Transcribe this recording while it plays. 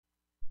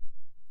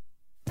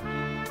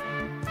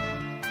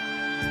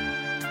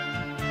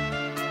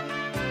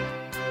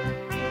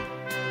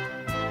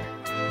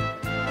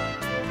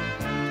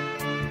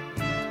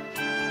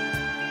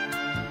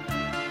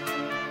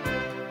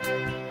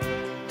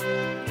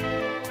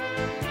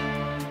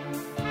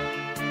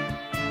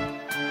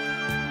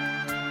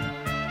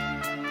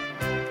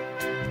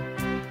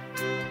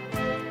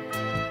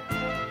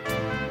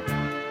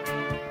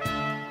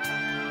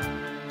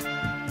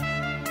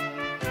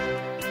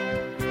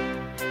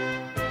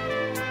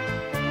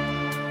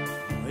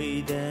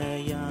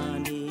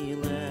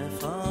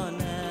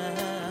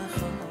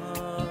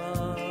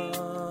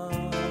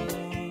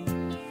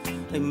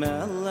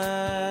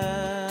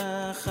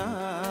melech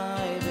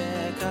chai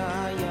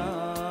v'kayam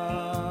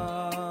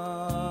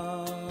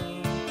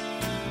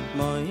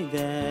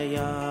moidei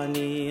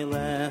ani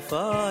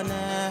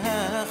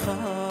lefanecha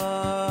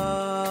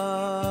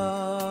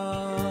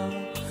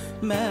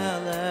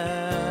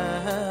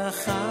melech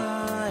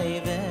chai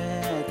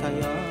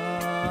v'kayam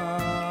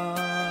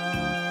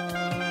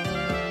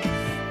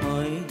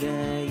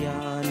moidei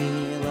ani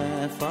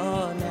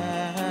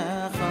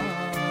lefanecha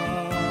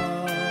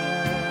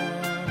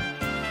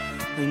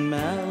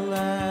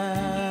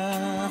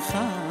melech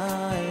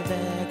chai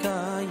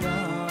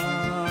v'kayam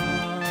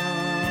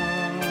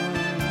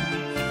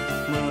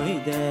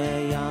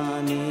moidei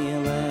ani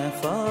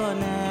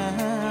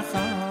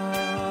lefanecha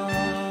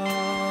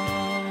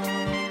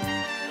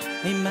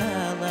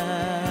melech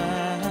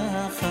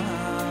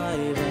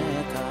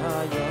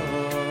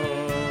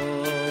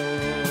chai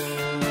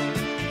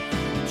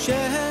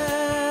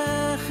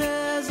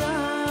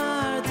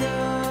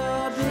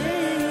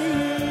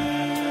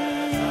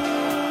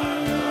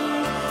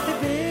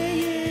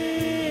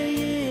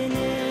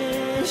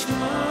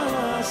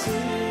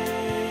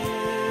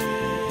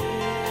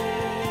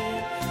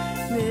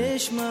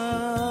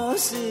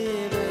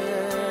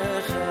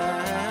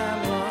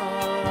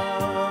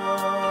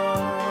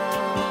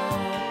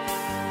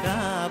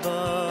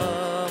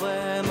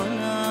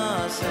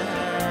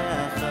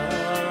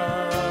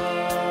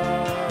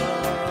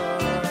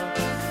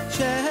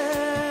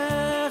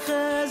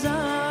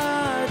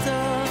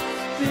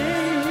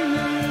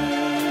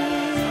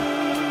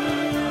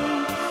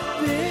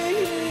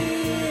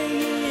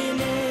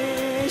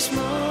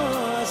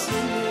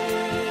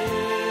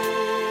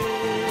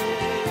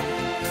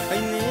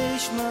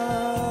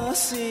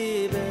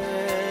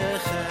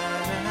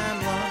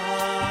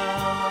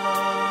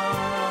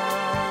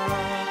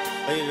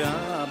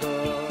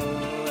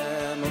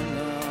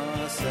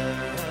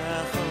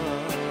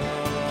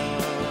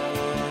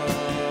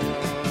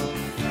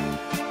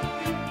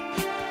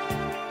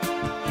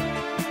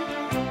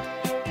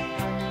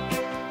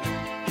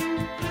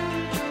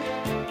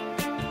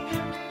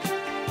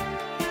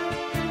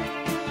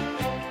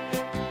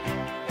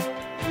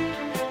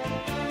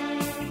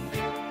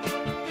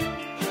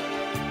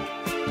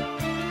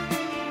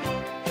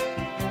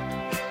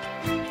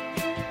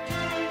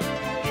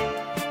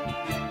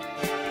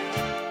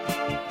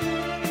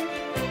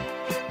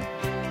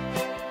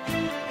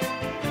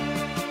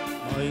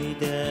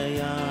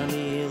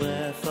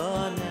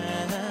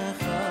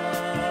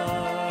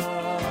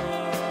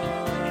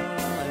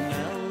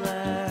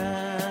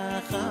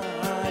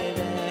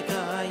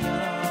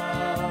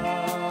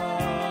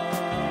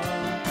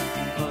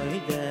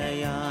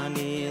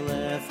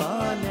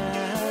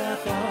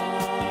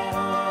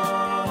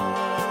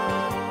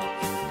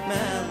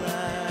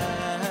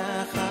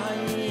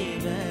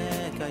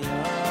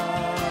v'kayam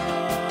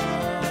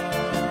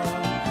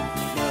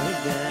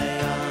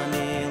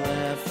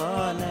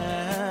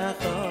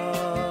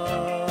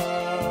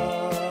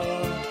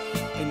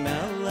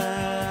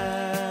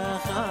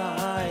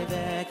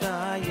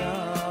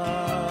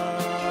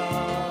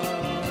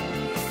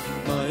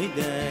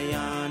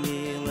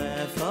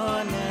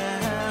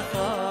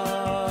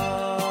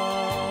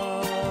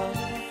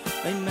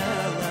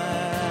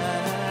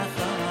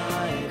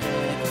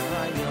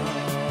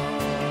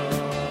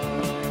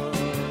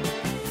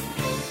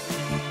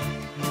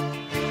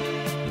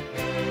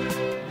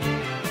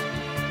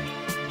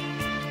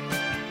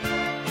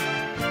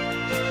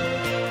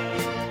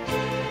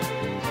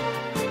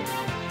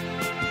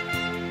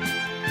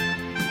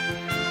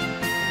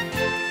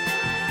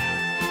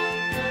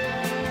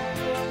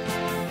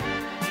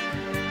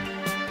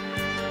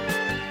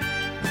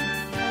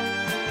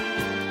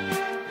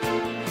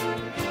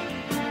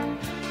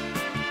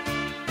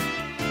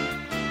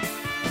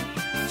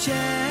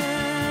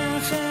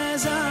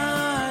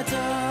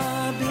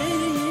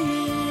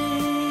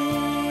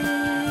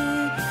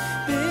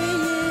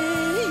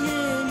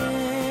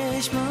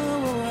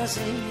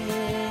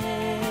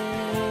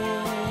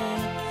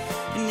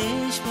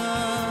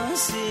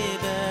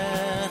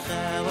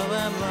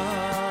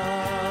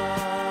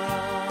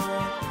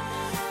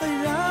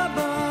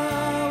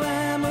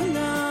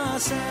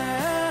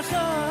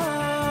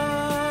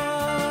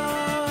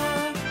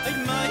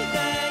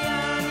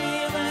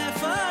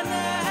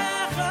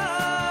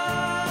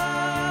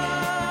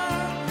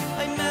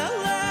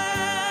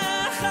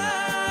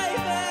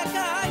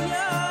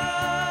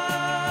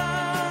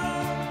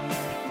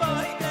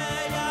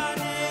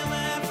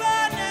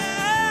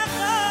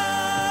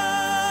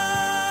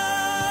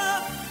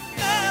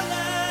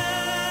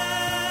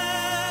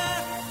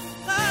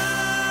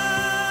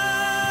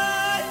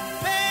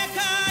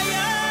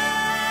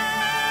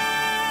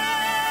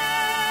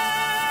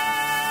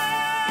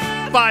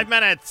Five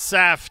minutes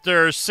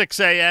after 6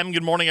 a.m.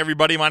 Good morning,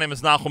 everybody. My name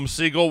is Nachum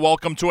Siegel.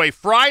 Welcome to a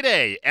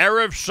Friday,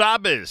 Erev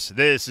Shabbos.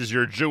 This is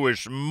your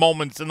Jewish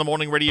Moments in the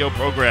Morning radio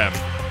program.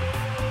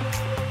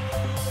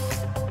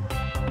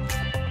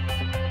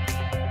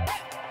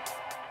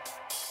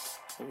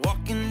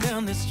 Walking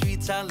down the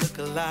streets, I look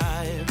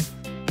alive.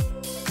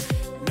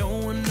 No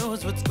one knows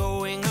knows what's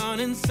going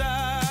on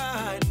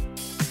inside.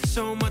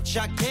 So much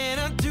I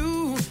cannot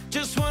do,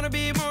 just wanna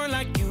be more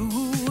like you.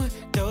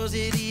 Does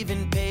it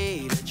even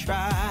pay to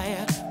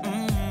try?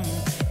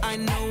 I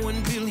know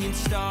 1 billion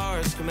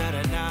stars come out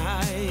at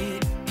night,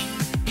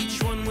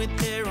 each one with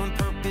their own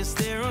purpose,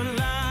 their own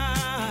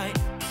light.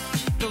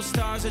 Those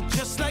stars are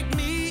just like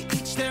me,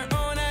 each their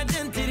own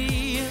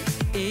identity.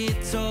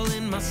 It's all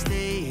in my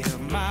state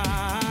of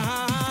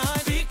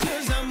mind.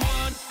 Because I'm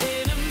one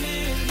in a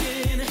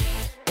million,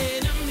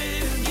 in a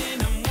million.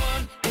 I'm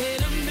one in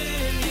a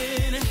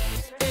million,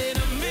 in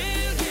a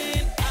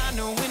million. I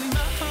know in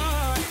my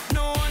heart,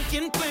 no one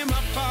can play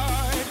my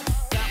part.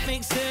 That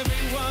makes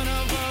every one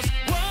of us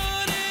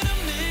one in a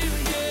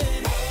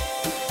million.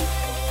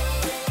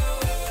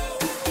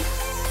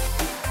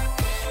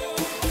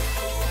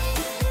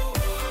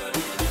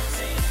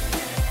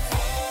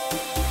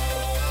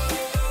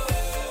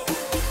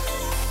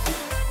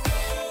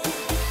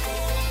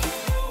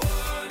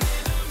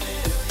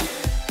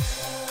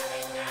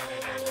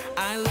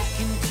 I look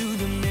into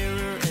the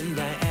mirror and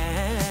I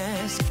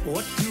ask,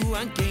 what do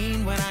I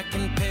gain when I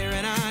compare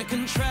and I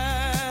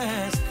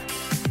contrast?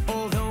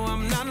 Although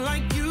I'm not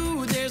like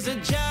you, there's a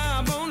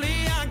job only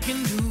I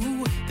can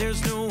do.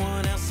 There's no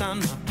one else on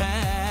my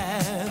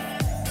path.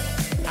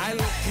 I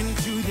look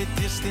into the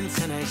distance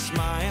and I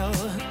smile.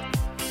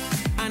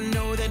 I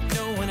know that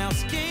no one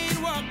else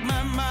can walk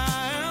my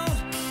mile.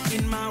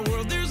 In my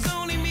world there's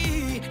only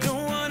me, no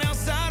one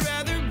else I'd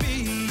rather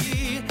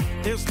be.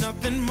 There's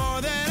nothing more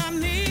that I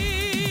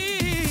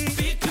need.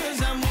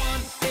 Because I'm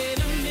one in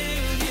a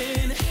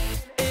million,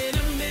 in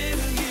a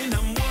million.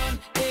 I'm one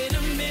in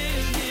a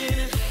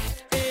million,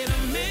 in a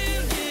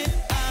million.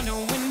 I know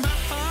in my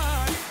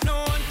heart, no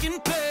one can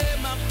play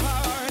my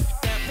part.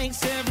 That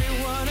makes every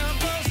one of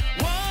us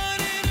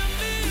one in a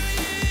million.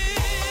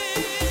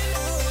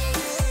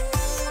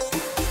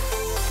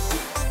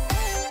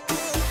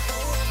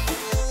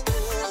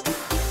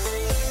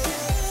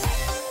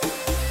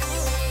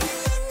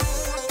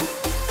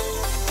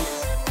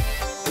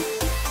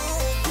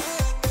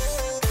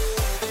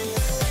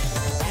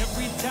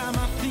 Every time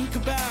I think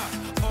about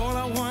all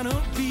I wanna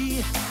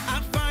be,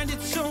 I find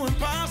it so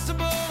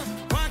impossible.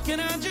 Why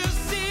can't I just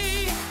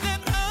see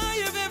that I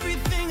have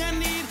everything I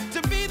need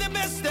to be the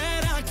best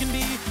that I can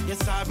be?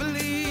 Yes, I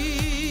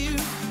believe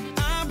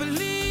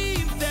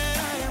that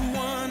I am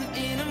one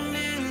in a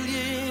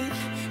million,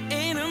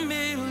 in a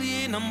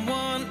million. I'm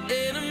one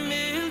in a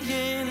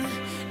million,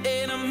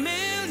 in a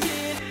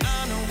million. I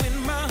know in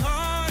my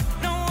heart,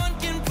 no one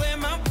can play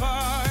my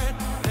part.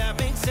 That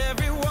makes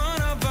every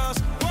one of us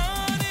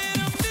one in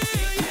a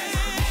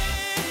million.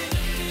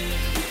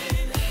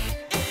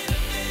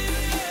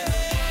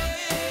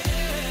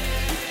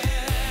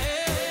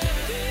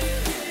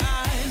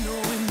 I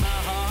know in my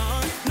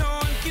heart, no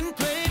one can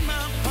play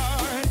my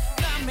part.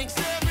 That makes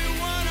every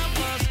one of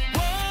us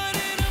one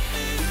in a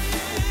million.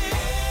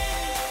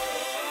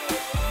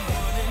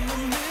 One in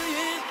a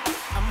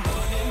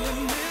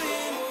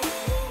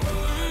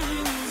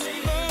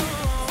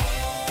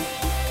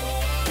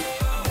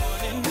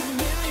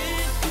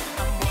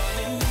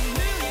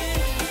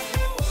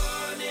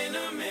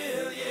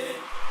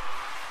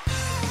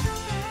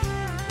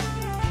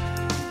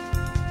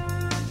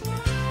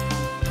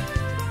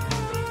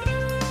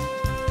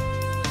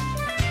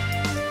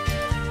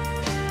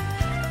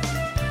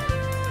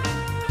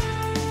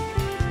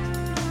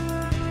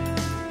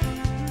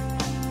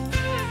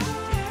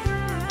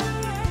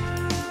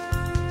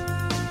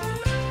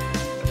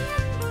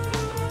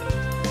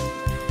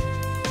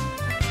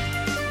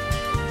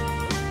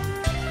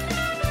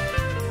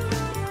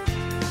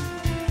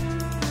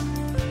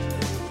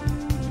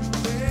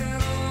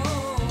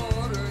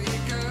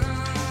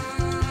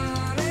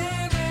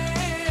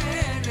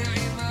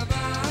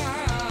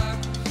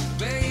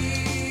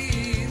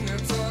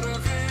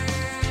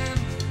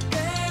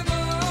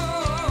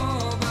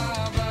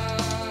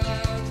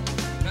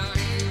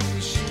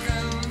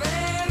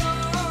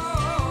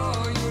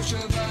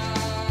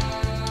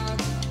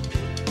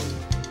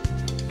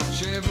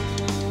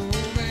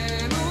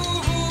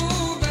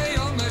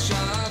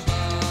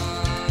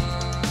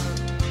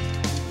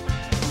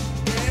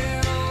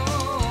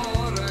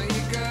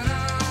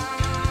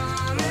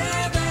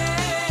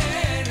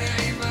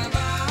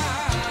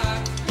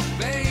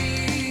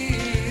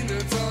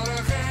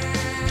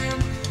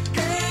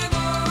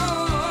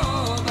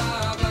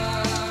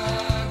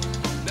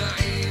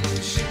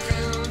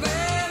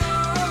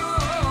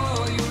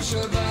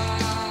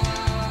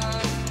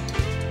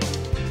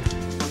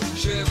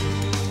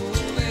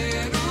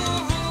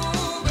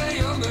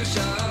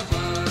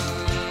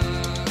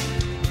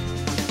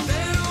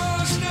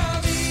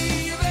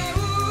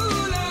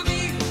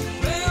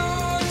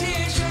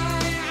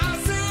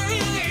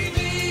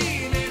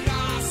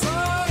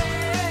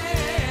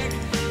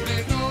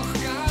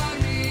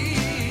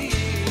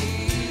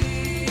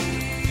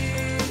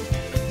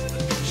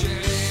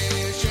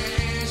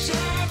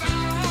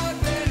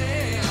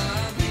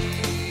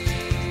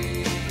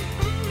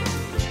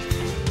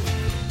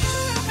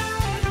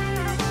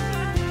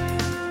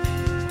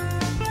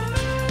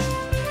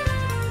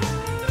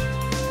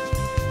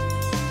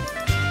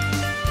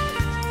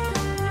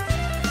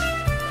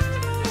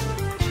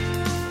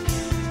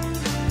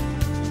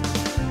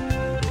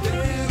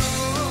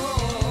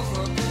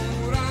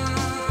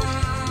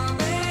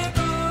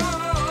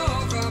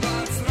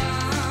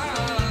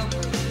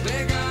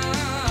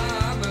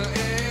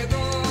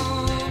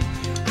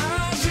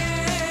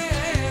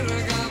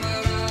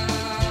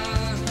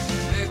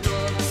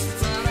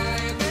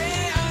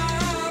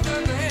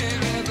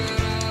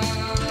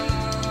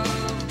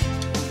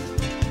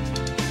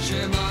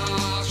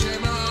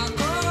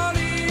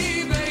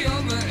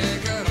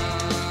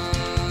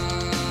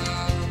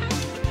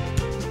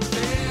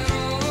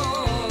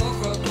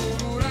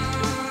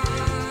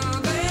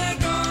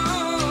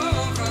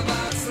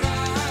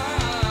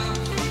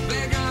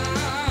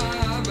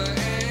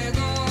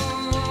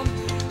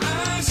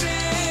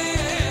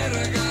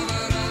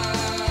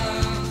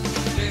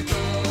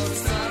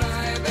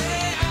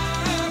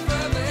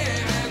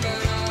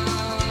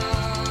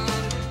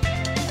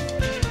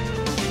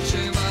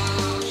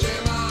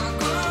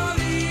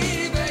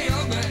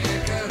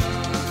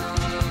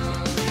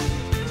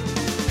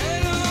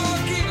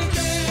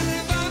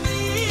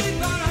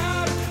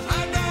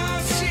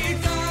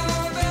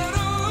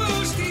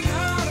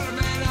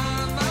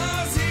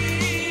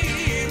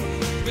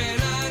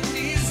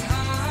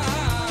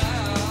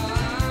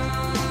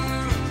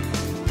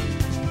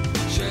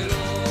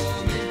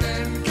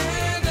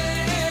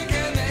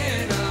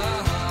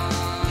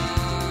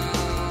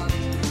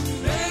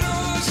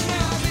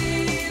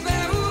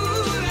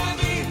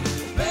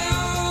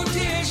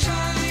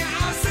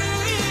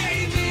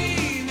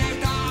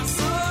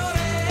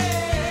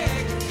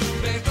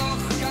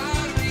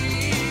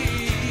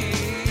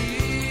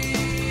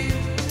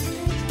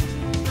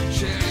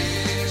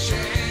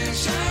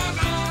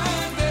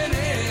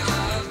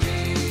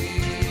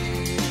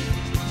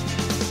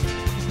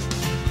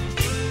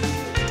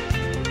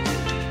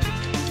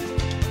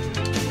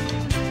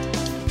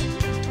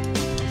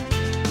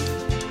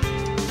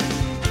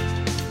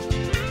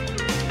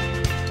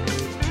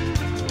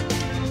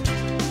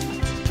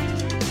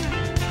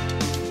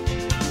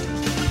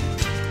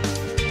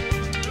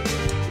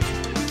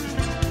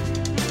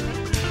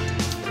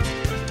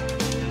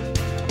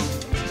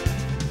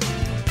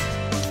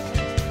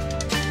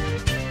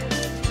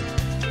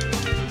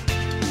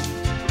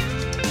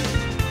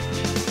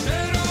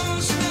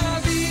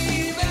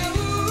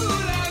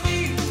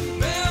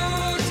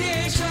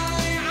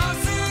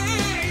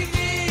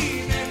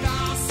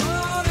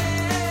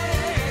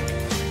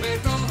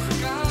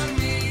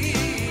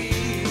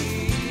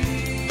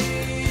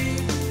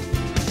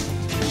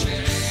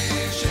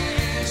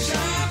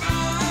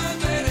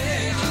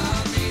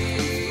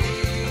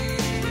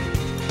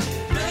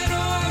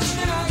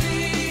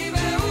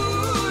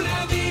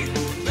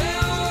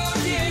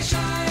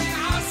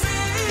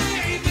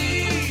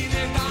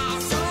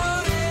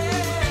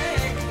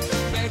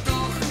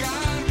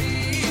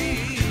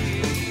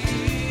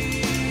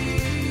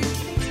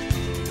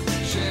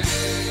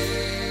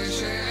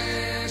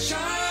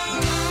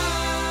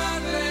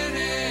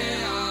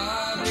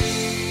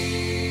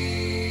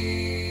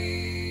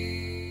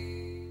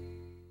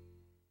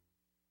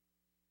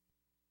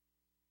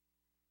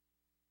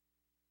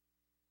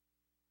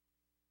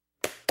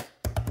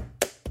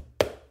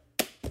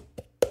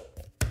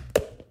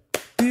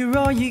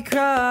שירו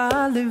יקרא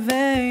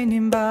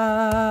לבנים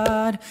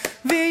בד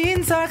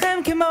וינצחם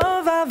כמו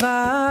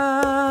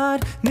ועבד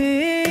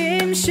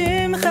נעים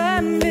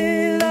שמכם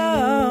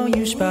ולא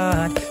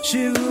יושפט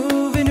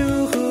שבו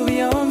ונוחו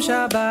ביום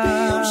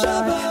שבת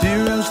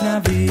דרוש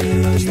נביא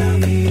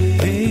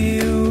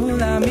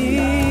ועולמי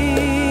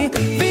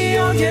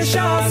ויוד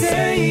ישר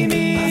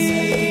סיימי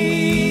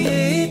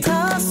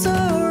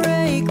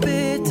תסורק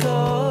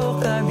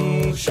בתוך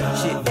עמי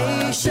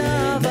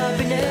שאישבה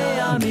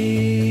בני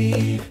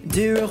עמי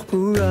דרך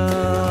פורה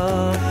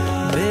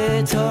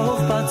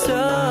בתוך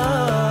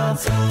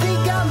בצף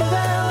וגם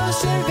בבל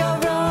אשר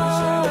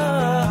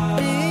גברה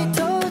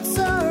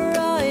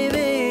בתוצרי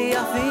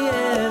ויפי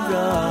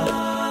עברה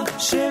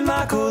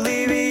שמע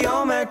קולי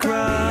ביום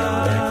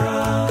אקרא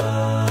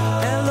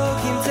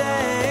אלוקים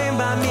תן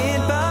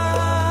במדבר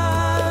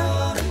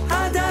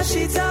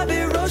הדשיתה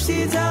בראש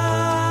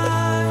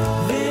תיזהר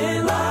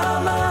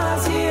ולמה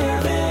זהיר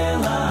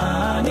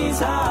ולמה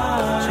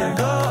נזהר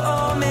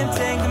שגאומם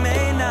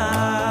תגמנה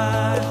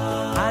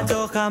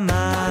הדוח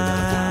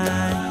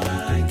המים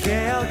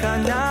כאל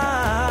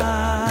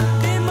קנה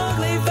במוג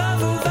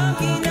לבב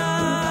ובמגינה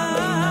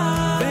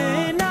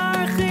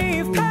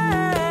ונרחיב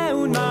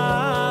פעון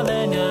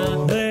מעלנה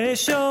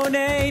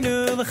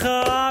לשוננו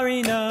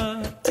לחרינה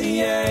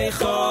תהיה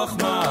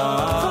חוכמה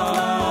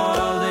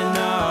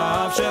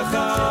לנפשך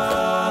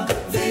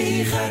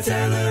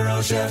ויחתה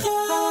לראשך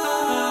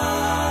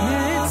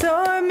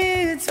מצור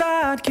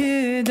מצוות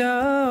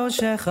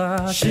קדושך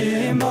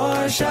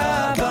שמור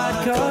שבת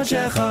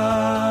קודשך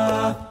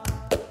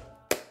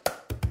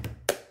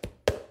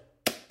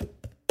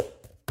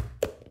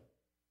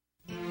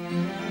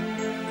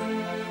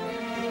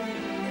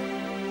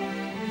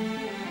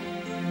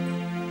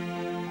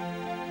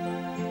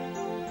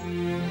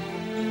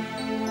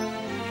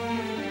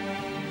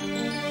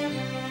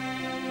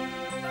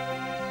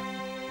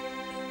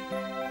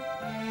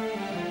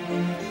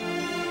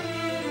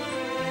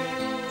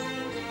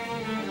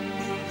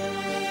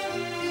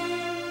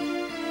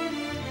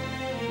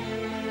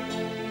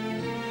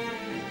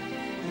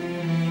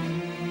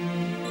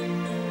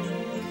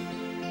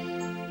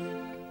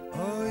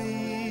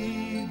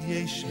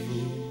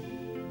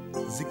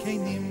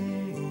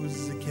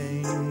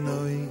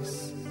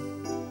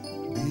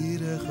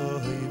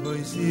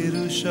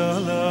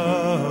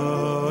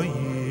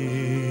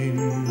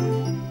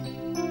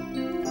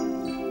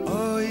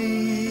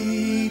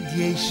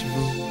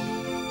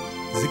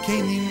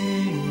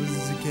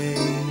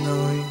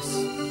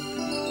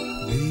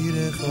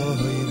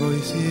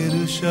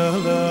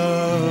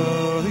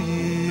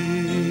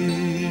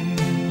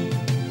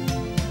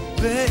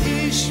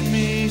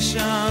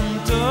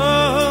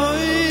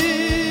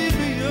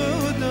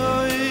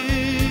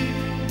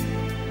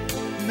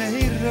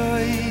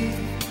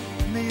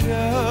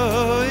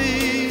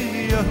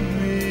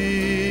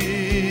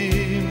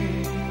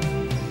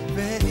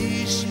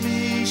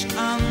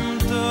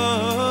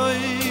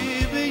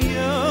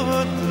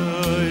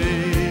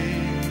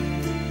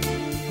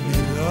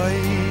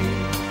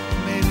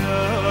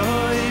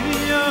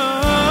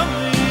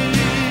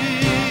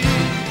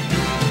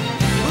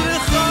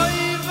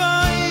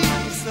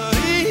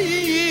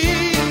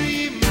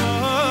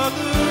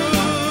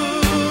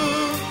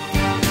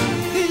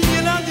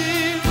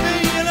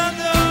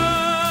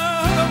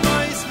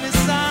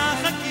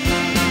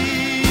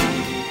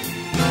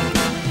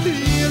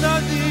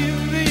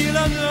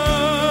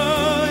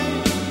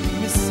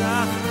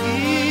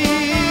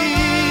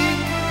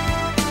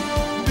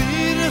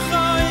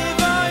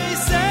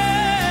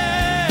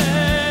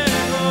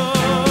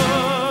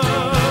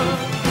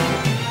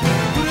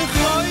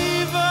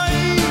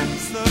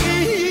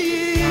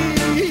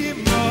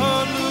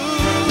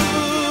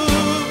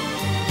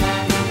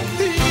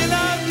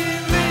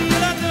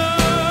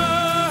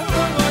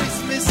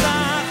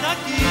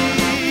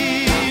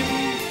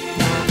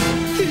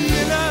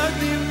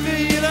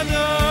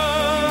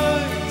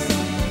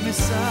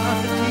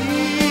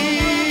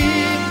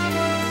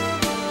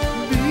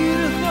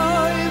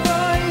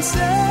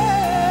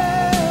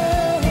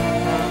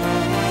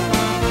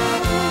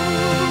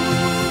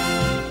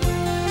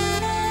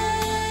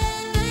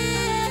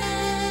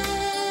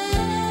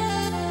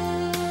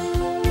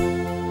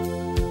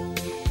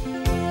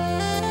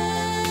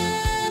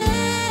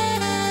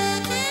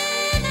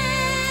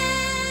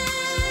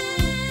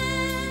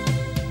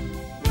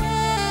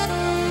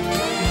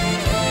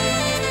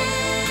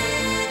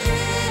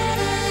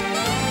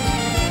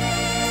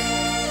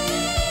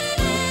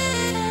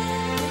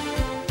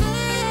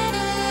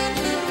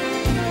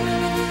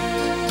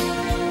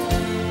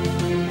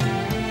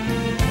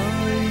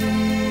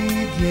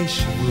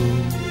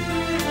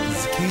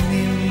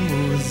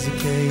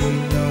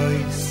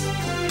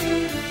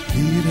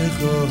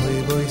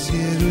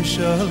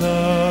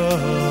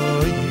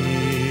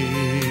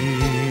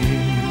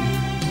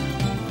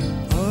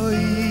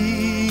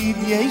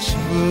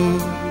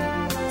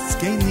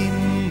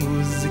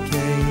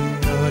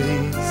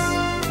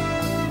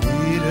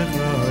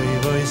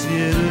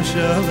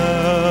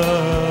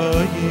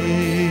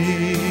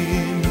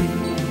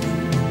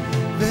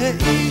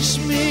ואיש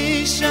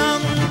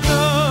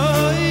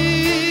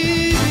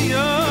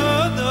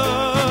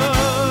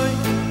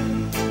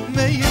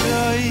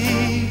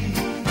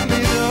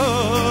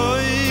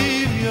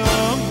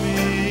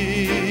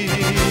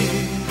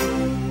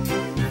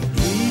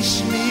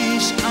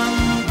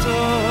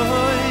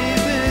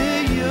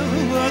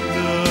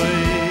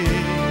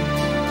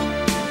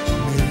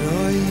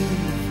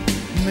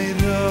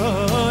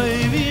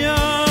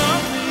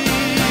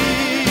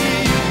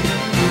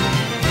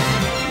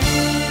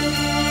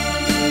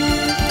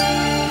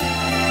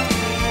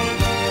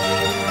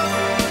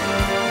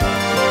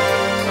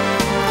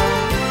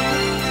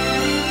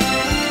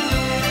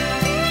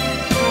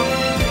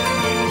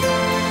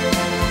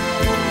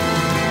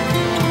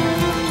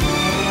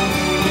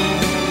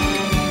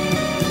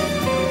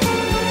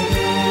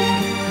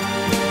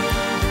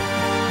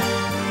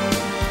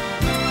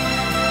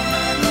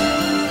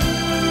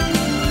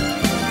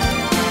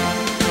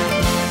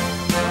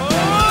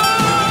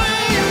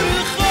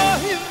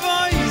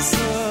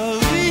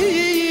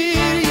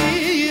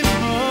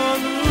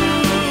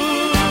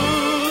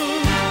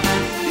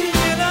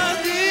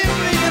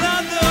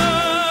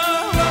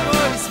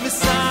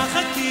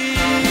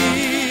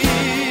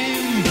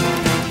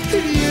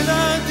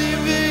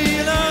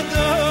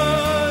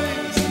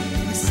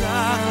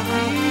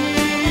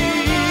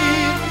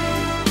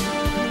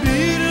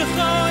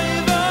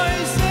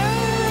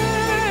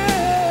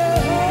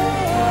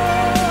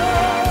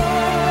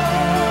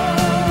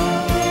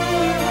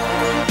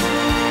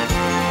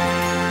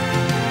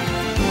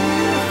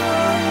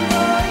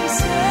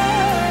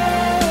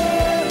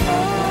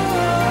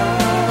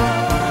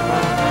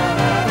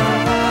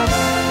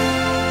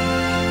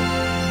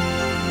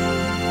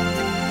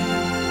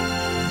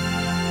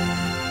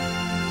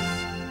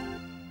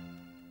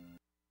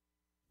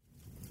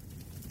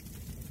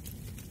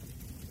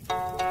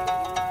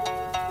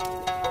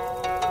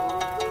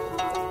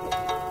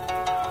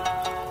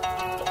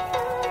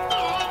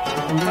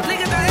תדליק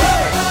את האש.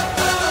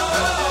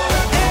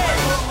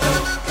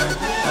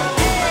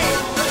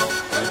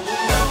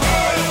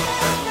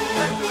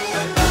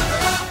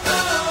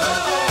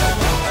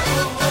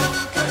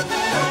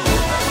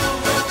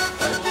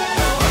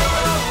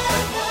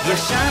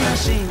 יש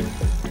אנשים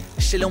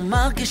שלא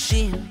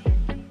מרגישים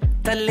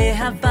את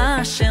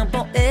הלהבה אשר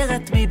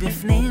בוערת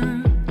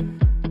מבפנים,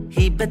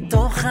 היא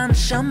בתוך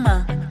הנשמה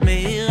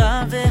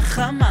מהירה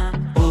וחמה.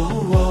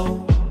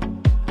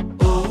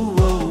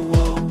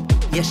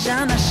 יש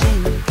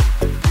אנשים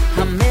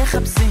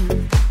המחפשים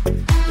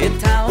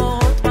את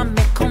האורות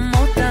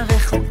במקומות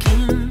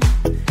הרחוקים,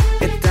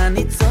 את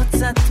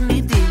הניצוץ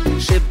התמידי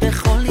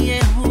שבכל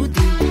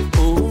יהודי.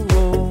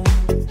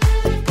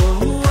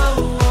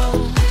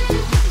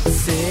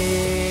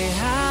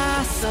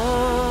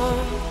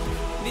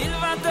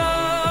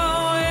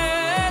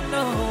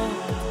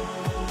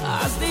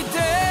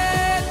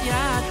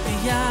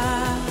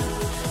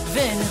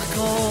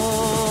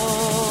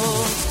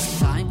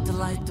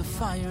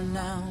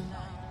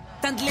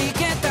 תדליק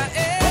את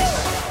האש,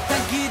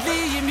 תגיד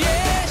לי אם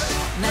יש,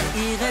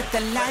 נאיר את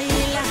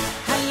הלילה,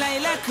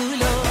 הלילה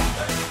כולו.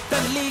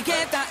 תדליק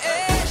את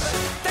האש,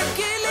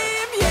 תגיד לי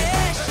אם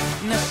יש,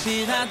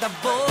 נשיר עד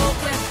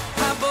הבוקר,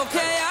 הבוקר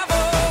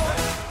יבוא.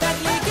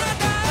 תדליק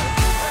את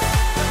האש,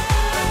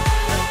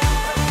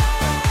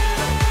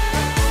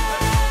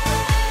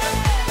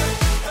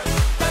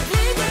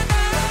 תדליק את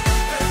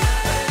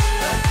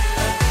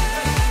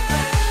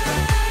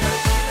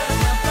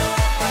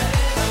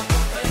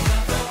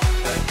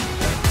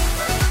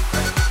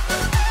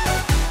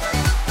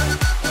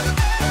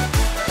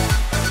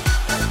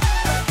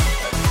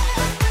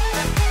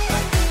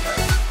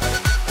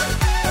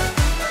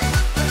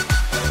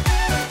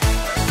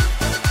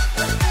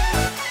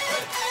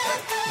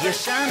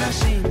יש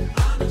אנשים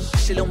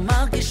שלא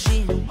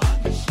מרגישים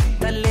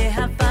את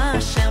הלהבה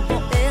אשר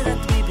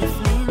בוערת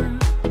מבפנים,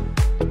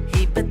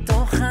 היא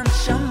בתוך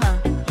הנשמה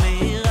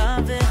מהירה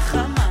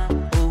וחמה.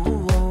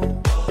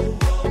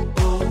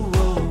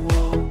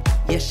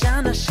 יש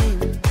אנשים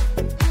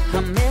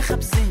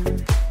המחפשים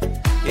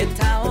את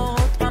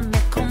האורות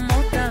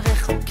במקומות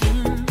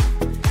הרחוקים,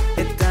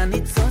 את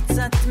הניצוץ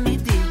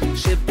התמידי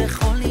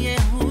שבכל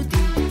יהודי.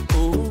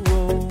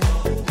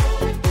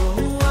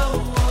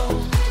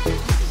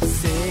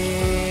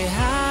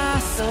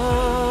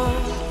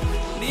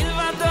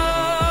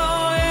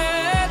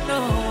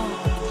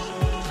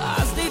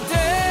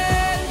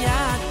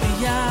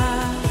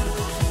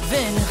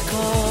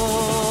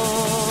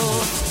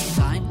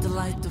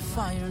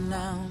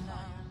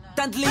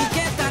 תדליק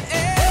את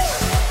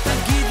האש,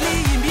 תגיד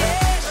לי אם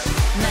יש,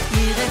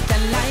 נאיר את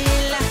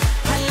הלילה,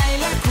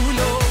 הלילה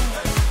כולו.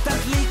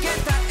 תדליק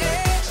את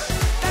האש,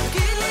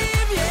 תגיד לי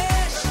אם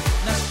יש,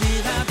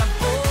 נשיר עד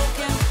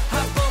הבוקר,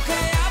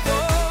 הבוקר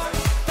יבוא.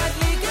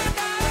 תדליק את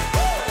האש,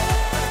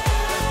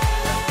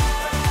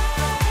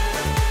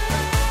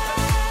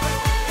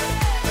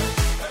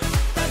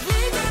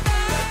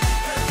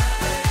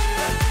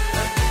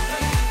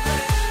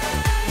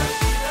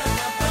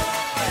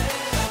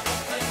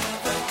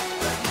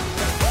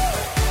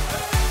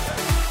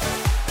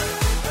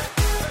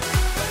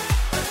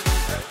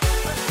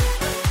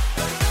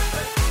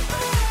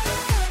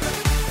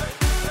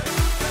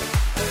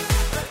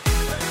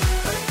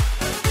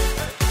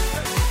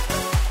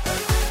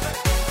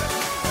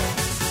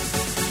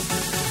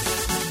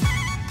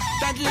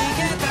 תדליק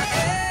את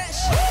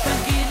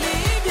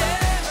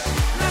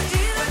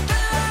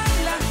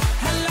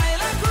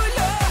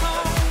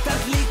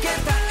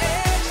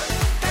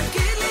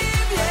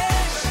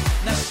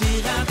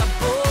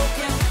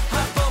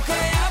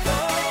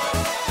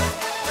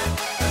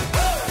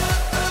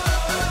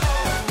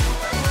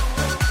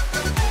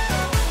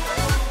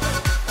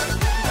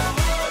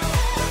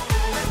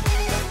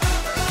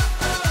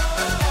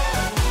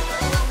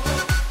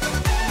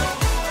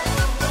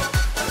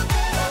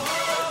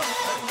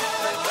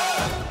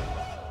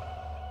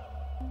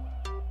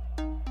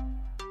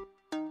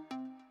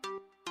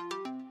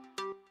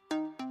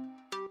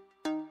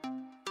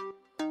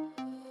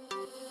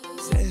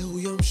זהו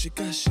יום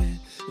שקשה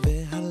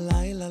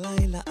והלילה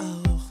לילה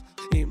ארוך,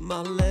 עם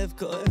הלב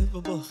כואב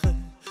ובוכה,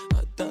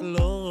 אתה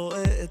לא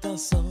רואה את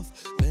הסוף,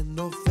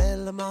 ונופל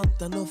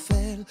למטה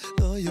נופל,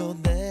 לא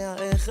יודע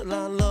איך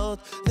לעלות,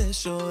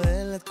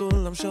 ושואל את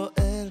כולם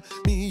שואל,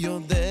 מי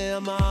יודע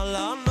מה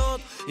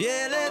לענות.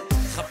 ילד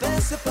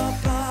חפש את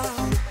פאפה,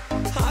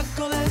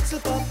 הכל אצל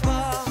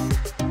פאפה,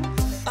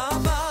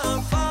 אבא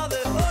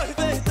פאדר אוי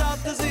ואתה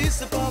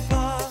תזיז את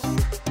פאפה,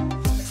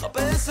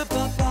 חפש את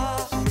פאפה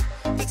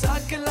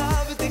תצעק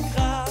אליו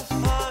ותקרא,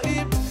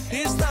 האם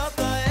הסתרת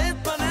את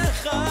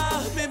פניך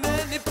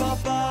ממני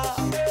פאפה.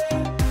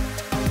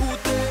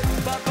 פוטה,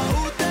 פאפה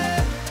הוטה,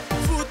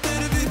 פוטה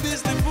רבי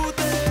ביסטה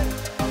פוטה,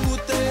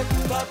 פוטה,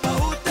 פאפה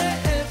הוטה,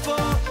 איפה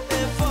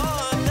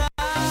אתה?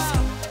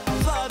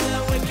 Father,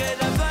 where can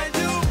I find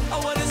you? I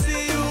wanna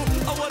see you,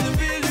 I wanna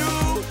feel you.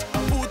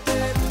 פוטה,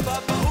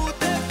 פאפה הוטה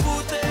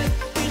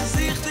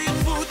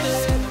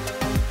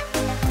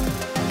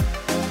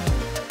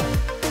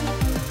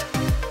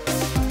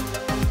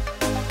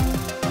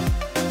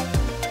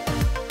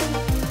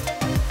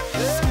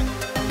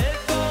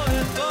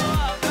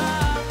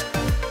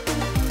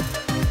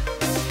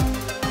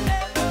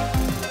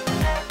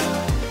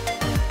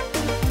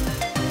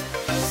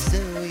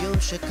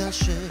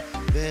קשה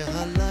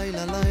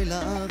והלילה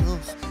לילה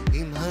ארוך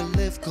אם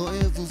הלב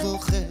כואב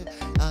ובוכה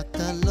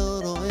אתה לא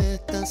רואה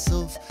את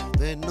הסוף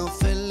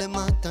ונופל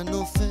למטה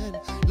נופל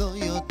לא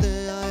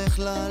יודע איך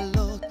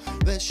לעלות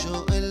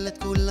ושואל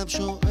את כולם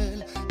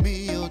שואל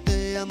מי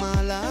יודע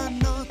מה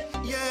לענות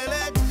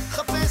ילד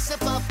חפש את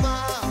פאפה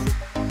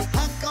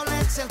הכל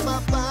אצל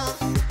פאפה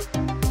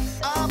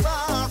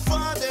אבא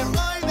פאדר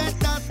אוי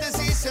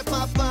ותתזי זה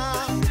פאפה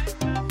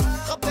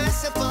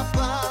חפש את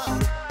פאפה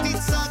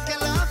תצעק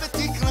אליו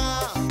ותקרא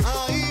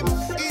האם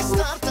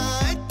הסתרת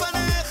את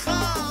פניך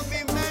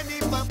ממני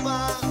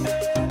פאפה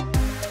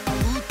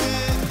אוטה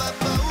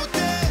פאפה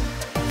אוטה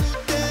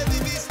אוטה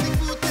וביסטי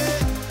אוטה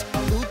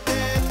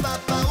אוטה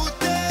פאפה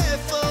אוטה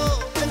איפה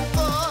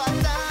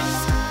אתה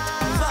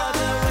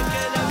Father, what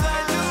can I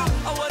find you?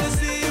 I wanna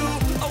see you,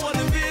 I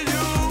wanna feel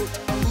you.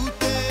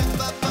 אוטה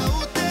פאפה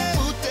אוטה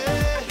אוטה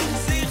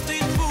Sich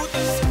dich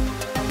Pute.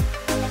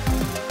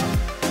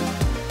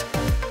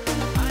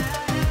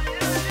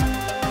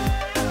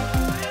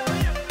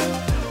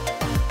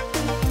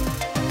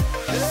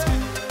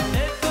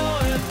 איפה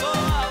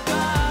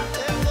הבא?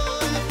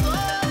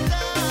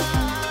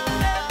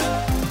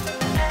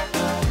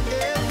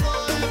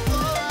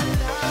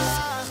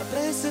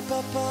 חפש את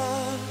פאפה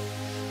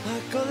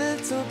הכל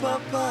אצל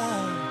פאפה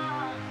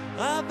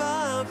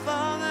אבא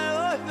פאדר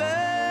אוי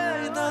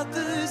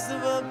ותתזי זה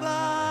פאפה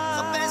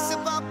חפש את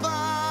פאפה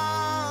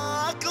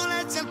הכל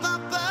אצל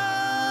פאפה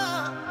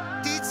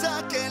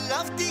תצעק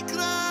אליו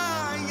תקרא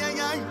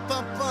יאי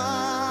פאפה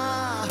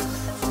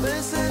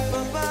חפש את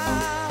פאפה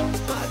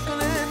הכל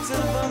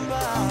אצל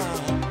פאפה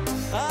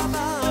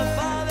אבא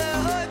פאדר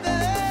אוי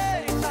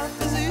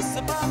ותתזי זה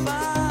פאפה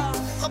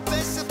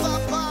חפש את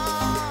פאפה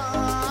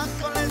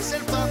הכל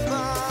אצל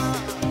פאפה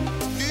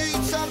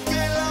תצעק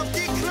אליו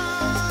תקרא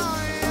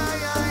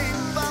יאי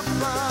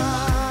פאפה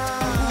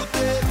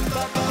אוטה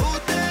פאפה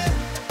אוטה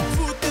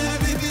פוטה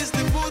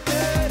וביסטי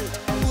פוטה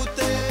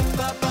אוטה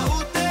פאפה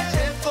אוטה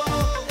איפה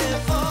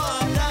אתה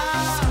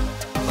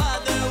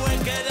Father,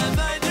 where can I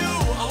find you?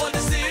 I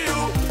wanna see you,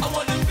 I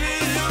wanna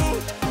feel you.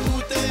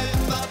 אוטה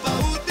פאפה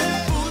אוטה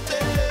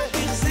אוטה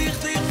Sich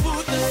dich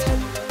Pute.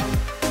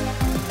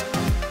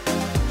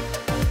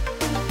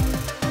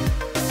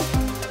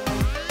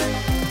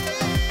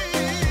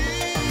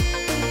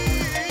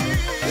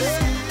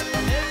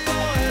 איפה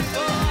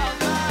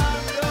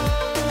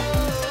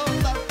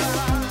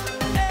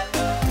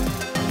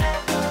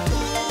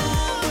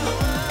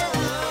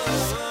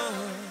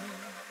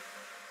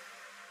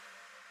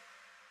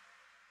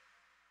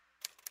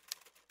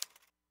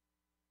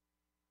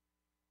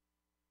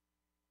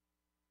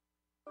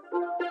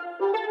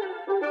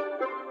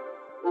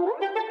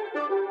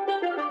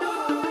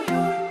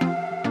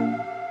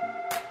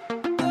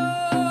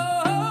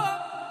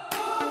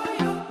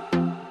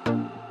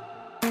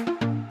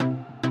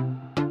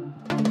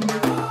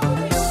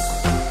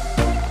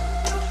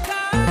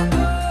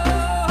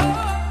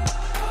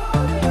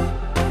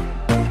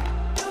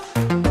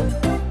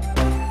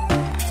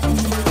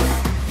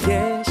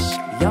יש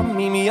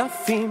ימים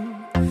יפים,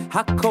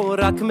 הכל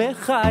רק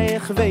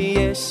מחייך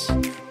ויש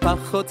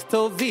פחות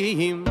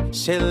טובים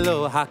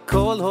שלא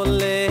הכל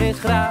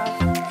הולך רע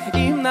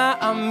אם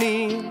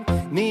נאמין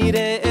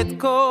נראה את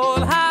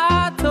כל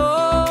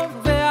הטוב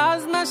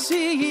ואז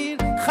נשאיר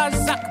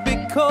חזק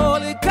בכל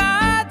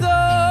גדול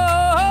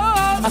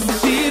אז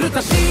תשירו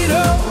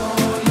תשירו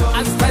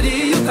אז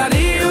תריעו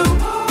תריעו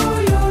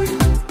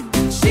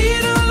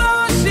שירו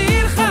לו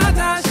שיר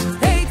חדש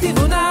היי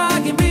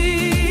תבונגים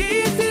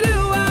בי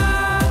תראו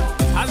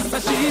אז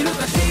תשירו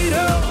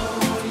תשירו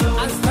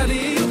אז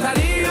תריעו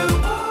תריעו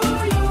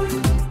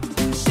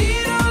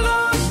שירו לו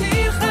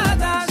שיר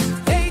חדש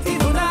היי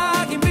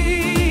תבונגים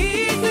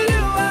בי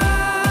תראו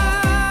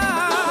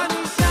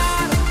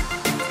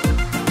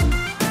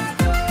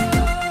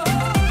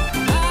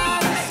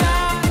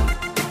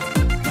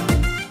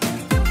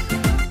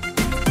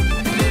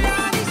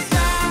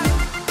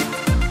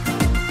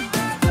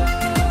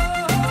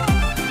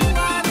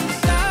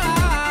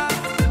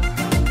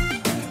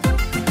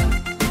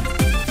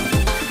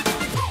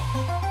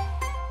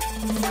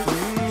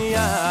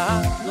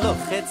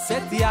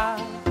לוחצת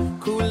יד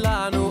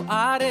כולנו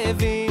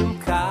ערבים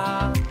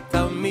כאן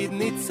תמיד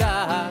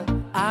ניצד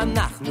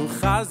אנחנו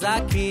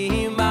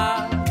חזקים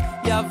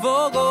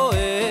יבוא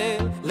גואל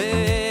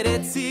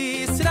לארץ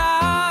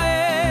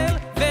ישראל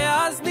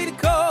ואז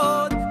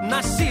נרקוד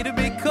נשיר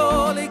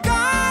בקול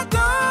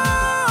גדול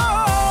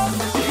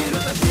תשירו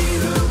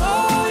תשירו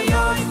אוי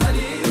אוי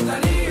תריעו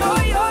תריעו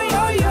אוי אוי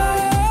אוי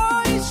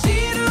אוי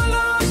שירו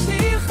לו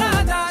שיר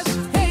חדש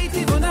היי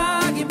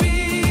תבונגים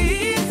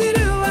בי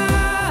תראו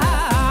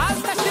אז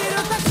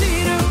תשירו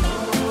תשירו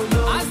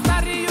אז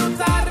תריעו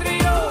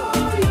תריעו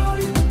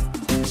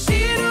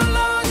שירו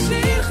לו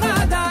שיר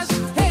חדש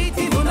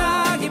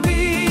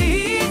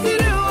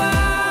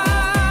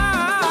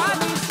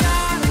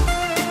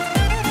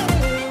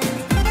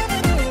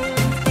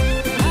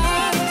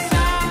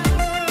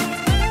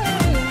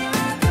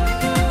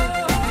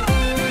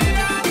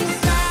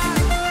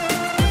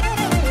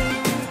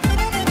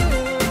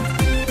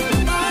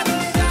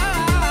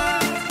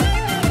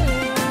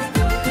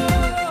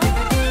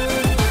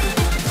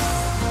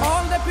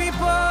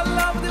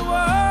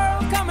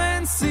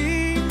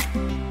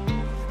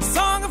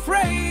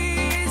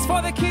phrase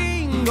for the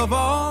King of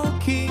all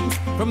kings.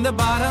 From the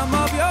bottom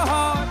of your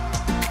heart,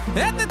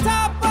 at the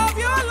top of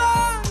your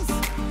lungs.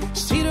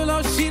 Shiru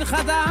lo shir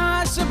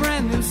chadash, a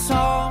brand new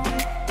song.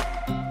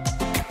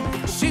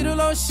 Shiru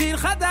lo shir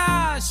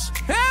chadash,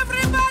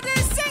 everybody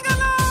sing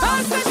along.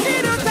 Asta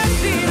shiru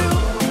tashiru,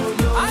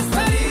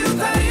 asta riru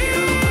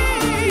tariru.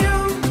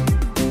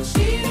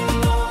 Shiru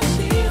lo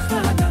shir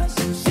chadash,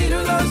 shiru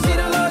lo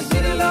lo lo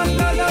lo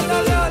lo lo lo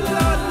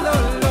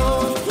lo.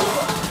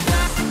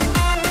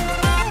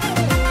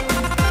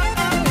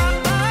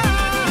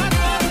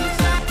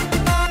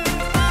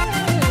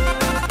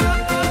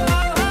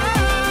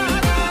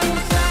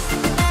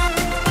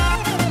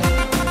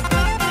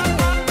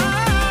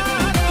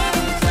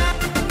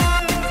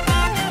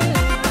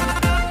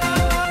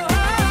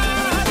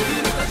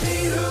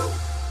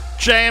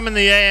 JM in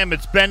the AM,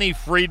 it's Benny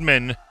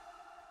Friedman.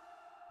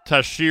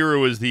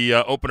 Tashiru is the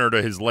opener to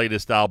his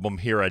latest album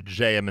here at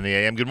JM in the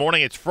AM. Good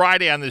morning. It's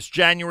Friday on this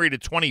January the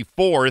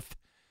 24th,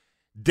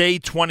 day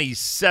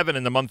 27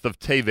 in the month of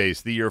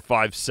Teves, the year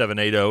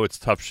 5780. It's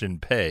Tufshin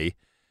Pei.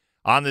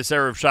 On this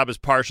Erev Shabbos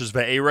Parshas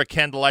Ve'era,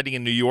 candlelighting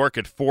in New York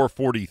at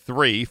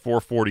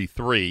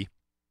 4:43.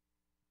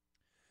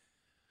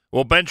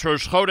 Well, Bench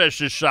Rosh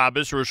Chodesh is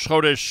Shabbos. Rosh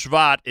Chodesh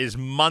Shvat is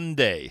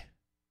Monday.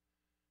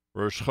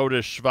 Rosh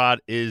Chodesh Shvat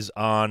is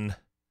on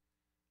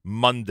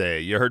Monday.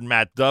 You heard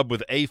Matt Dubb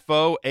with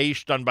AFO,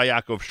 Aish done by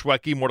Yaakov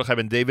Shweki, Mordechai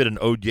Ben David, and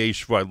Od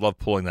Yeshua. I love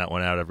pulling that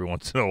one out every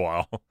once in a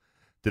while.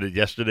 Did it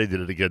yesterday,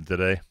 did it again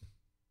today.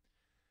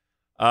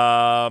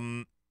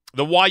 The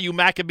YU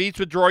Maccabees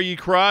with Dror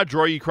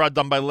Yikra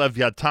done by Lev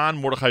Yatan,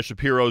 Mordechai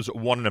Shapiro's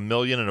 1 in a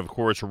Million, and of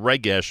course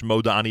Regesh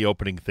Modani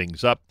opening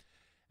things up.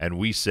 And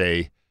we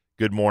say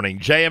good morning.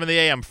 JM in the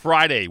AM,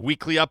 Friday,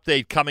 weekly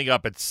update coming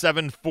up at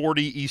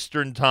 7:40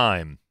 Eastern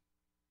Time.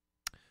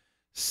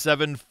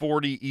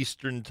 7:40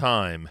 Eastern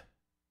Time.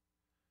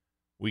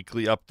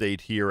 Weekly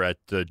update here at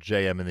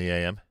JM in the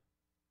AM.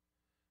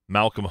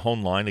 Malcolm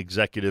Hoenlein,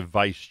 Executive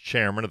Vice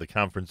Chairman of the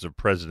Conference of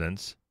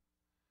Presidents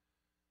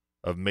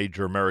of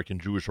Major American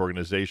Jewish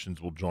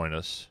Organizations, will join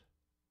us.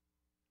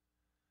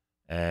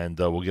 And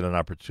we'll get an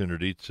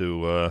opportunity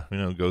to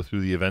go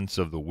through the events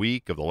of the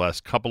week, of the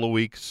last couple of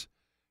weeks.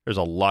 There's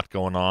a lot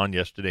going on.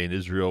 Yesterday in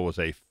Israel was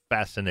a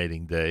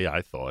fascinating day,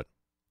 I thought.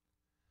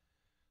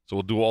 So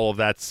we'll do all of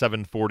that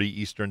 7:40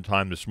 Eastern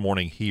Time this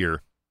morning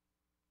here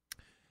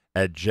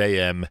at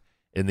JM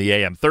in the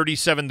AM.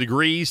 37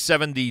 degrees,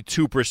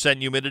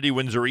 72% humidity,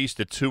 winds are east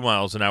at 2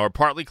 miles an hour.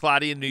 Partly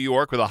cloudy in New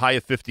York with a high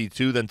of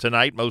 52. Then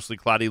tonight, mostly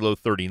cloudy, low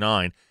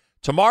 39.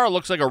 Tomorrow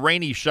looks like a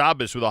rainy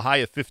Shabbos with a high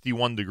of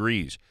 51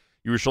 degrees.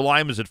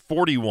 Yerushalayim is at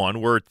 41.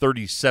 We're at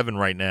 37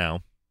 right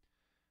now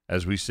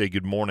as we say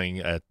good morning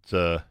at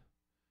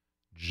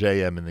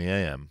JM in the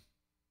AM.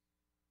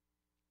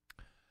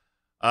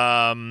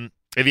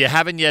 If you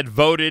haven't yet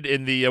voted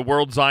in the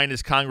World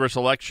Zionist Congress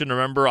election,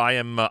 remember I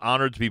am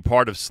honored to be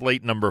part of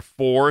slate number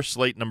 4.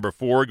 Slate number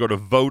 4, go to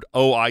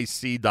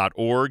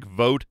voteoic.org,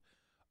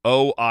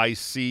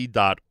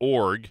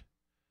 voteoic.org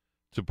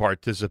to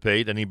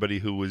participate. Anybody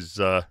who is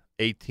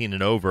 18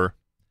 and over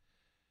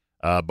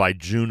by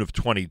June of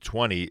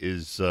 2020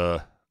 is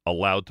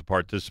allowed to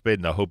participate,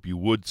 and I hope you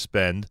would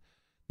spend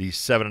the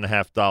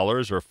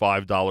 $7.50 or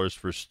 $5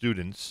 for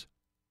students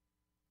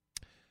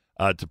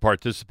to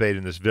participate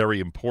in this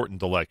very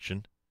important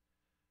election.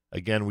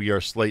 Again, we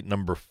are slate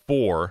number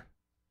 4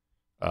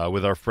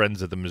 with our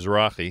friends at the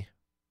Mizrahi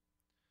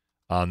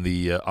on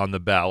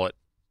the ballot.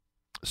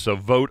 So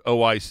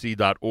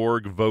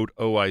voteoic.org,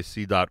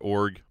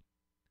 voteoic.org.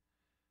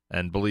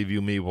 And believe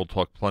you me, we'll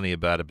talk plenty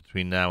about it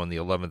between now and the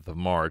 11th of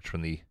March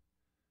when the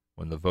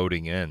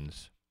voting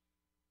ends.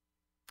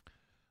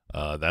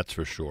 That's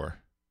for sure.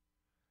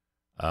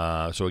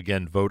 So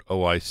again,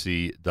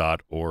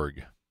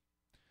 voteoic.org.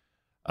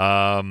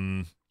 A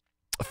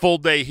full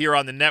day here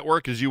on the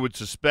network, as you would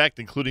suspect,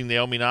 including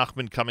Naomi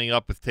Nachman coming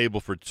up with Table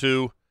for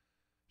Two.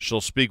 She'll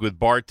speak with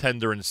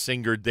bartender and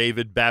singer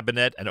David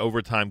Babinet and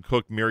overtime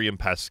cook Miriam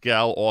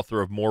Pascal,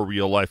 author of More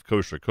Real Life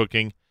Kosher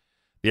Cooking.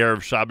 The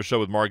Erev Shabbos Show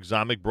with Mark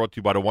Zamek, brought to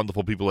you by the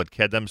wonderful people at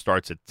Kedem,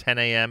 starts at 10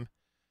 a.m.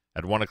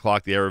 At 1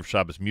 o'clock, the Erev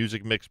Shabbos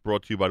Music Mix,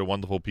 brought to you by the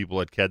wonderful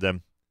people at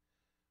Kedem.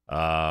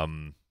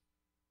 That'll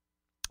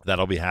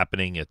be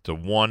happening at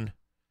 1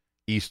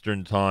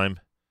 Eastern Time.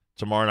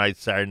 Tomorrow night,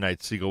 Saturday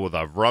night, Siegel with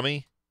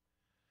Avrami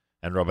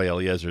and Rabbi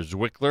Eliezer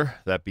Zwickler.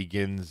 That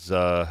begins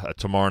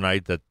tomorrow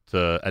night at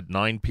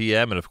 9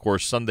 p.m. And, of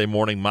course, Sunday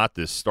morning,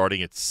 Matis,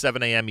 starting at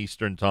 7 a.m.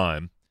 Eastern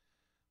Time.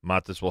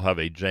 Matis will have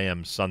a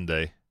JM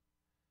Sunday,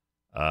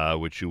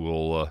 which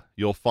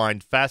you'll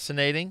find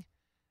fascinating,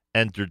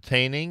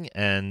 entertaining,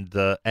 and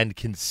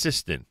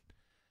consistent,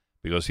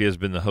 because he has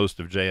been the host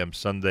of JM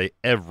Sunday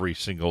every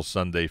single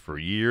Sunday for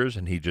years,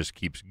 and he just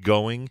keeps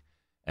going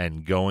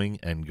and going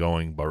and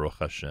going, Baruch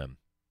Hashem.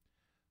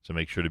 So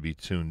make sure to be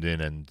tuned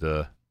in and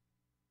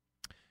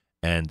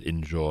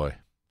enjoy.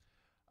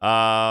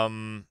 All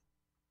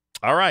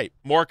right,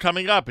 more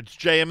coming up. It's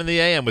JM in the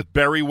AM with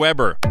Barry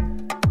Weber.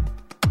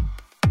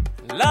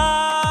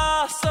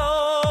 Lasois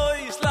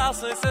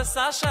es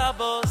a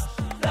Shabbos.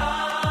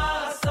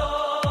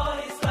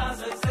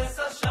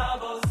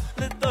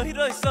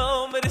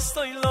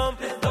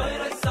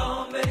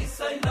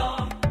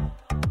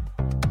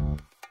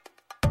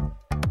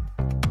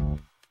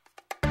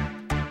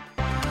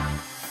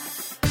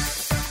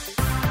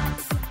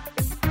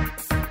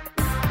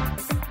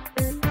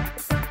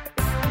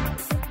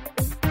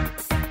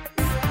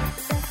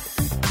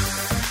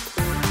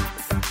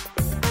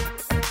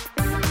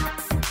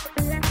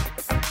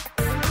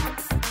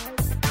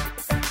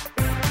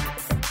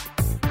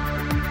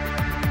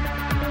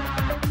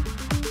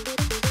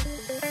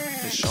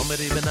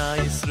 Shomeri b'nai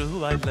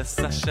Yisruel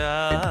lesa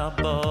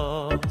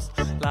Shabbos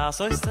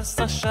Lasois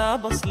lesa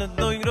Shabbos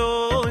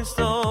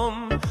ledoiroisom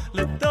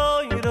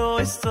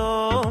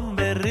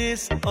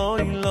beris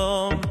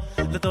oilom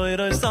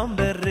ledoiroisom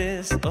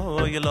beris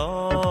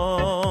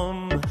oilom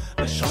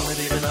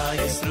Shomeri b'nai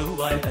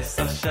Yisruel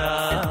lesa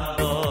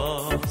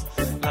Shabbos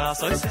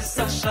Lasois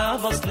lesa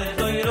Shabbos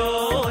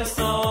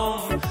ledoiroisom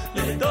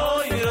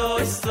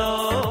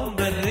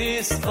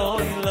beris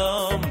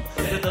oilom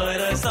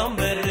ledoiroisom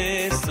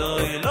beris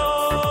oilom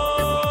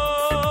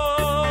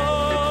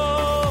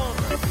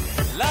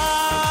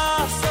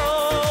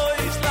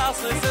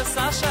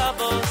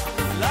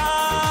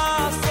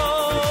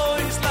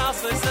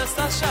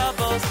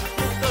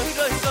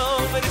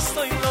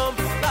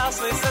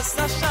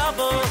Essa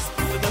Shabbos,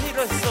 do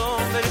hiro som,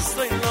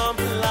 veristo in lom,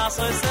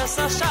 laso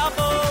essa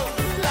Shabbos,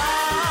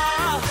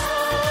 laso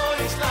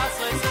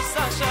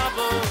essa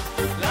Shabbos,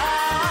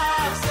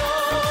 laso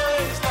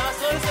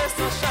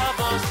essa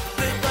Shabbos,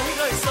 do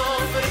hiro som,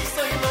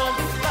 veristo in lom,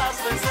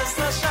 laso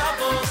essa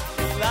Shabbos,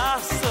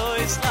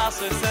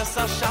 laso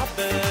essa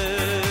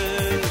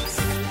Shabbos.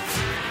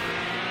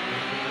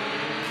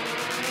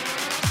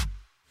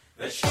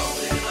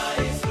 Veshomri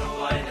la'isru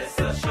ein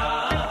essa Shabbos.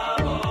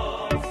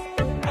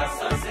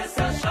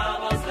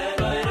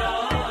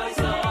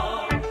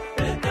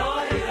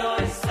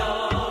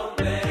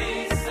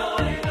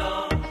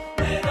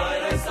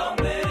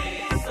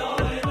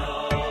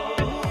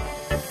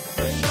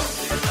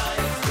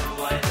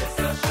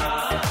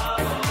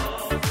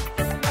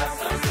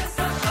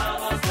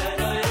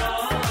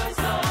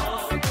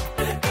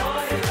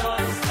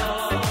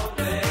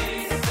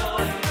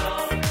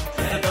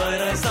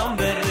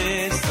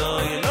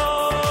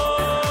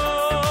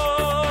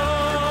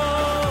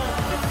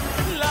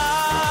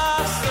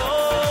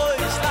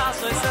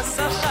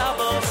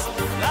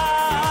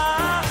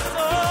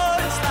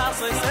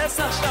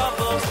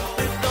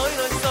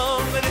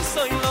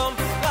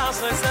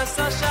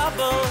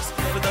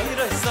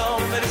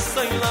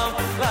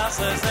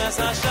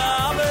 Essa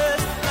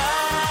Shabbos,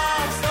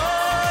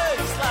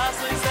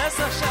 lasois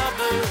essa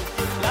Shabbos,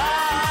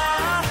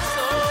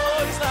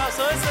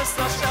 lasois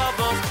essa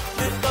Shabbos,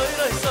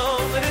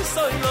 litoiroisom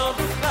verisoilom,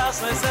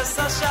 lasois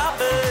essa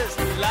Shabbos,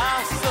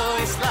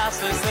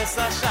 lasois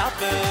essa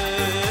Shabbos.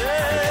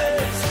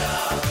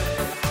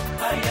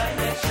 Ay ay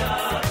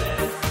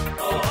Shabbos,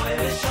 oi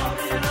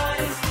veshomri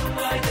la'isru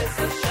ein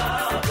essa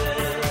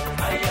Shabbos,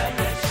 ay ay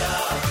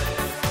Shabbos,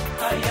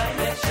 ay ay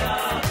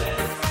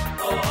Shabbos,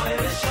 oi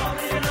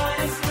veshomri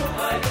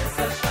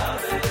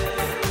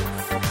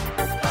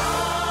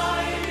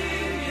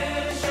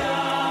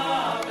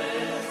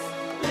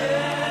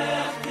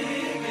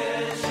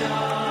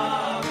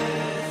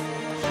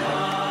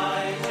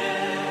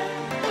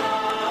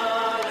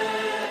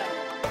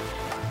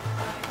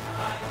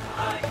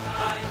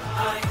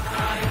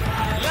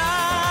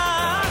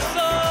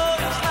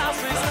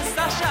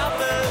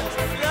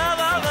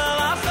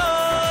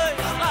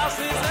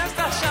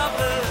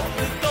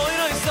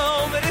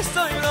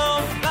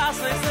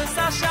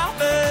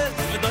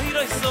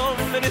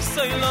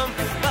Soilom,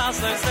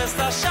 lasois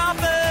essa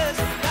Shabbos,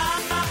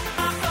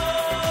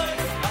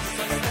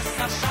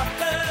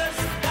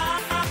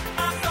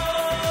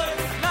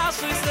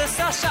 lasois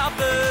essa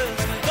Shabbos,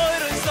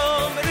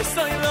 doiroisom,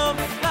 verisoilom,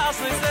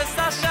 lasois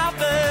essa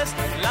Shabbos,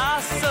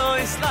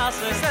 lasois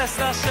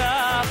essa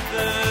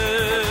Shabbos,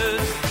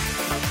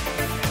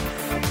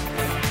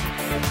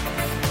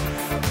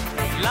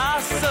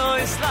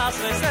 lasois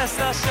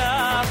essa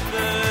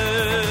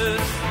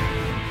Shabbos.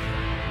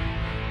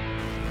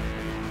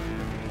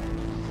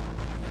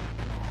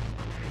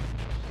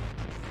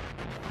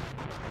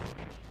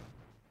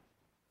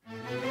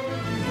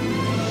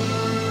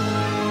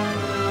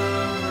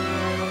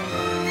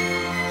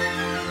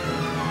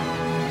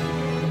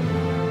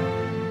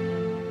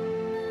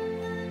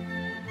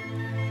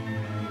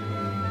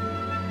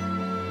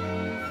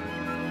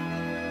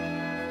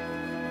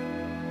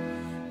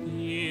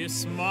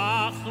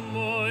 Yismach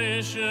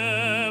Moshe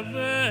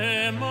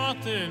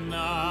b'matnas,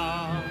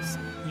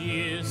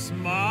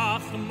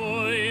 Yismach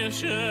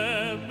Moshe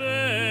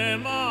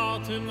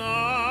b'matnas,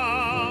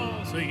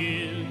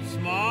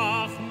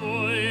 Yismach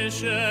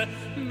Moshe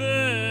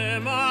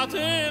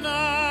b'matnas,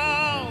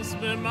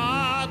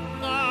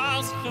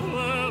 b'matnas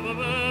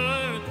chvev'berkoi,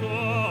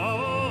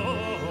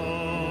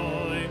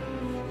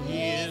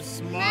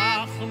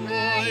 Yismach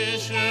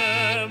Moshe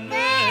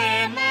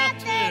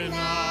b'matnas,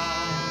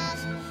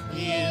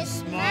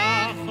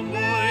 Yismach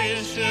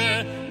Moshe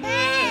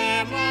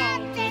b'matnas,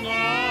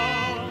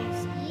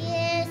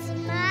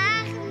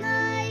 Yismach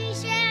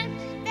Moshe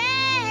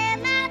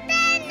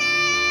b'matnas,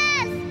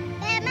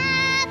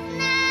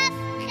 b'matnas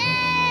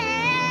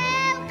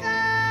chelkoi.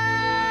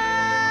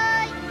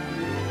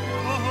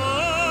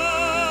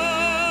 Ahoy,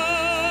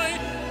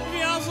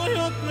 wie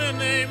hat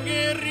man ihm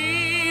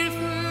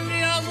geriefen,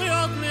 wie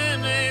hat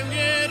man ihm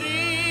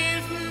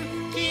geriefen,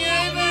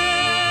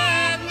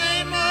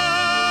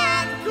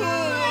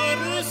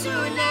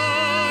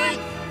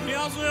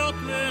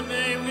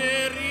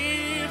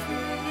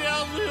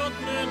 Wie hat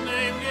man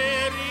ihm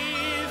geriefen,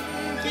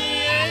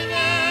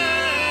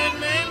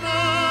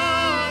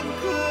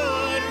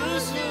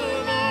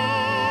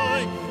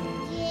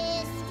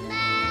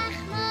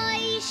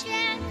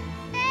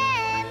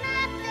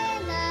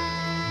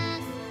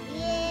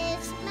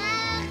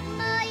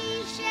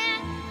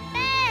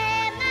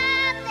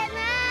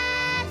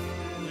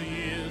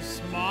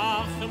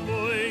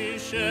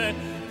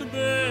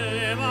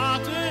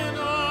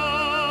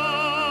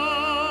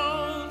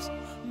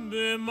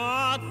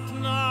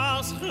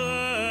 במתנס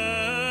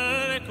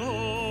חלקו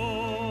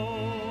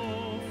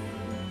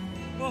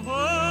אוי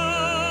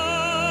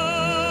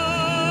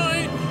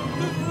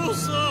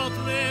וסות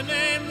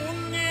מני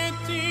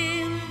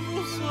מונגטין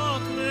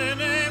וסות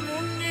מני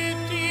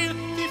מונגטין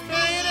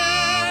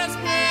תפארס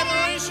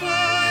ברוי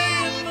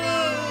שוין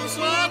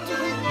וסות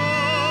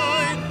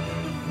אוי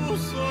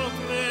וסות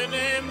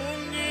מני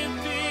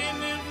מונגטין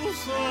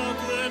וסות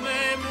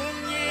מני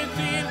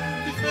מונגטין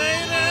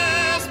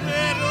תפארס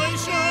ברוי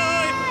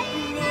שוין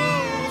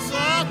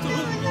וסות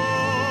אוי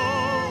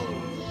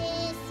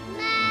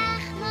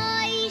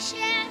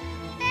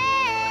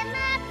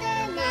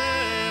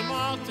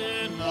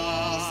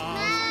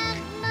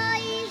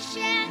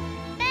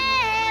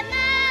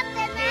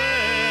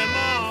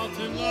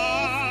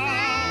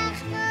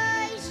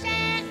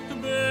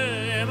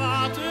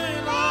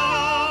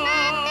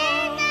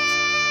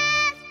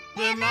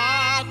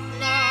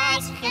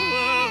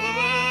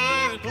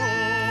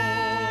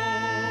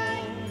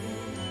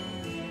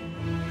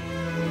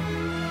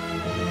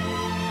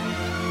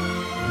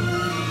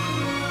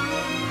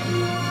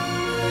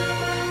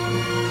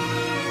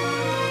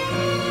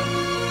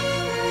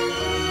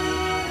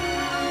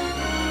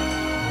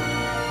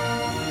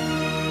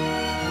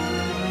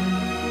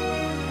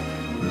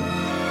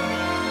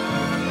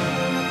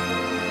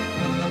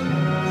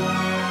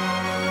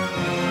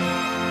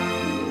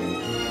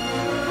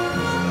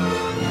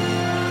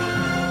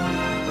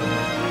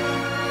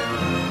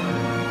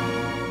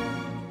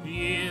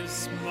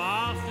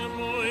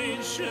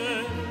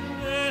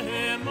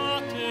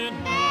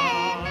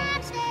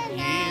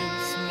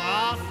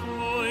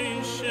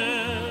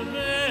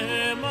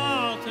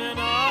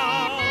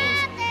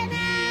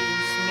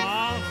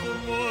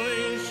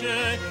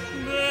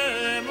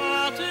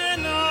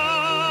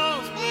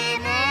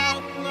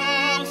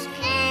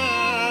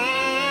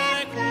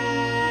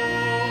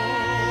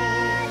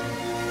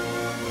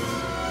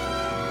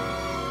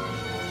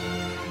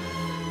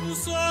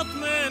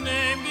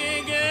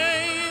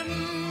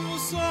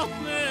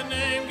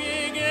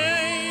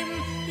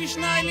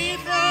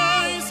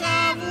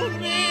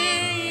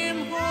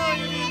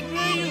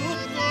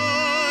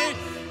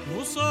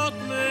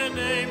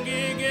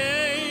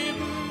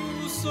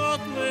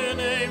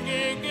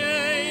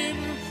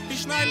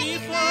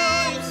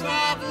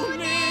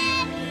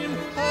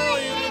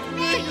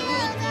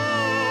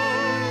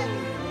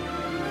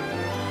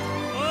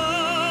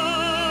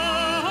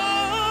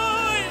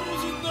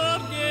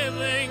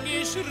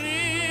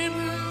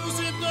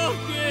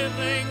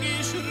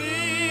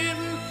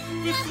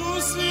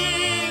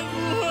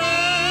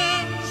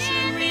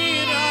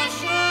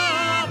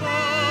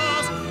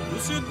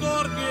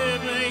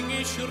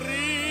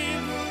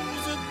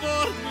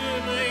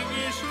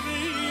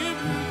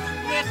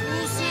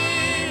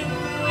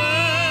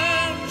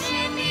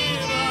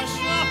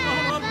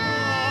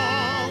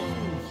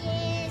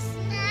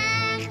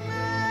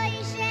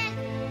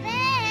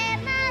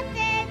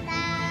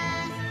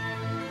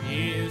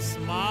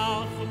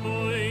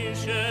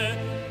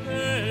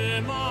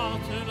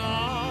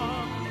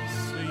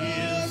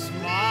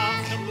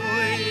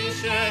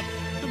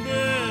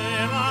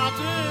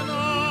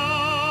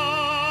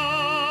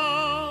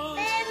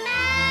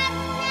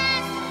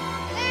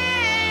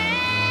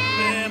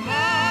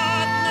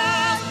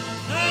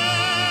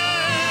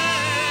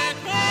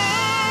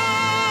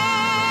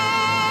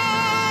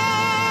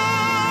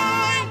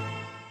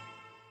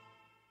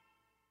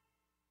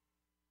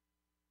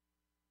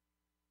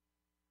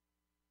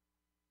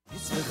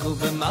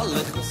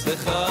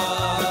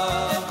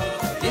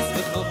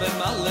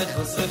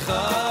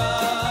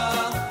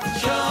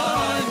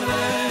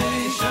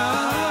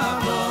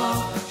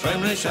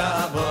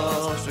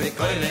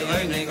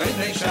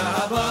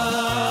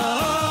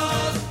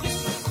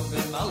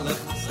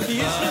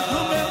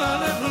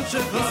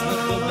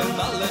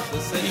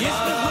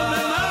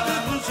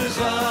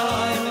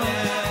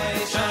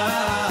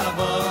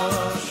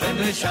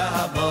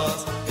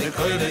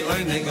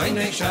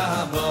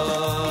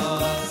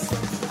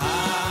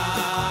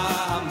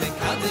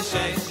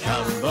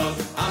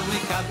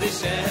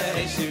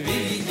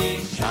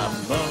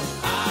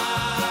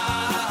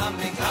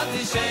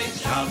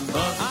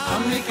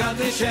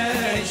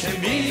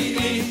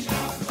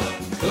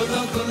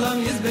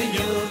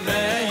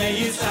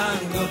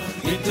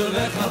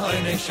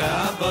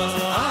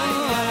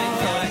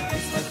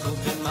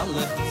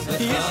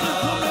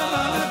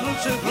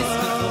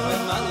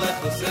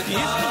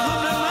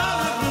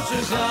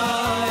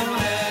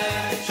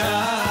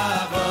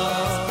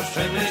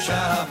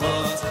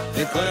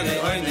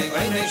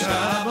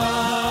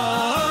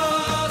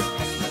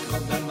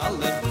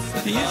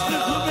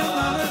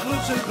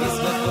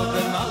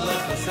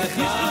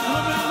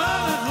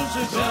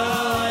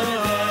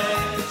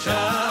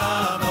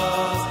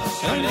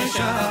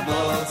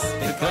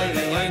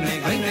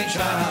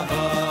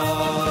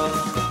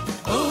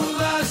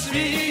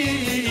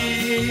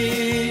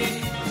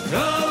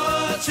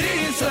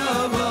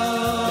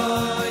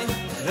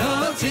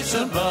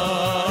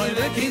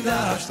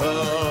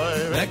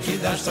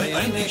Rekidashtoy,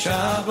 Einik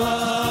Shabbos,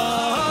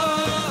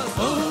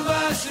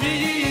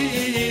 Uvashvi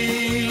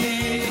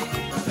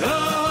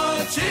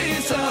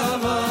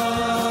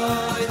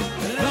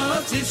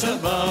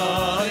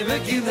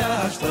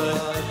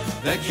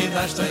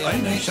וכידשת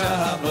עיני שבוס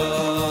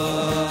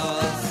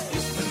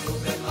ישמחו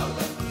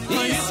במלכותך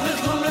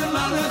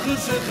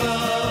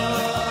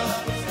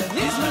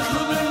ישמחו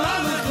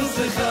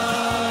במלכותך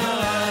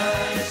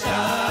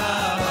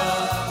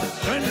שבוס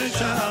עיני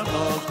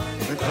שבוס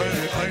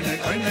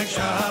עיני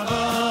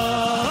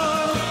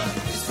שבוס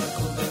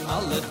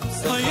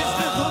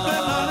ישמחו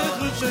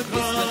במלכותך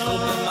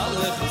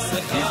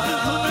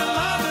ישמחו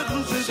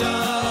במלכותך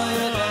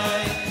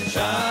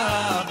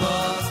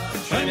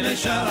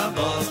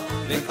Shabbos,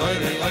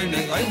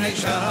 oynei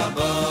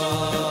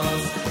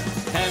Shabbos.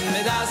 Hem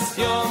das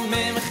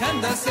yomim, hem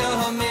das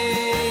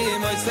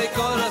yomim, oy sei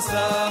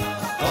korosa,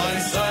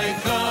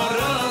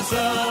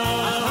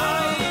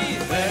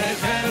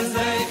 vechem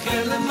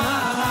zeichel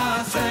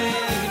maasei,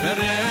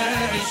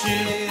 bereishi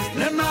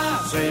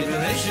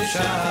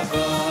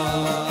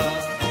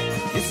Shabbos.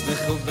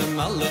 Yismechu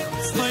b'malach,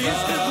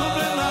 yismechu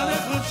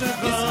b'malach,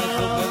 yismechu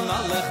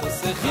b'malach,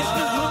 yismechu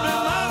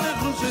b'malach,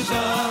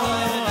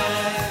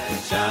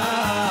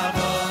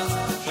 Shabbos,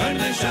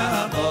 Shoynei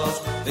Shabbos,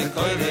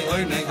 V'koyrei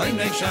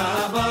oynei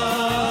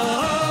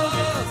Shabbos.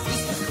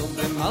 Yismechu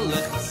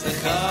b'malach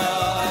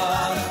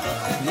sechar,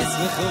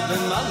 Yismechu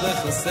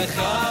b'malach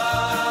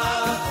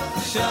sechar,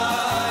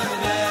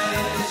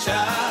 Shoynei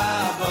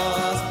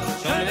Shabbos,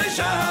 Shoynei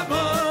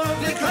Shabbos,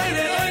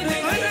 V'koyrei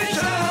oynei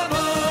Shabbos.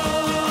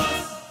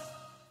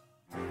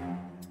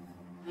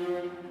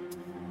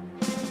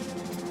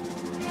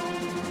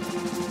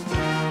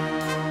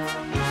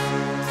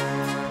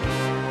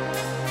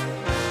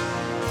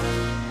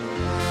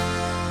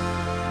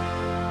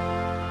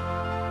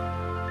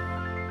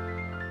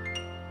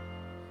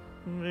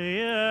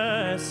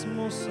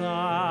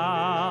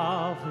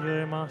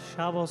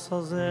 Shabbos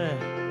hazeh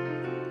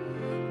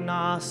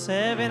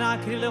na'aseh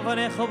v'nakri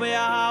lefanecha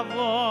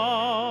be'ahavo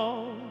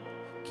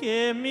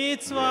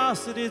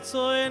k'mitzvas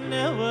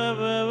ritzonecha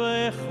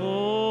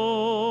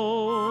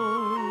b'echol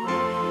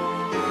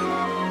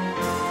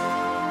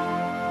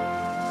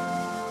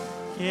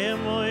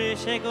k'moi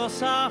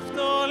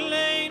shekosafto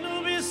leinu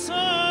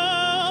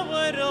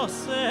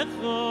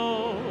b'soverosecho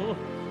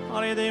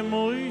al yedei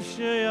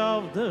Moshe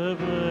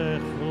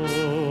avdecho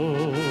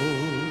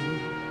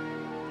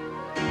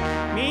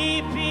mi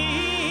pi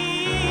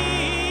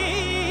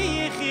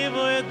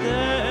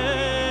chivodecho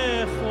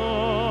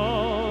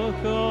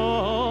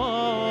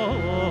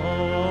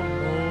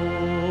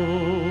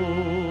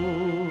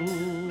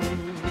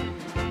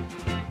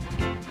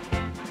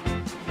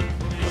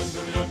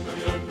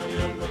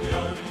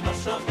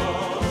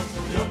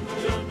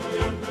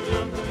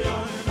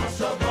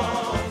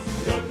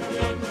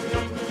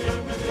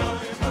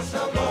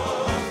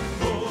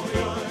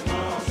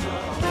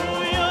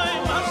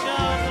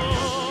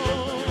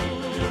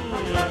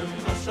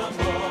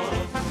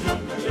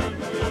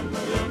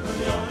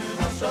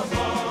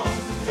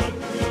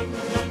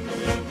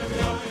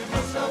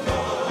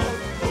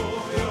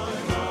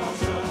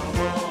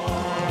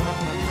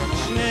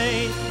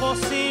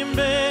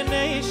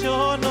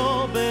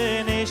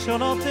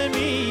שונות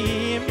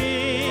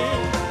מימי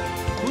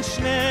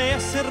ושני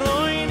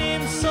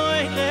עשרוינים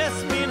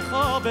סוילס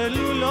מנחה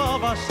בלולו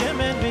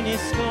ושמן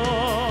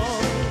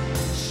ונסקור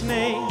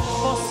שני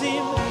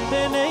חוסים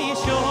בני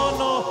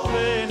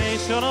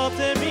שונות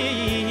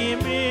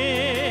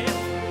מימי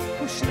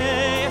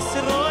ושני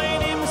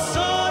עשרוינים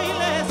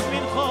סוילס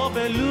מנחה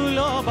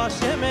בלולו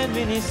ושמן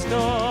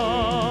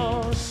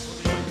ונסקור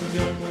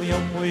יום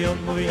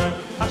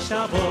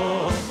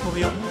השבוע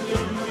יום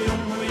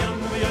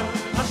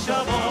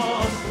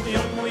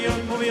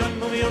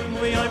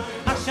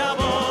Shabbos, yom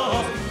Shabbos,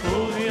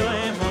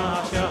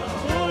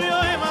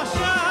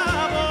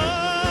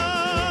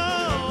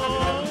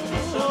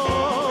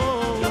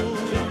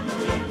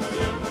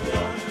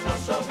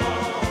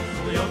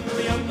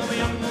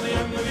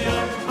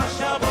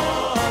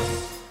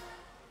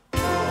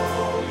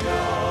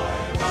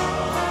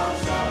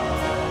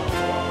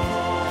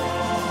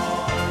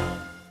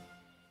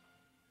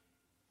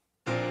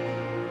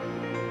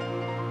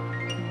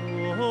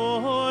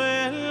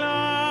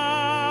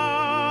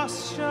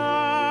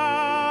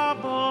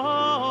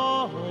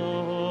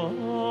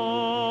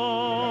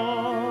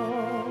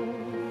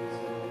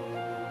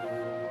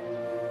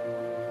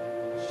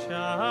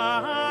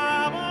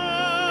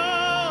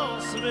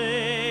 yom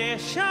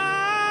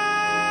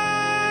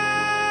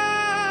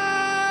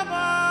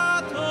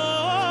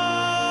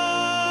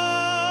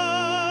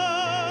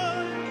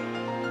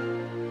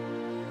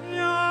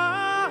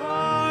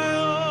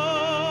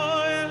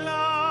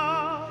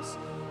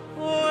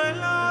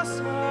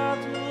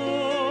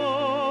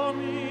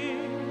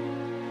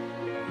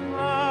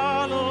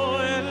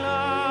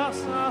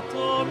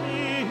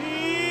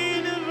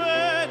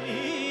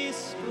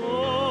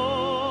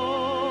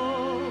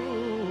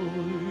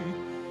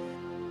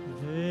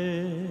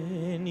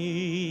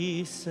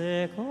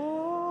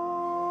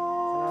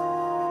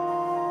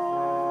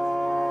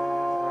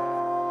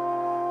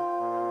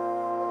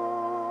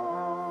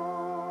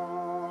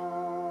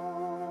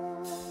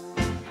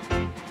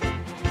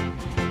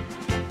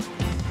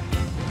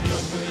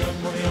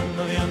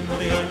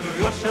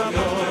Shabbos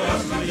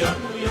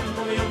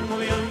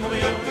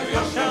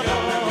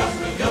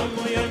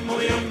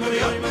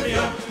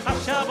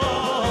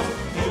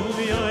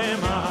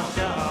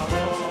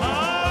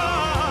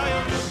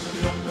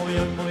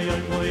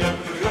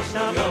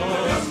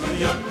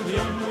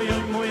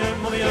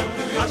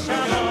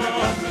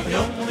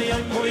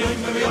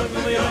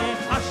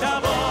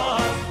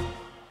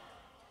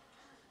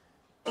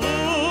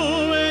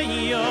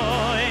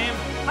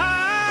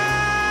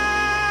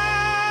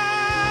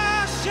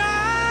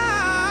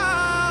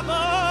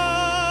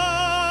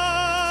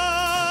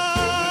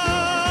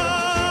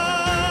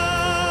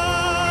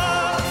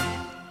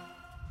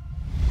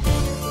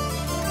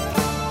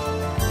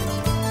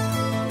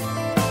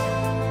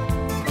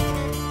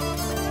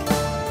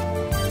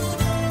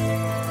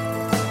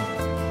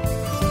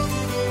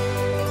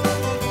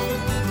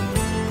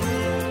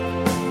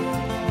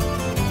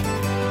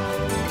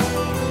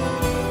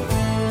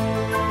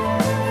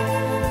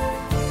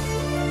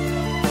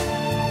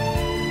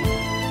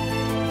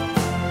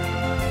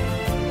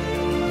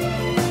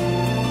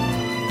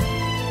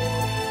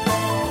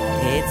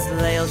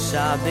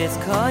Shabbos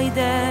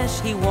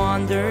Kodesh he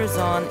wanders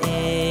on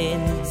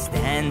in,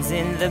 stands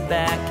in the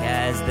back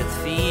as the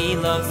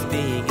tefillos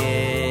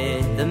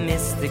begin. The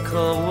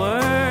mystical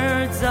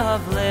words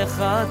of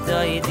Lecha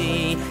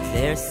Daidi,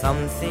 there's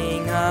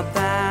something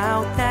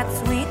about that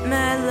sweet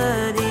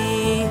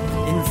melody.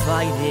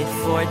 Invited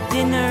for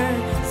dinner,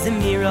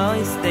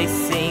 Zemiros they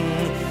sing,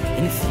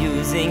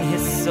 infusing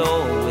his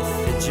soul with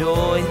the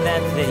joy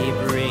that they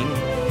bring.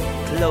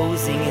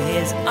 Closing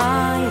his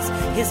eyes,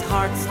 his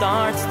heart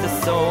starts to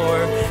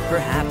soar.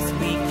 Perhaps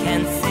we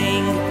can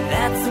sing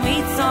that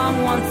sweet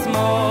song once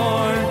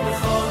more.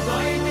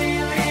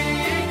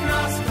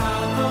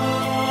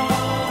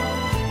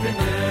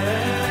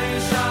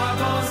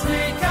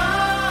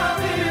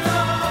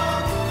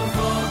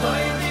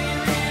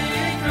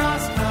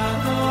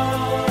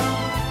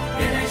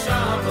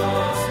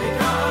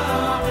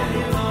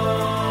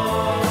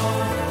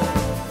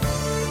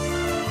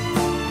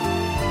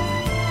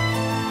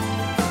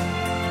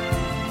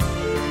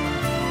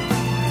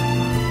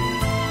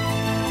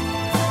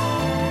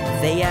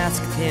 They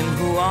asked him,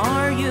 who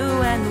are you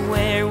and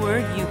where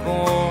were you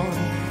born?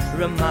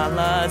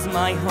 Ramallah's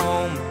my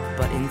home,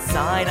 but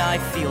inside I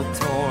feel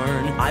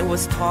torn. I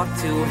was taught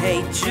to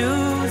hate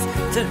Jews,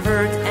 to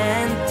hurt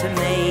and to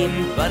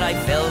maim, but I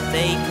felt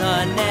a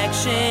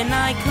connection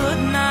I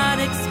could not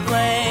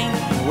explain.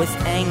 With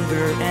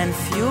anger and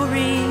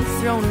fury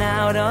thrown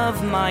out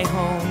of my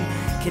home,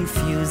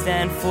 confused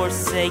and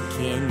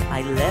forsaken,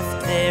 I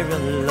left there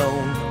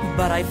alone.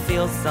 But I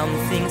feel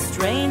something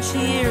strange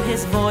here,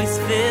 his voice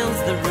fills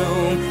the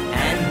room,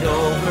 and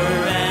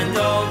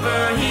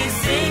over he's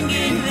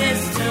singing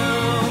this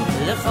tune.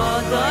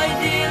 L'chodoi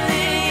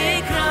dili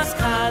ikras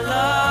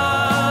kala,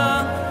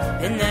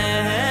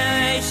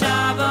 Hinei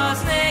Shabbos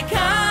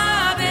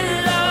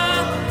nekabila.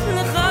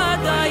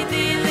 L'chodoi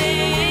dili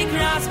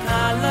ikras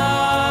kala,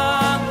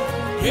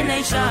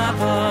 Hinei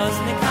Shabbos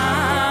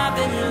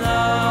nekabila.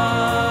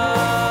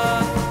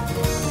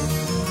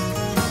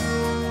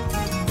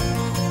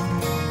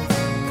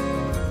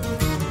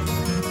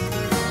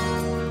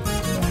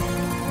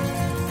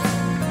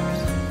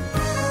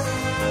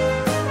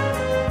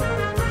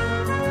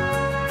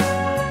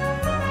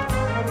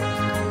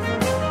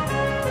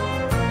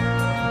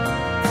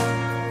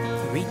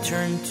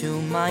 To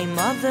my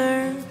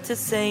mother to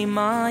say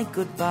my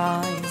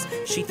goodbyes,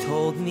 she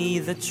told me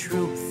the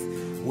truth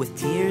with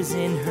tears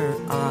in her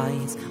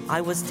eyes.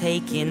 I was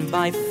taken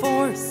by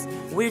force,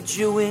 we're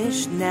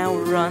Jewish, now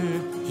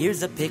run.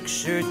 Here's a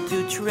picture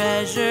to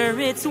treasure,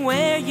 it's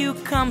where you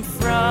come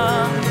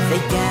from.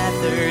 They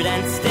gathered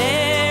and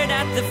stared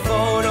at the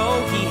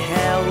photo he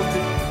held,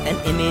 an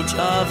image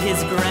of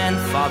his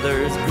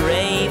grandfather's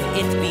grave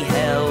it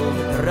beheld.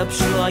 Rab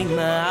Shloime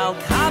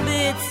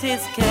Al-Kabitz,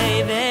 his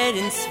kaved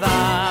in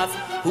Sfaf,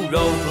 who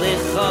wrote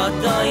Lecha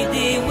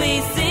Daidi,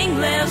 we sing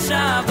Leil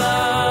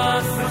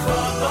Shabbos.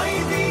 Lecha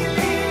Daidi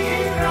li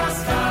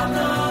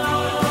raskano,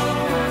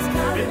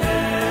 B'nei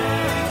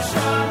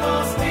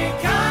Shabbos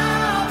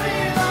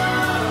nikavila.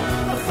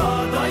 Lecha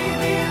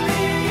Daidi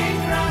li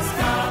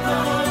raskano,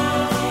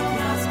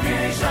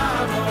 B'nei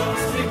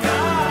Shabbos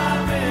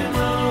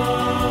nikavila.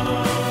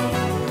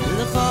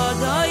 Lecha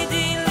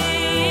Daidi li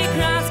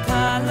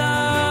raskala,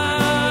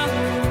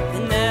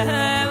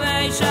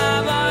 B'nei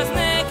Shabbos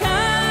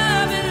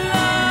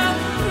nikavila.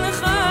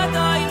 Lecha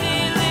Daidi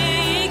li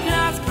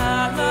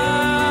raskala,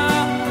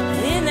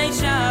 B'nei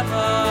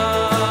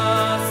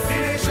Shabbos,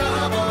 B'nei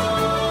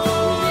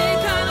Shabbos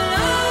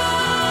nikavila.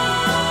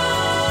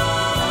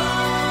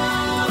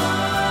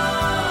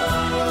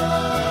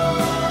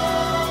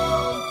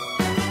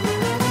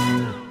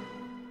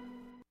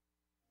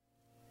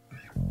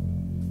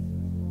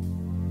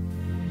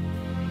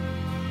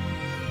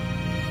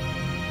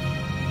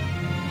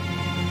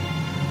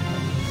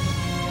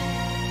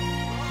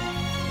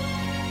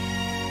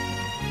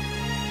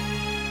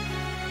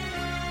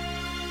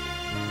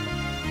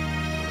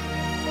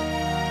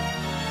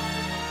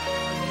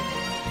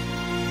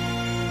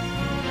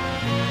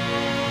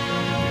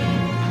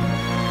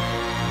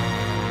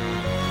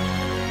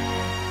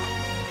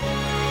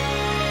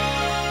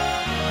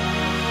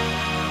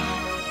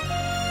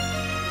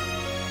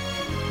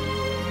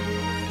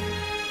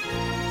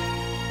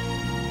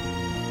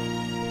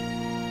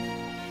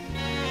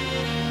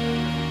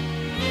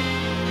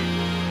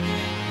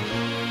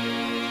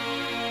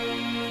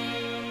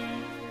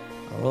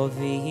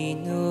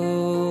 Avinu,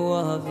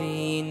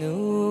 Avinu,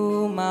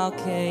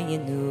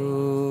 Malkeinu,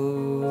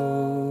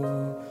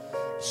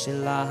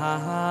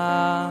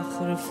 Shalach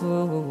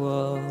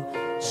Refuah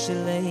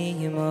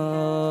Shleima,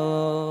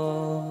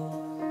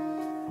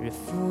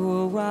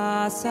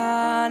 Refuah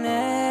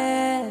Sanefesh,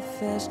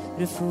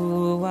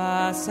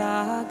 Refuah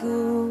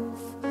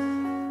Saguf,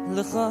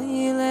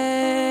 L'choyle,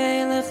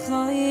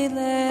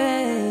 L'choyle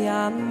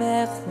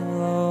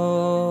Yamecho.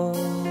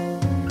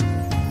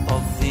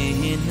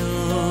 Avinu,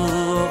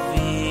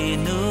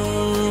 Avinu,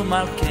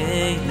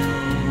 Malkeinu,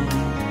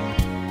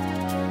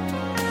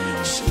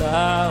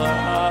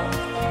 Shlach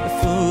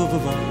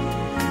Refuah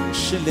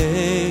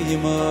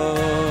Shleima,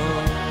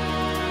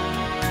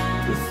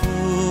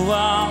 Refuah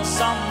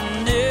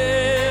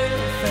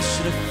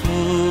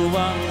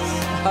refuas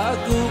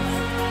haguf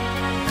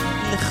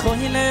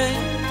lechoyle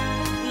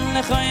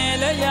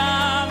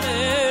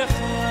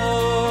yamecho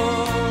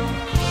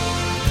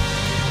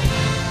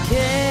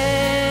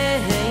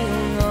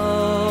keino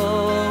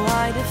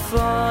aide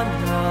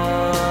fono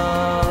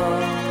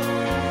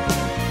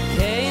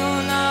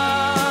keino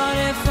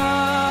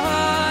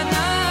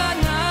refana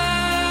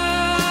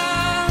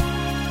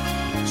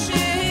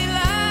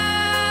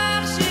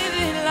shilach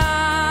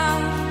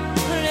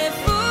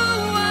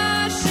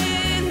refuah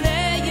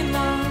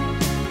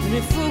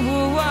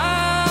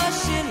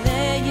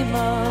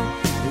shileyma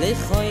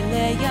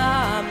lechoyle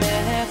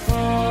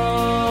yamecho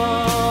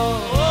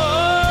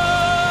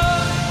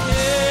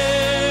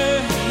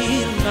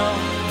keino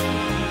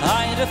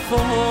aide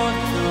fono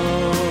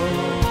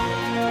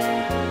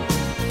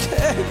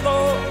keino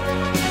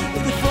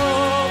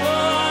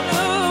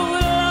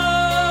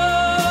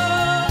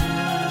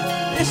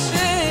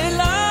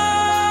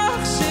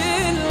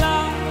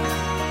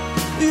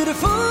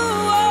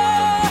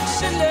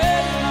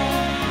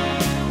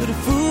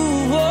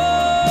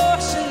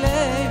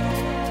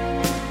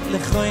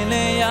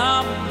lechoyle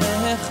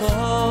yamecho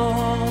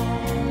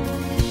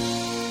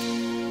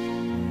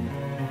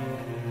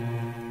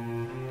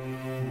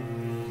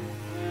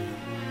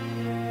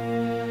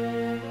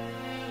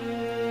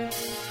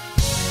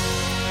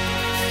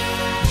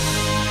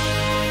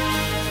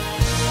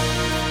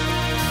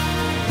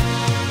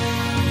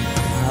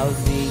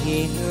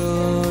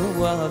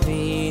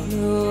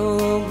Avinu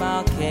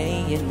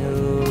Malkeinu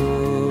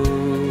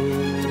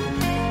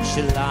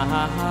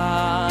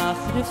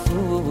Shalach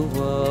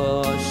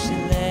refuah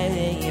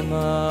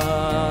shleima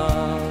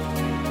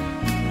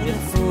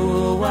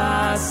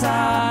refuah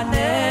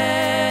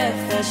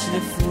sanefesh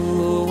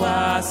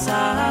refuah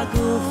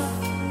saguf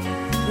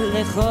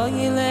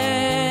lechoyle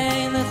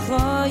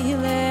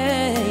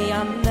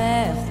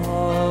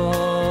yamecho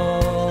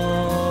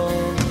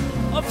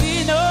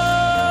Avinu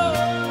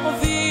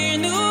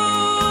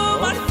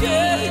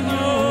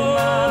Malkeinu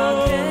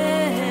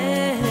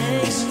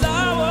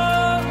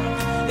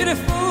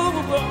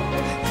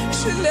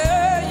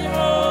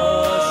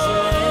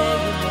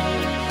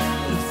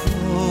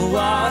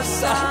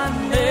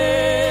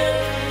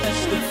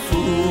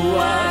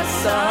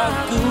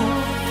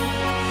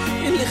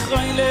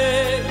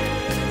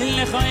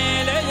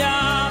lechoyle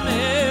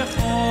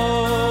yamecho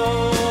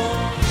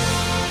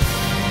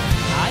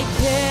I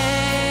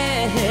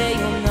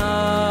can't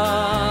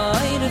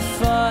hide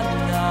from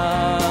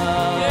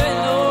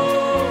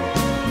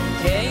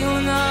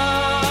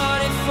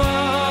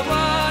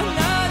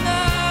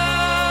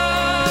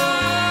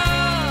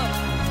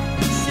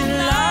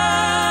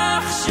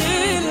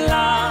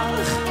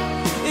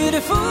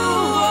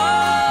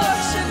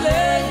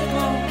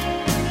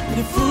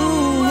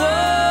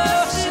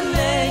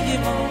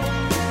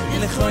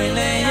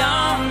lechoyle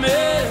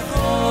yamecho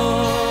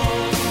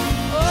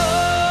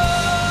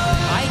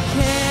I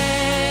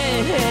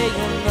can't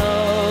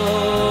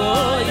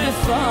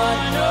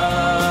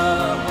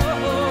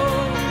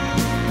hide from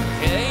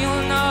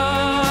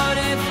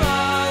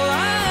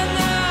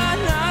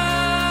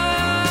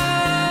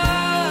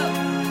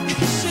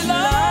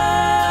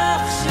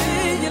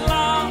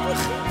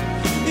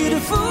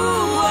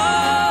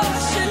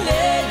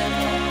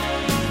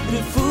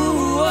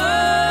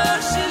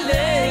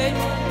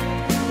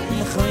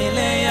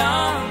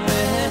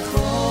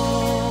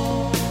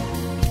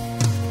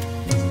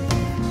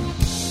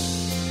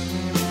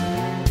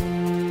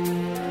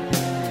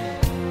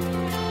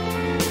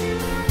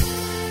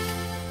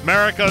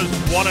America's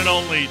one and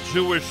only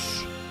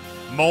Jewish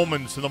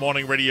Moments in the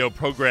Morning radio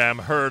program,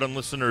 heard on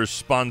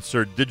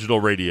listeners-sponsored digital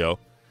radio.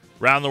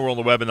 Around the world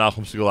on the web at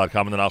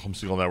NachumSegal.com and the Nachum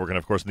Segal Network, and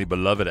of course in the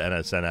beloved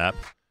NSN app.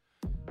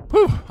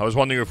 Whew, I was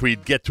wondering if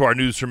we'd get to our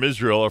news from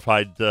Israel or if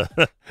I'd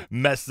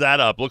mess that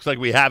up. Looks like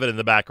we have it in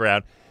the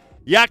background.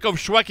 Yaakov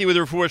Shweki with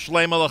Refuah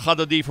Shleima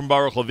L'Chadadi from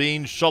Baruch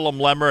Levine, Shalom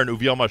Lemmer and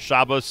Uvyoma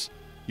Shabbos,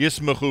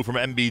 Yismachu from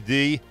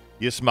MBD,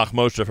 Yismach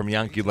Moshe from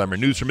Yankee Lemmer.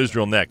 News from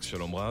Israel next.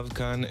 שלום רב,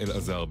 כאן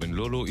אלעזר בן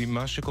לולו עם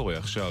מה שקורה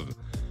עכשיו.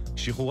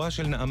 שחרורה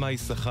של נעמה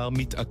יששכר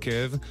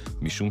מתעכב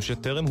משום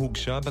שטרם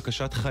הוגשה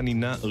בקשת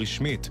חנינה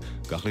רשמית,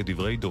 כך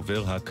לדברי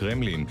דובר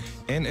הקרמלין.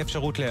 אין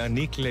אפשרות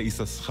להעניק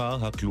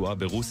ליששכר הכלואה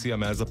ברוסיה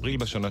מאז אפריל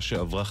בשנה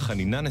שעברה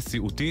חנינה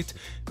נשיאותית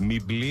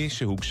מבלי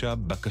שהוגשה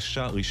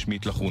בקשה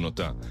רשמית לחון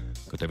אותה.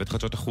 כתבת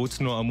חדשות החוץ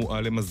נועה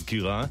מועלם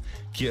מזכירה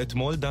כי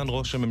אתמול דן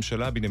ראש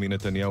הממשלה בנימין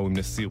נתניהו עם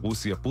נשיא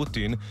רוסיה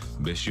פוטין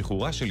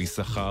בשחרורה של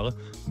יששכר.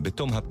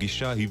 בתום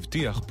הפגישה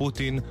הבטיח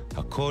פוטין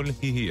הכל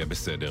יהיה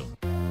בסדר.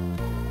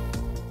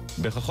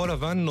 בכחול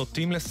לבן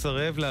נוטים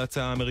לסרב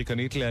להצעה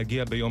האמריקנית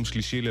להגיע ביום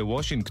שלישי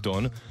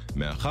לוושינגטון,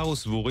 מאחר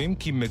וסבורים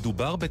כי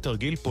מדובר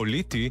בתרגיל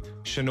פוליטי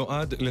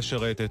שנועד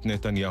לשרת את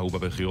נתניהו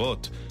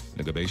בבחירות.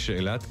 לגבי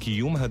שאלת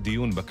קיום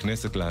הדיון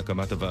בכנסת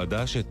להקמת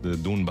הוועדה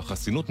שתדון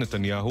בחסינות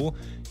נתניהו,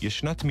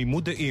 ישנה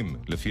תמימות דעים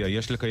לפיה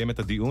יש לקיים את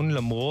הדיון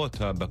למרות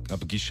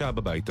הפגישה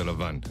בבית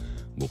הלבן.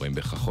 גורם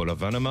בכחול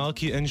לבן אמר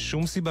כי אין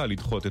שום סיבה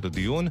לדחות את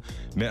הדיון,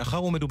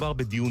 מאחר ומדובר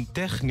בדיון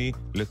טכני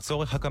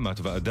לצורך הקמת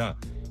ועדה.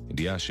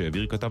 ידיעה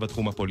שהעביר כתב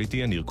התחום הפוליטי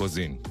יניר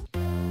קוזין.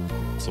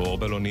 צרור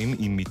בלונים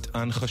עם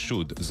מטען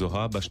חשוד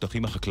זוהה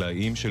בשטחים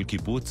החקלאיים של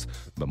קיבוץ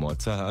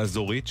במועצה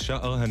האזורית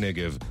שער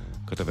הנגב.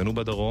 כתבנו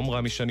בדרום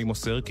רמי שני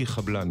מוסר כי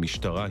חבלן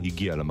משטרה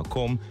הגיע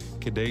למקום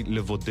כדי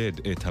לבודד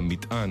את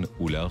המטען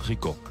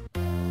ולהרחיקו.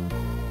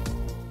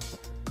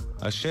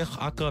 השייך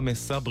אכרם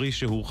סברי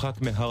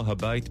שהורחק מהר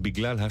הבית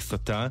בגלל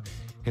הסתה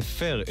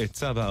הפר את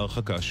צו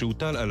ההרחקה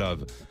שהוטל עליו.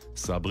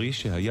 סברי,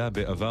 שהיה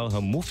בעבר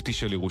המופתי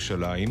של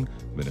ירושלים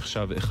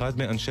ונחשב אחד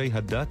מאנשי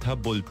הדת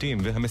הבולטים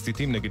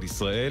והמסיתים נגד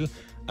ישראל,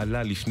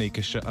 עלה לפני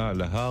כשעה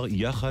להר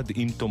יחד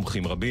עם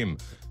תומכים רבים.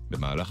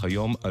 במהלך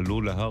היום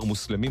עלו להר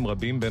מוסלמים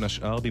רבים בין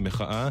השאר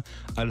במחאה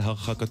על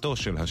הרחקתו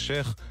של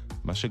השייך,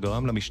 מה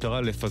שגרם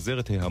למשטרה לפזר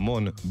את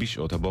ההמון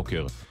בשעות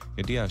הבוקר.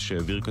 ידיעה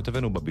שהעביר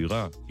כתבנו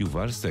בבירה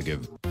יובל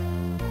סגב.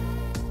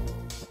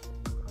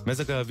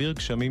 מזג האוויר,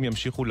 גשמים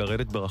ימשיכו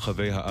לרדת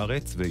ברחבי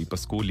הארץ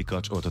ויפסקו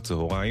לקראת שעות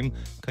הצהריים.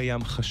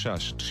 קיים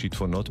חשש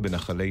שיטפונות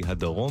בנחלי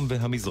הדרום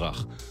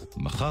והמזרח.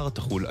 מחר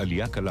תחול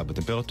עלייה קלה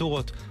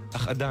בטמפרטורות,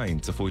 אך עדיין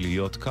צפוי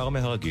להיות קר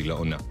מהרגיל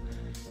לעונה.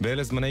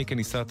 ואלה זמני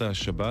כניסת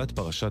השבת,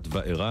 פרשת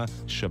וארא,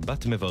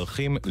 שבת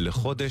מברכים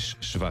לחודש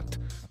שבט.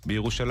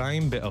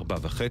 בירושלים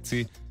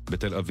ב-4:30,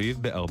 בתל אביב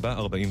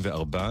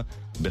ב-4:44,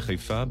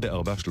 בחיפה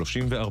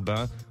ב-4:34,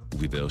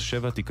 ובבאר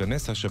שבע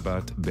תיכנס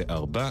השבת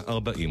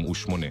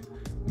ב-4:48.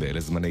 ואלה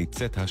זמני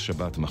צאת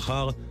השבת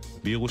מחר,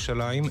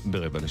 בירושלים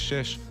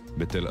ב-5:45,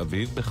 בתל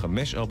אביב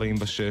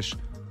ב-5:46,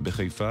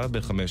 בחיפה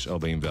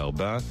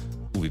ב-5:44,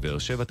 ובבאר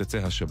שבע תצא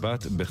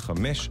השבת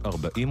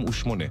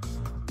ב-5:48.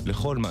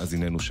 לכל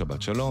מאזיננו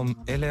שבת שלום,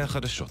 אלה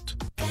החדשות.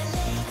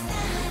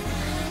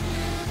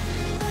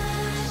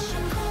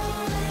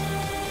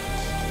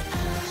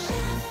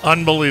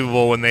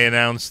 Unbelievable when they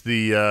announced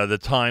the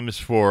times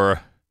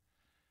for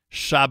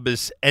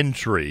Shabbos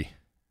entry,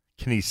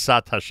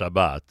 Knisat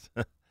HaShabbat,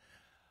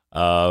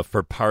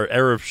 for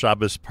Erev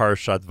Shabbos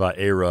Parshat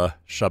Va'era,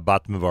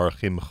 Shabbat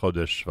Mevarchim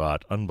Chodesh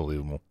Shvat.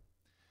 Unbelievable.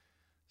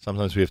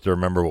 Sometimes we have to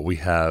remember what we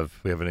have.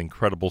 We have an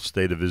incredible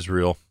state of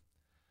Israel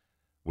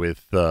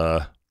with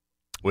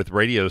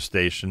radio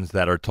stations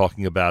that are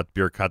talking about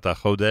Birkat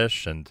HaChodesh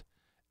and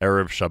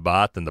Erev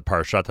Shabbat and the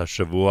Parshat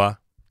HaShavua.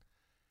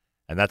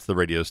 And that's the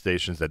radio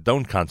stations that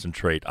don't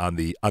concentrate on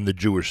the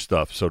Jewish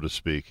stuff, so to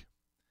speak.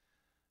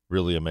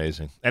 Really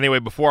amazing. Anyway,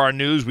 before our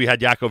news, we had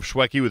Yaakov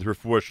Shweki with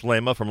Refuah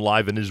Shlema from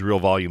Live in Israel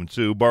Volume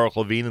 2, Baruch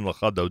Levine and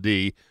Lecha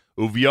Dodi,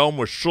 Uvyom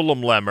with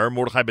Shulam Lemmer,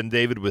 Mordechai Ben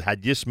David with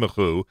Had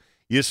Yismachu,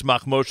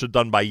 Yismach Moshe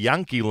done by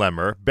Yankee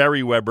Lemmer,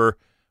 Barry Weber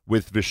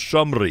with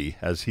Vishomri,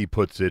 as he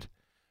puts it,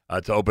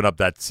 to open up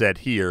that set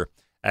here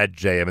at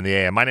JM in the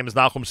AM. My name is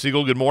Nachum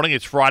Siegel. Good morning.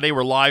 It's Friday.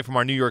 We're live from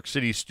our New York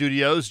City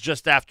studios,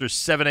 just after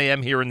 7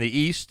 a.m. here in the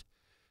East,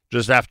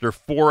 just after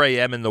 4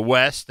 a.m. in the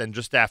West, and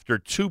just after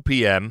 2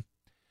 p.m.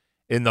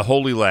 in the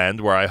Holy Land,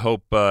 where I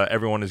hope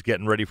everyone is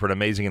getting ready for an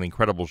amazing and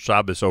incredible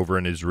Shabbos over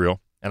in Israel.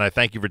 And I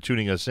thank you for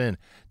tuning us in.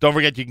 Don't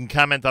forget you can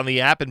comment on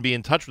the app and be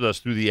in touch with us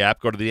through the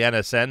app. Go to the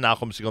NSN,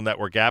 Nachum Siegel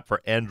Network app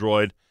for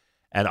Android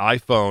and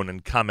iPhone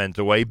and comment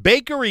away.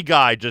 Bakery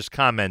Guy just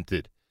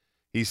commented.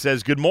 He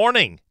says, good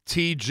morning,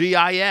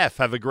 TGIF.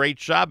 Have a great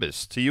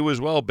Shabbos. To you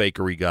as well,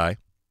 Bakery Guy.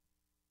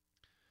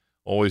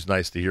 Always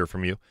nice to hear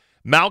from you.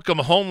 Malcolm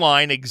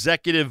Hoenlein,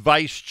 Executive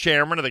Vice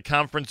Chairman of the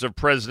Conference of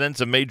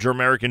Presidents of Major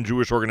American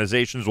Jewish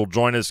Organizations, will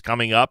join us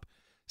coming up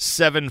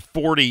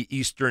 7:40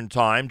 Eastern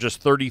Time,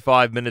 just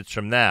 35 minutes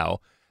from now.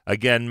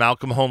 Again,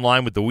 Malcolm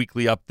Hoenlein with the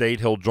weekly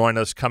update. He'll join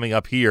us coming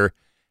up here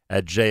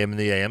at JM in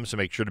the AM, so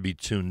make sure to be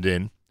tuned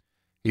in.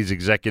 He's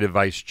Executive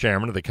Vice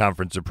Chairman of the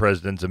Conference of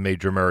Presidents of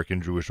Major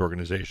American Jewish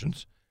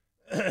Organizations.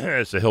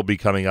 So he'll be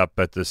coming up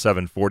at the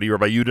 7:40.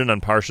 Rabbi Yudin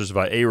on Parshas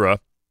Va'era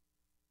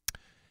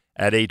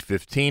at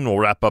 8:15. We'll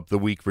wrap up the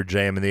week for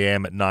JM in the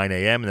AM at 9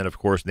 a.m. And then, of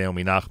course,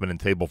 Naomi Nachman and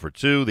Table for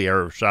Two, the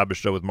Erev Shabbos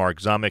show with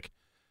Mark Zamek,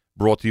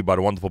 brought to you by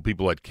the wonderful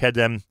people at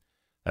Kedem.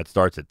 That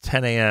starts at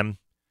 10 a.m.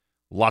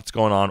 Lots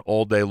going on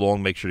all day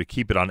long. Make sure to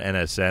keep it on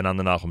NSN, on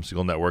the Nachum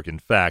Siegel Network. In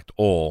fact,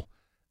 all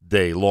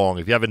day long.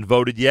 If you haven't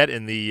voted yet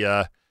in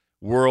the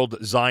World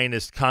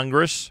Zionist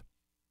Congress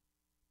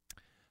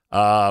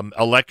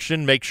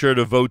election, make sure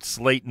to vote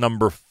slate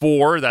number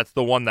 4. That's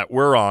the one that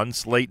we're on,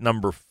 slate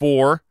number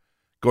 4.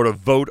 Go to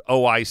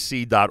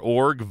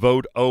voteoic.org,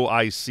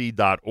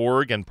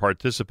 voteoic.org, and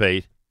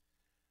participate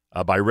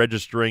by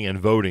registering and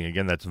voting.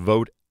 Again, that's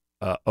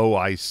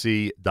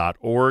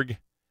voteoic.org.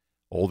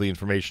 All the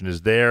information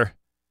is there.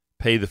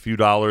 Pay the few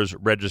dollars,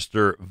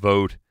 register,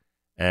 vote,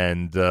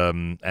 and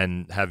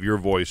have your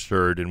voice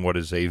heard in what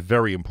is a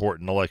very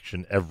important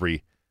election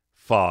every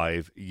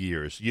 5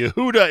 years.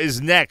 Yehuda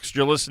is next.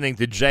 You're listening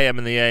to JM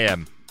in the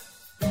AM.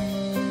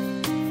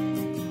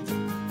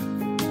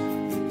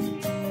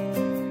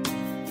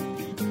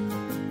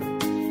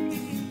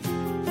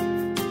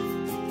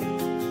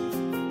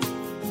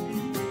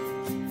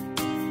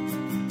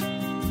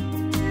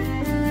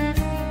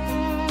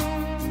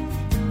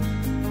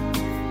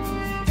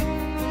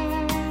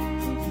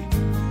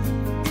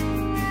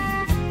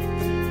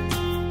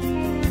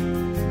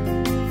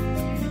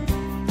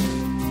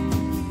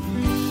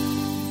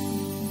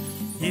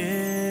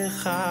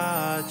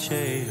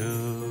 Yechachehu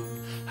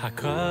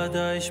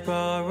HaKadosh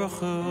Baruch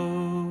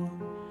Hu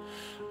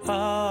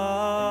Aleinu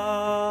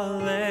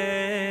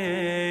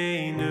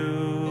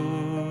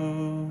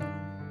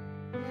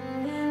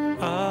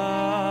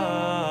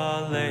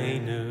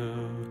Aleinu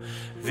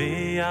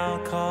V'al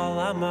kol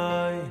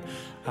amai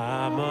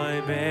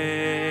Amai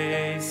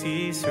Beis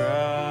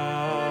Yisrael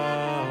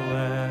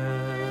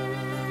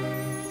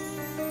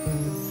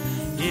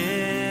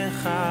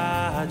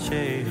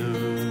Yechachehu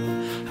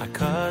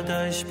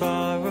HaKadosh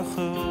Baruch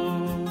Hu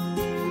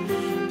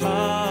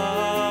Aleinu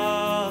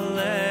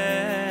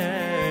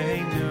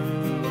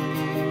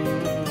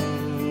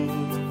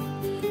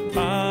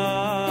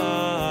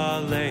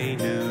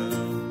Aleinu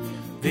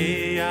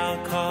V'al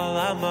kol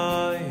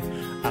amai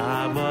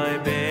Amai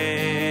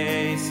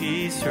Beis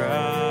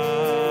Yisrael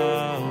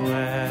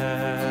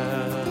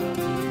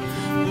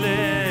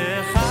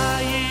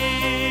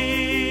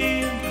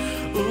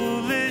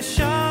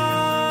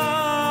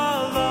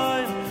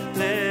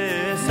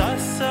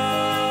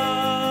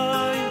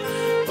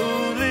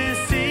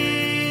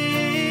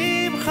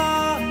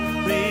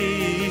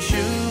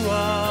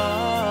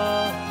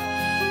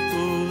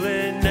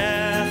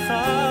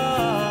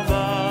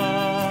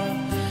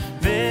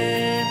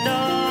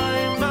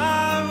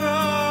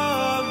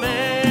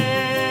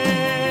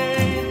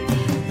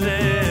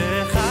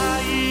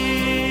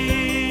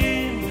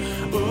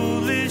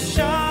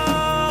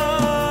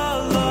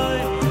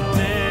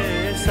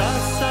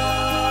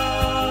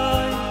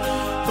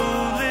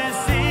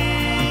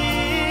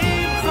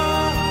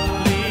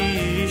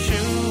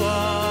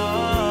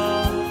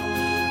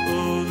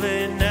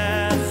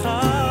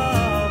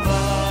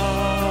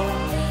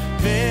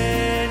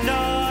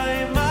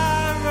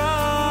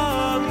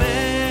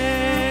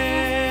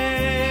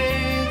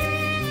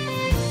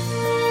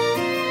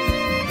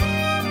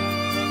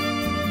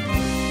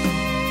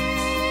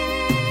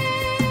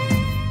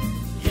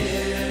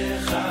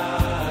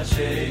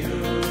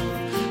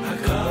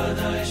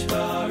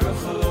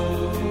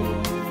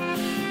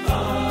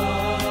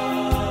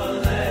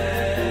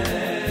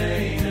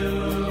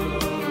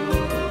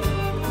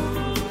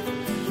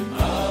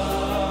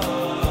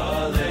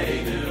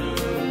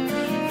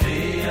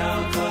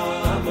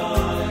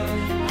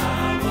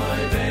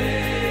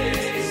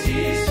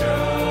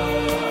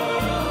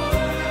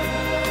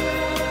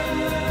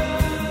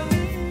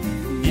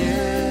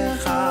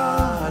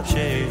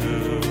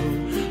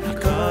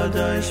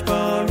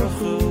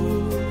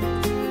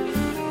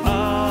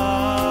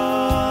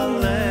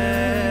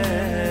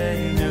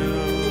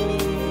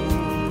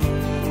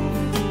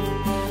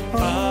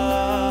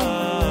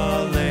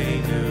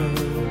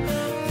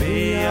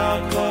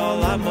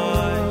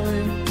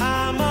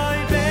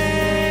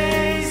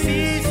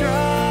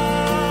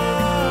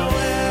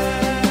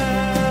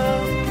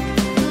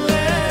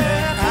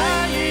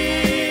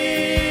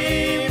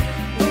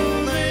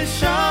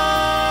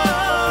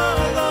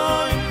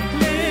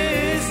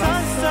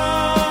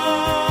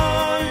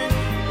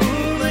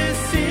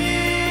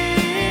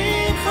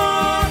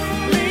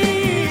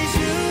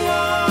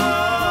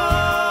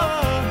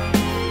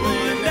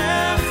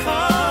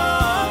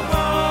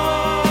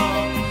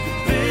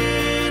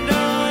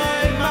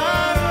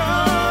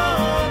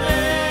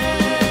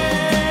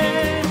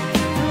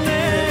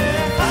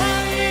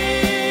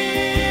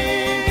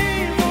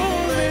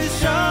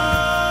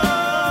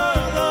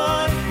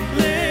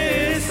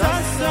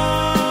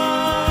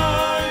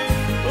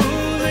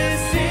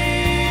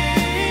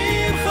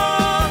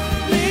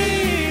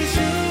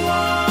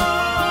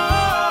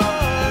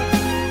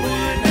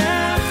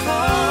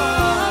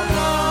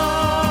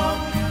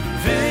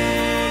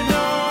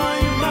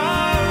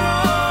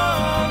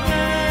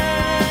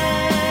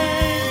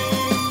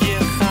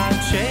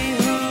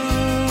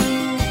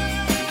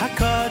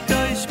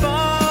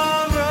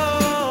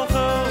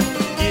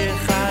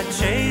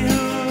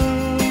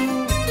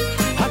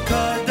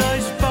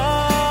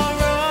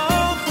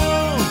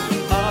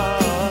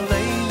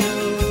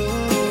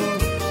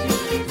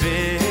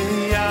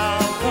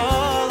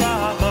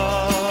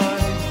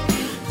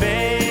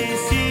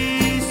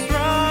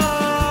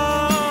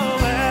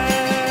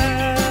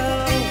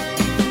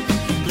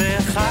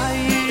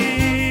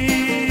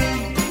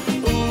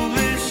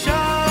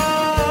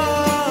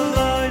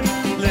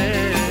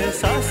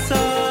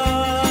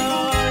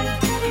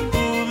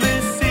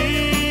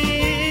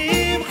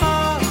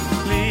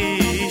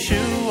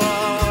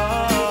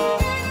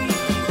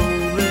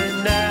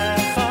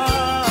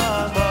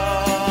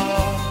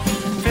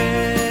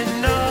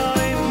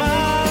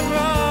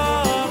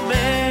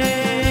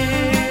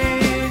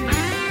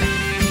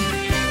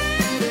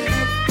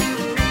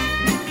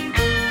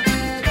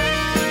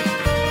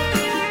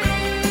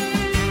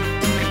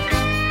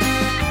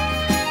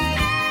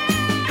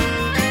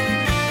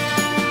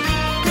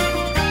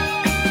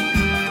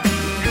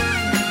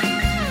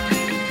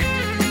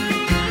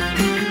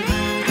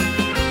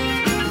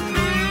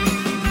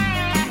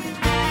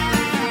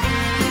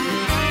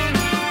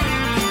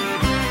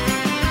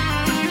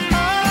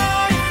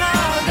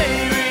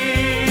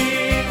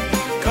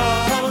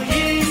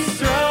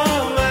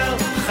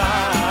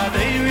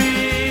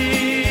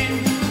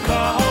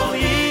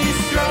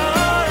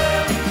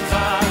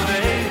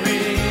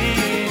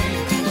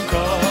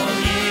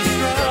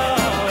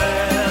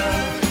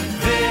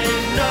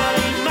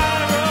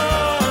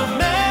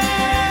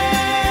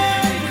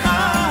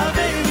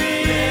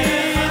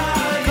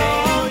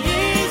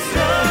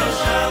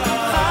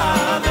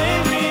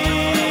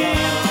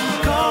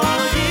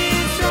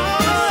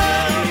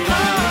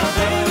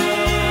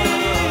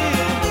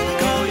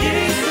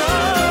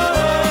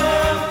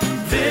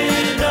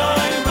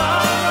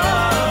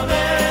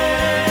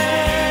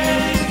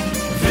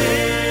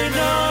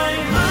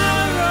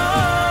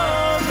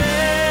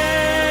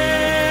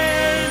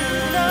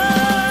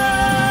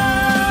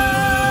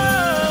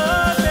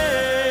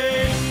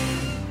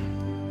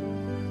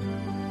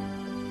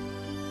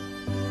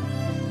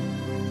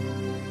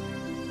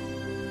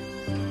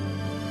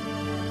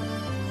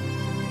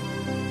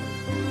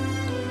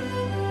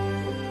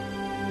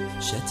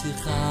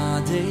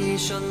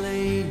שתחדש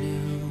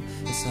עלינו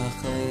את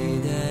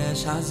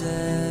החודש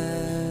הזה,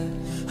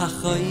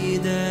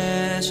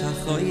 החודש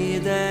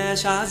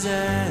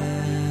הזה,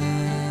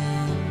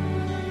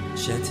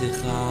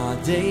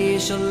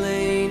 שתחדש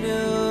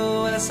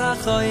עלינו את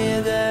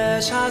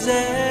החודש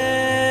הזה,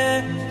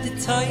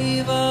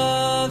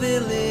 לטובה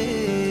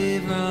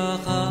ולברכה.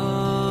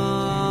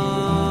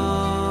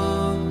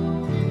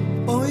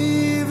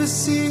 אוי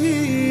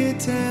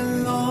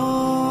ועשיתם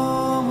לנו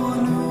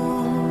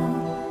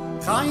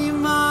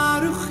חיים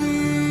ארוכים,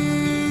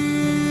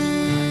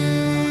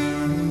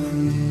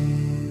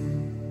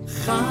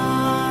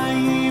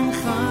 חיים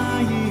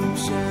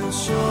של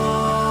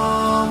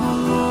שלום,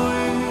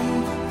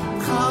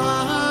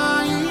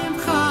 חיים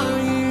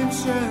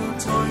של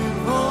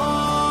טובה,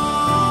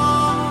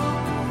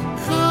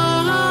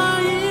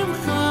 חיים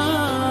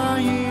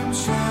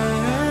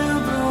של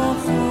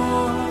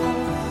ברכות,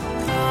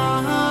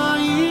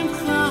 חיים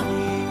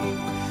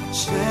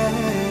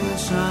של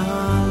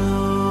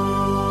שלום.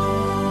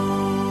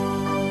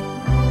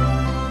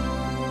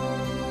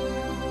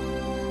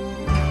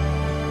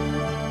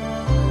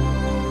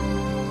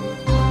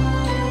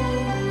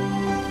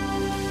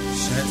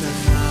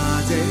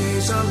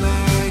 שתחדש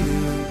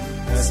עלינו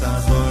את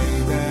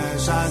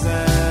החודש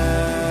הזה,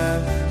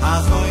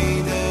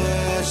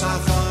 החודש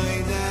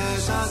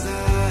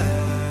הזה,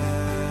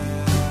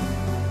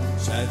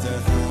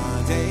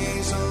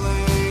 שתחדש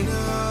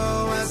עלינו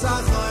את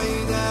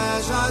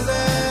החודש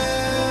הזה,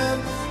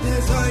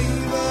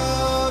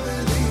 לטובה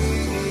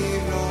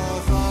ולברכה.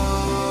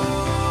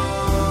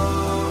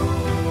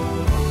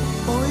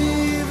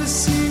 אוי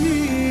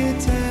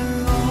ועשיתם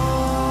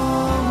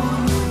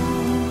לנו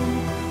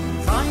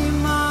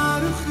חיים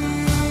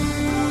ארוכים,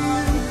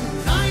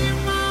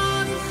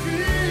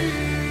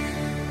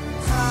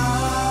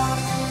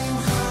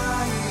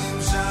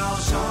 חיים של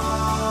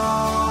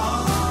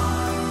שלום,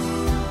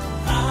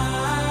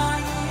 חיים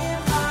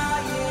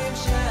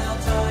של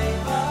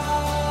טובה,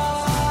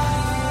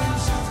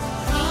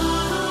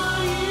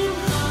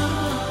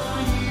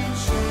 חיים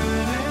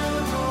של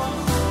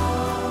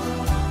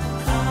ברכות,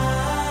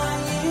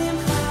 חיים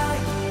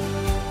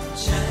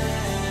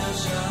של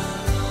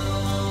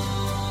שלום,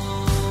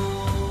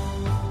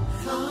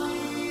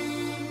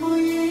 חיים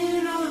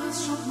מיראת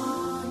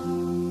שמיים,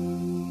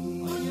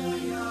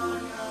 חיים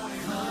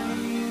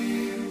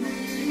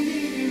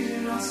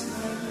מיראת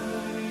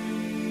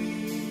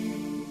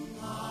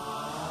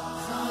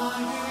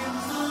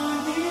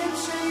חיים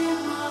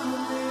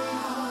שימלא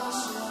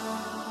השם,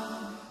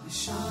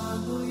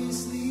 ושלו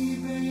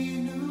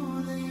יסליבנו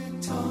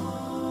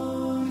לטובה.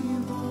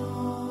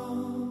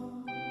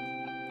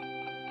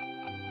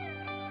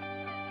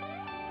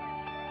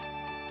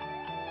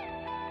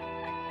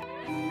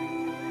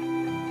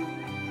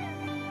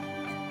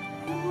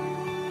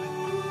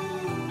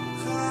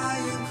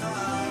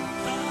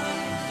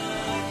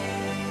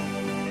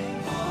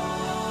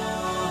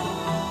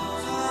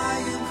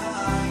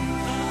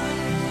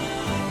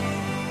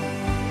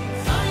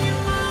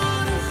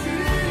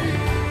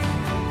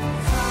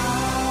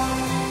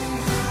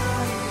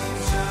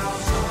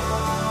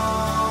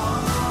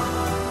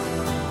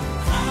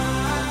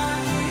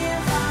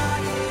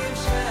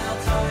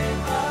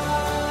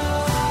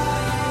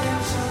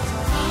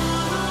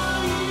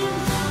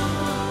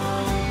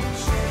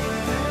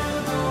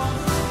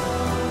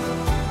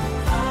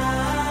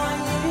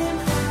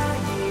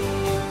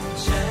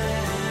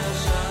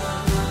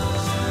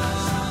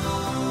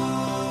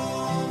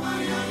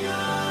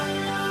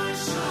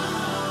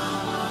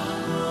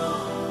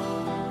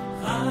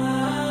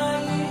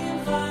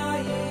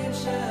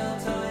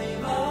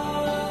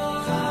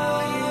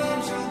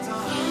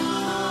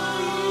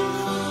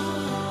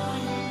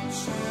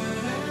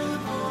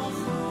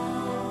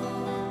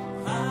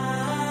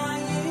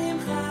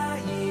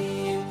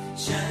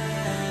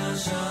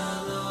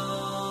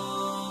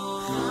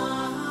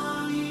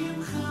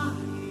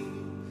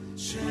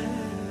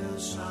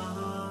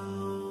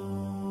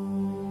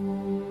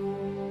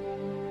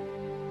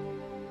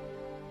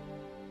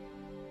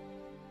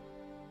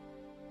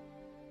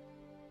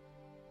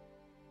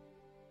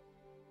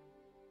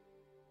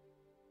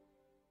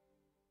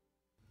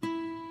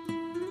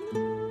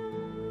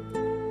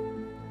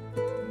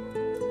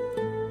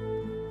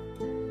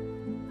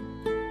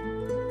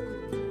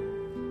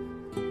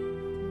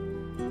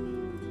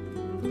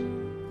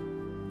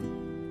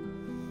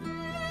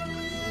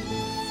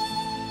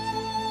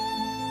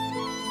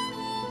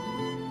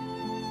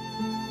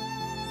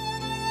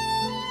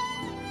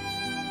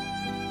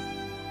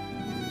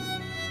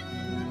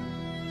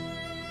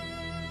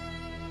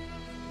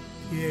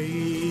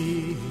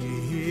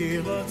 יהי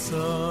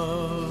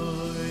רצון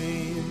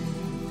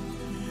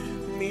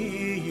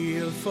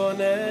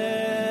מלפניך,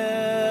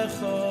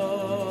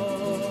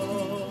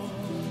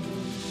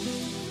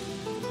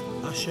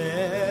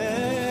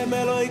 השם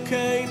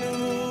אלוהינו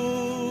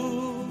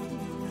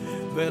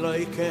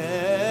ואלוהי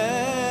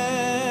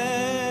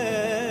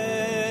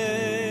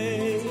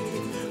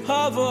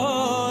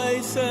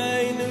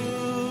אבותינו,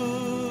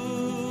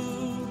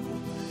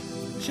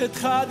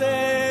 שתחדש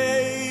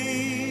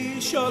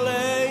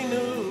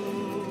עלינו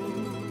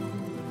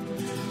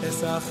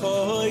את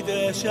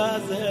החודש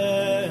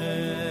הזה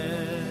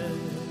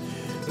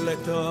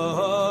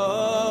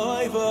לטובו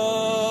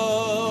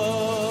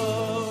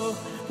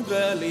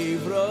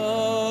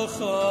ולברכה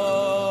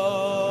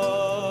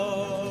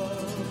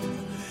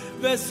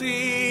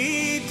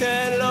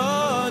ועשיתם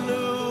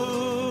לנו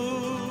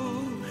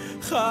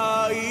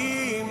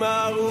חיים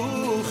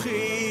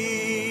ארוכים,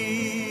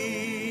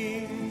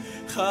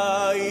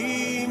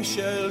 חיים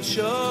של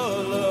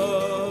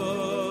שלום,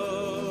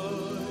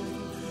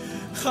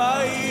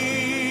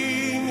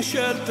 חיים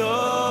של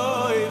טוב,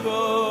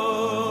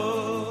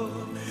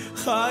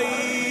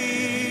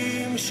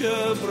 חיים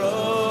של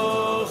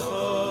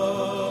ברכה,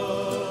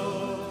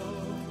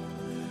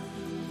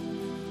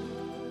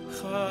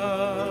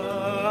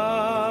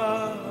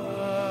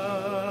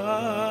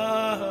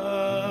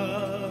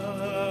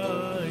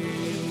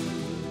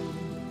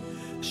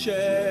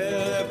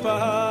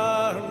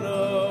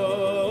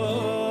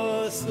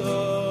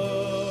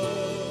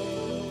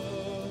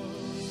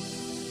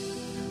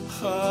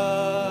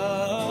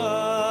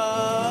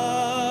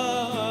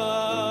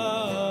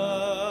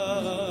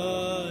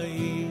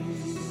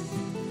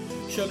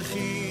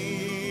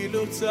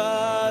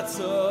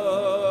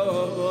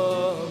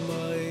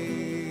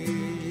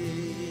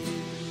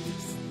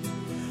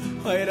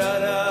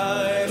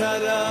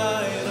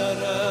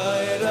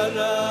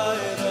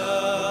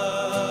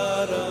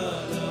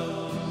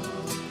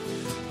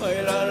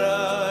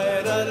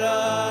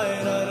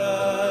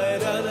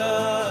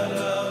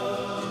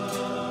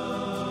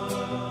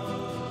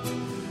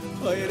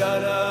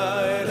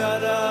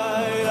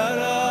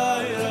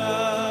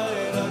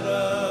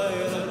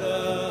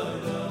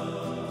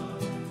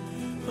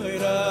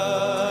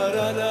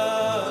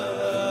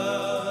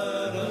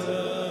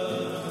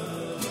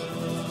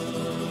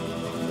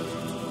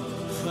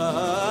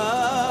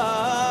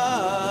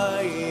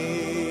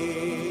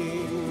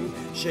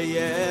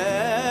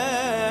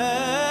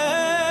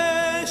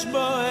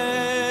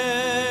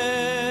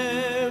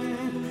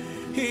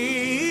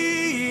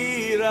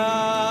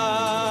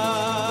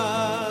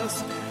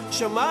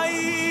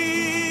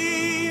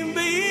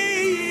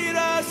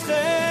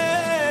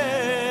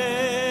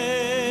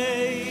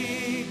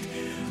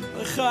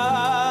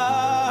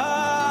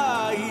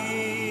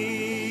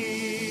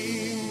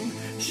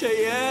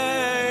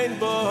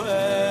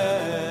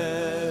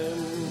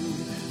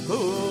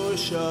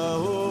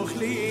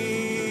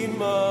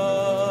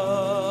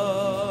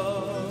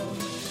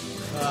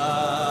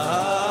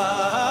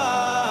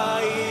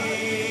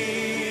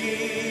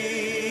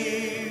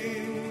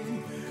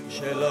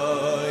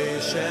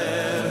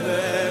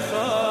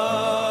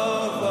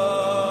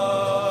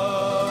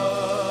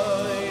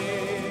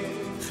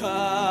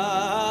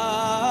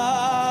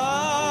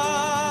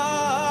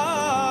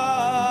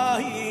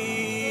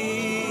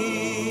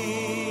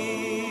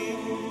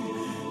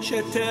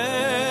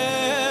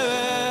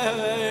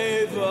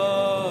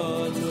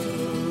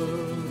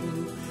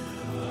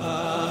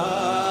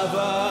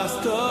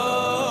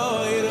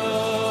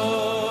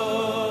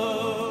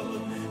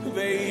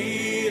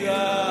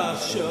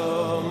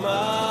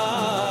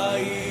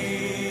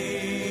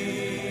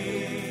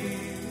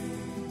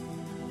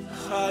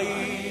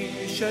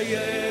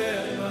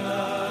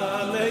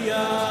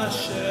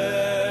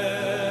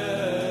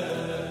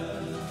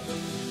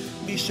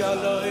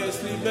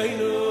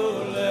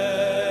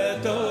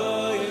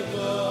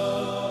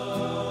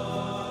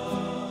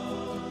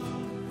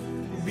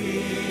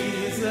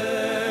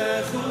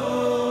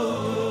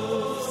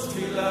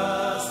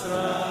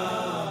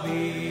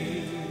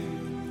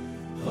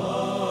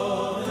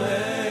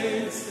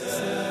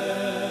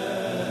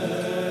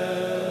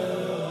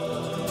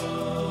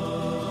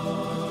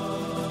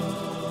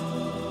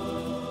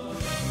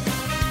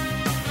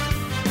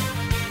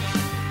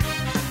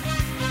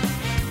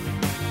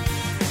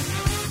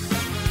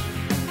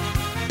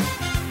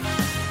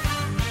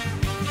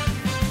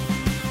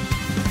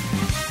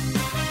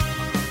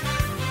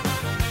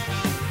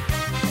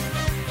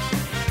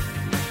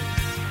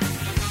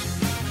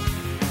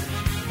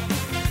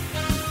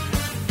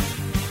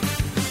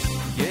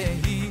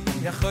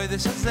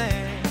 החודש הזה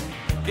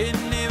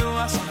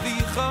כנראה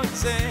עשיתי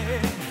חוצה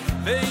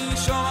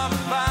ואישור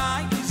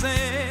הבית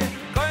הזה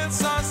כל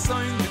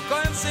סוסוין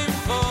וכל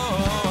שמחו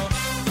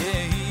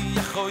יהי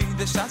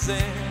החודש הזה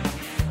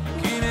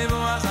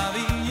כנראה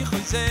עשיתי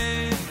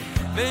חוצה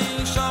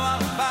ואישור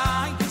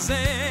הבית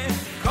הזה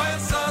כל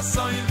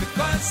סוסוין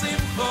וכל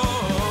שמחו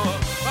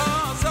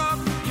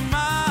עוזוב עם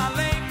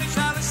הלב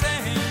נשאר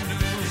לסהנו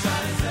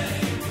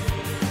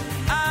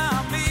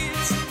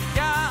אמיץ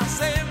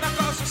יעשה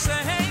בקוש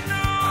עושה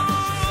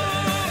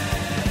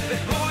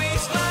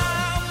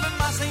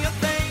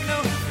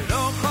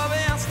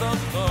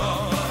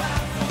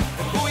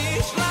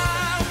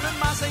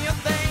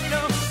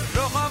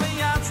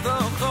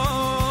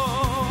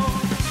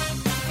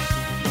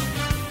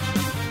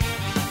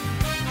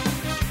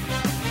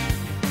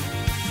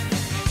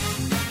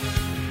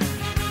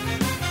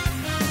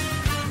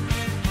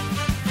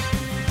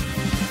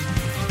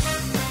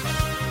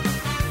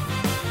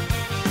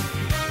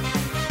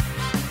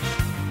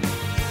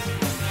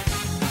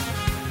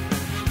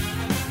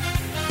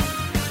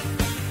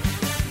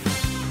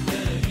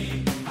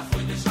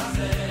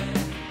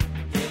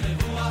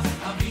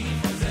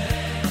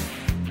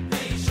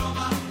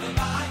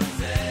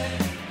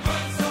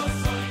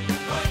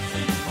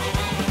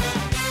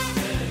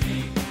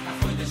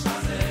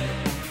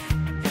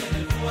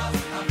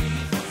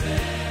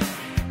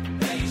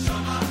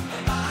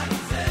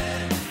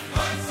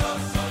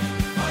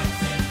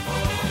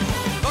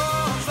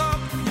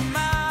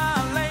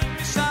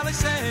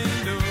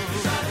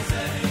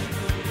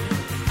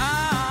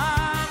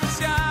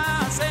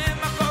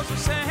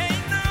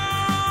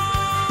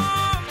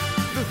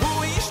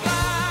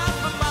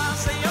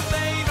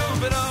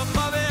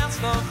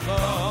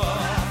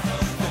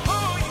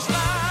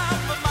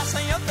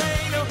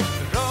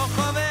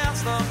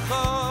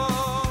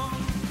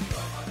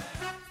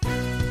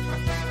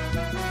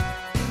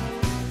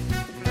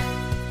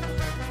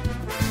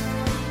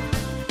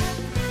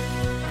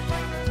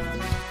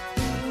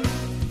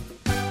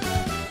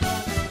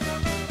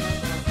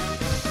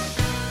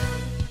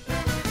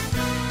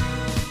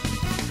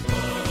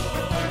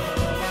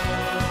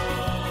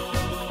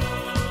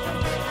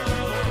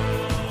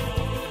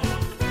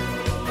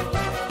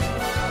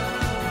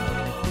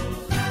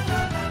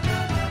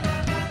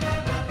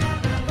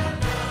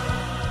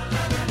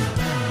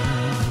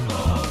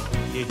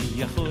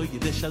יהיה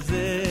חוידש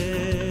הזה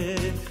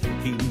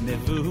כי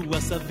נבוא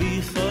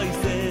סבי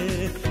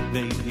חויזה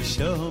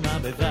וישומע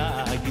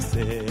בבגיסה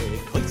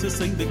חוי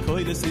סוסים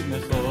בקוי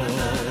לסימחו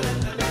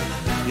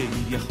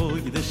יהיה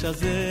חוידש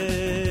הזה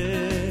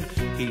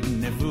כי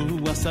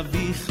נבוא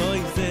סבי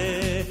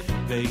חויזה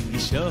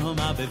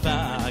וישומע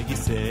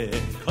בבגיסה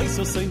חוי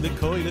סוסים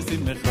בקוי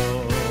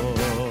לסימחו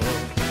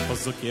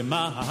חוזק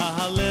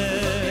ימעלה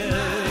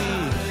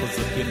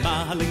חוזק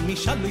ימעלה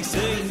משל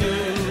יסיינו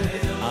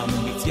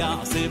אמיץ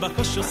יעשה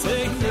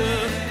בקושוסיינו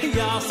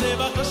יעשה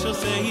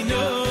בקושוסיינו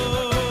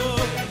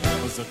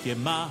חוזק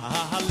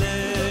ימעלה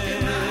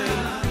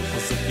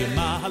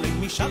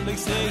משל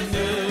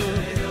יסיינו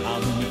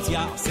אמיץ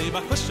יעשה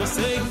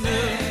בקושוסיינו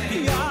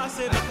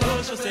יעשה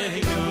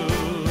בקושוסיינו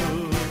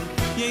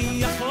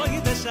יהיה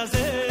חוידש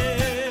הזה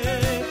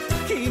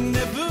כי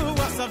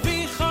נבוא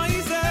סבי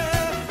חויזה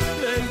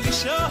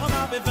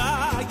וישומע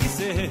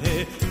בבגיסה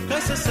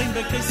כססים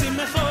וכסים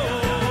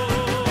מחור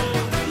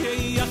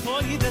יהיה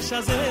חוידש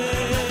הזה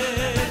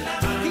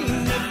כי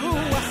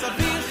נבוא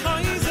סבי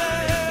חויזה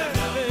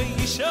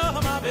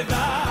וישומע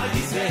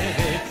בבגיסה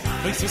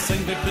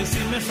כססים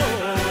וכסים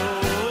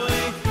מחור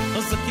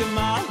חזק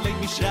ימעלה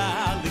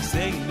משל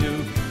יסיינו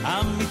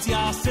אמיץ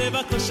יעשה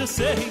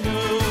בקושסיינו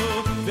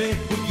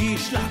והוא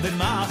ישלח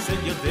במעשה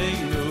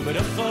ידינו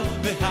ברחוב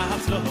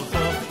והצלוחו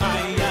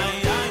איי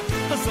איי איי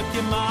חזק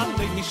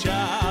ימעלה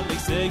משל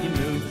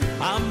יסיינו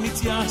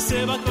אמיץ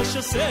יעשה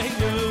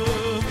בקושסיינו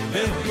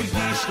והוא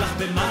ישלח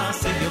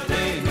במעשה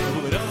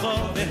ידינו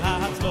ברחוב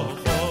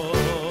והצלוחו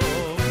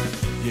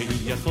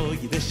יהיה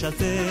חוידש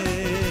הזה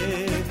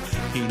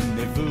כי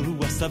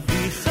נבוא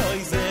סבי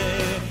חויזה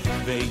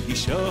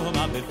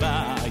וישומע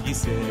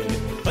בבגיסה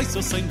חוי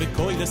סוסים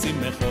בקוי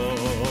לסימחו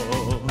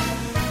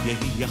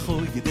יהיה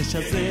חוידש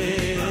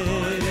הזה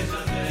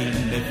כי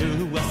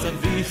נבוא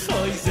סבי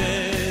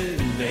חויזה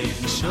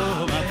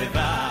וישומע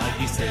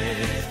בבגיסה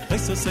חוי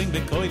סוסים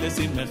בקוי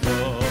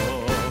לסימחו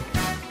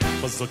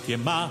חוזק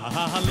ימעלה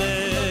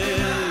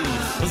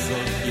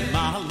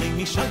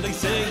משל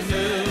יסיינו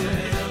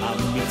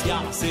אמיץ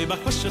יעשה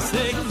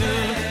בקושסיינו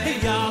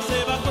יעשה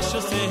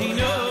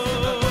בקושסיינו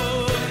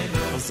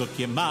חוזק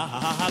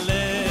ימעלה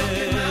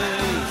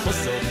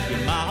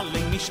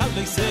משל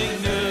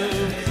יסיינו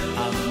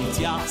אמיץ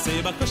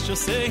יעשה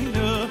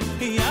בקושסיינו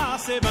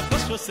יעשה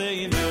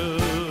בקושסיינו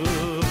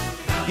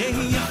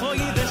יהיה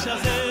חוידש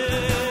הזה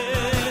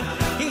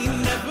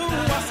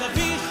נבוא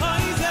סבי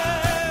חויזה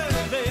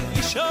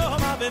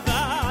וישומע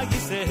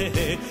בבגיסה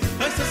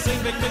כססים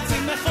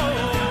וכסים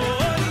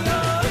מחור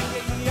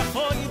יהיה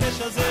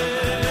חוידש הזה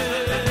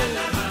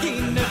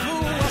כי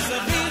נבוא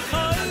סבי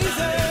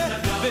חויזה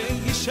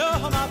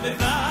וישומע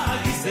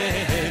בבגיסה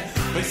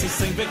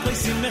כססים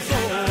וכסים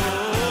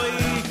מחור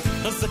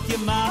חזק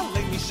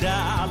ימעלה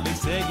משל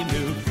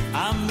יסיינו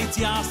אמיץ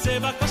יעשה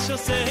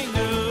בקושסיינו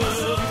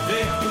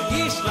והוא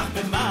ישלח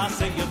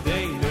במעשה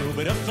ידינו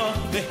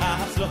ברחוב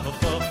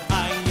והצלוחו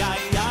איי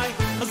איי איי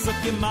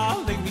חזק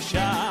ימעלה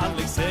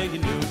משל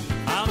יסיינו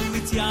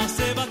אמיץ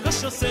יעשה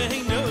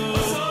בקושסיינו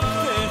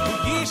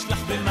והוא ישלח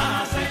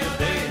במעשה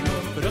ידינו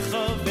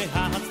ברחוב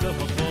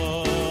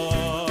והצלוחו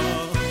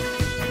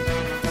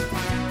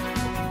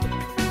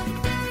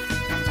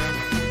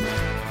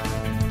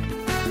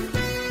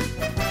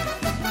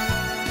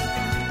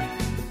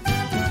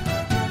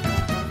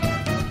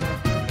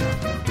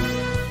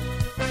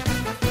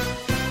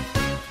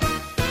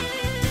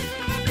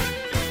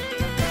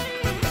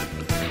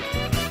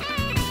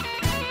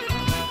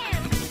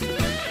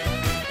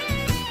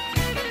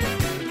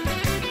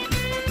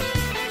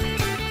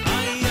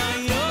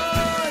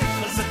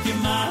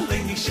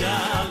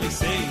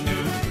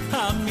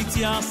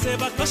יעשה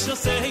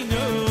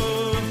בקושסיינו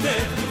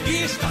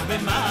וישלח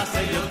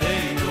במעשה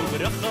ידינו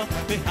ברחוב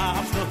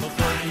והצלוחו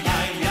איי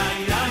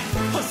איי איי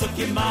חוזק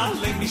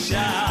ימעלה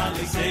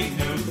משל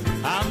יסיינו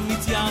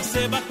אמיץ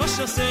יעשה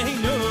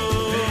בקושסיינו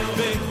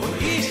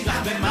וישלח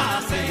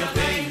במעשה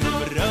ידינו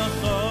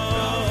ברחוב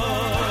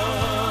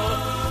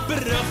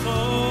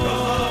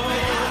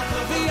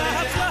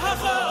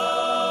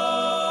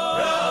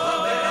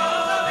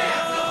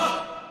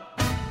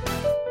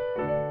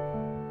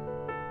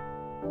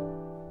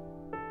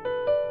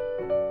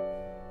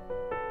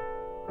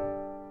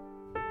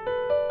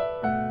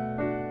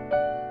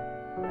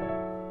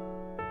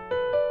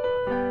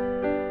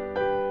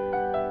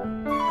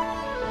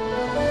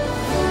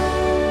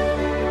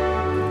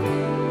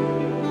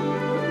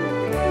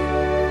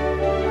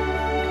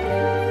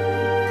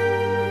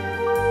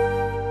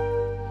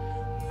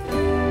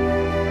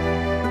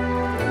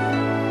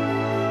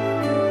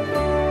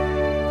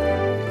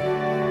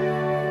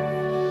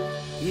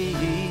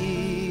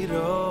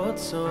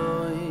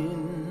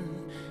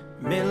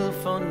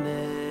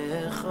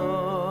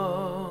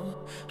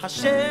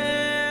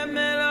Hashem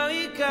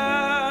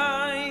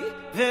Elohikai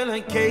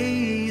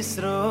Veloikei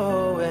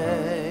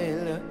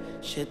Yisroel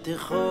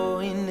Shetecho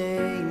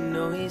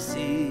ineino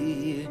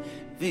isir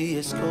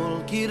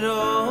V'yeskol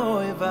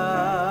kiroi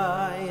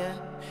vai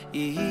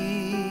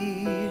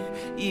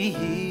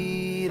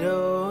Yihir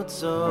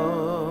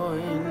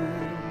Otzoin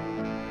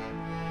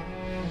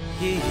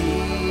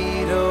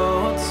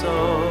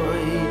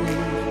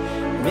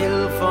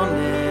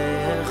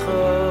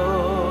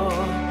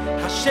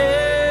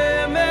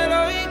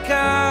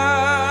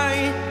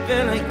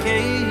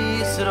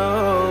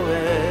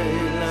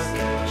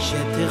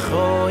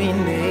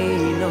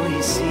שתכויני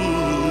נויסי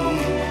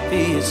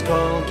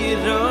וישכול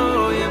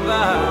גירוי בי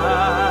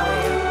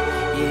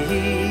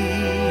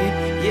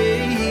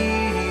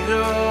יהי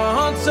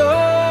רצון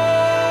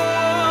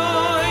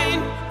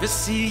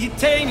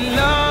וסייתן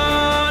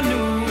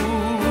לנו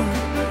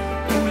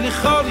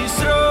ולכל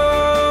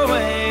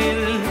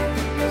ישראל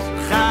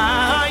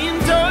חיים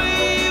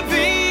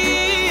טובים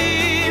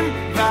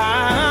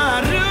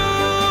וערוכים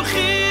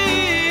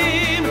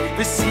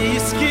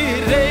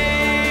וסיסקירנו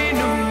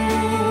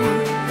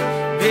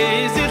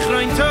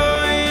בזיכרון טובה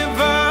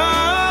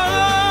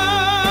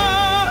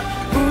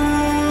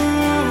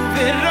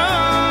וברכה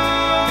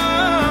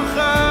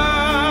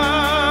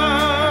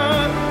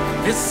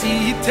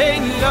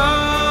וסייתן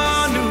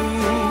לנו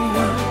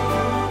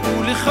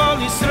ולכל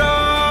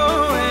ישראל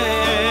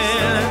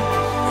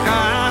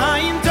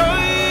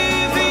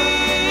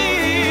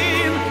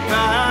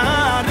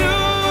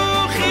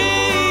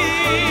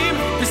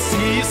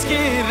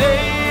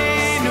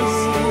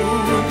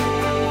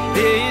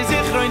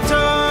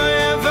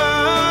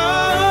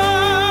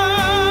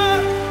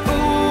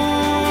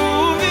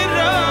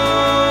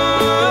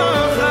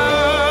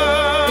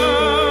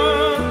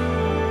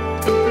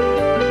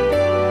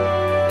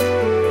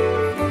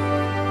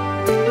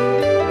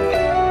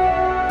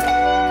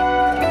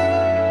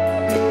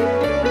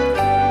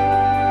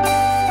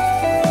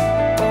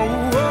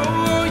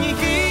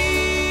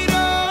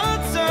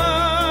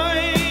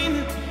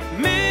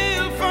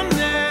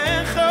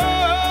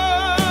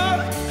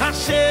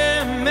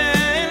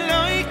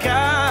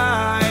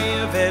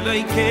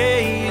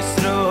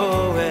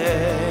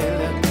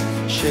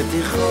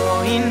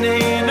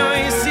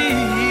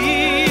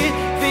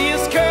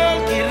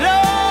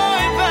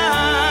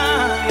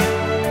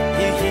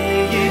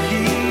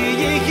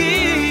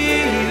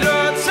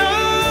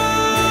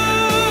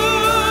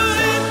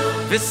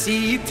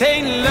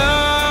וסייתן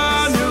לנו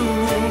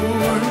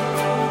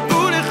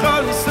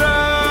ולכל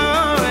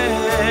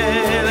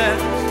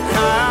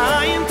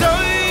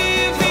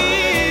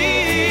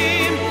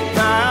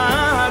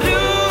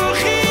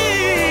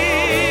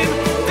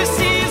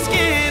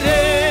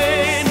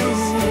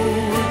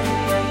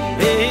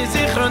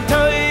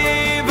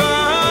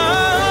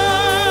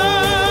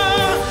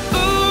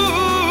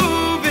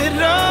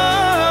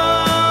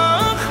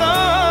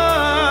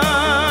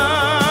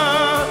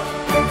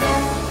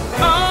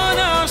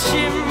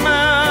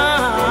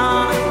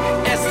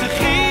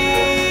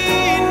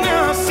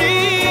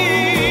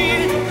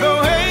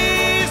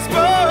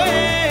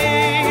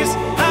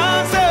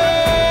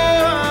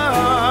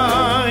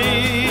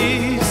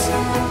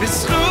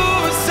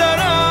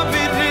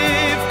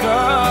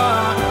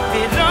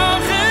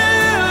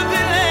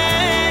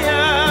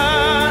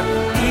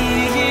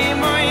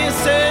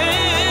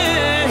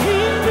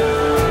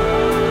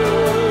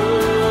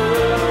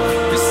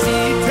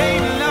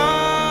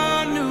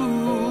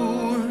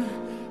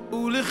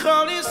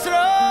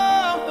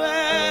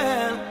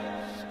ישראל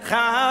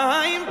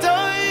חיים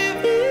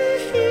טובים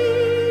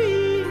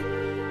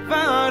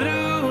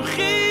וערוכים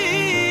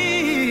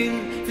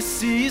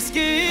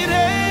ותזכרנו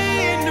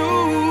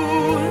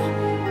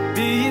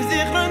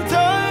בזיכרון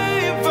טובה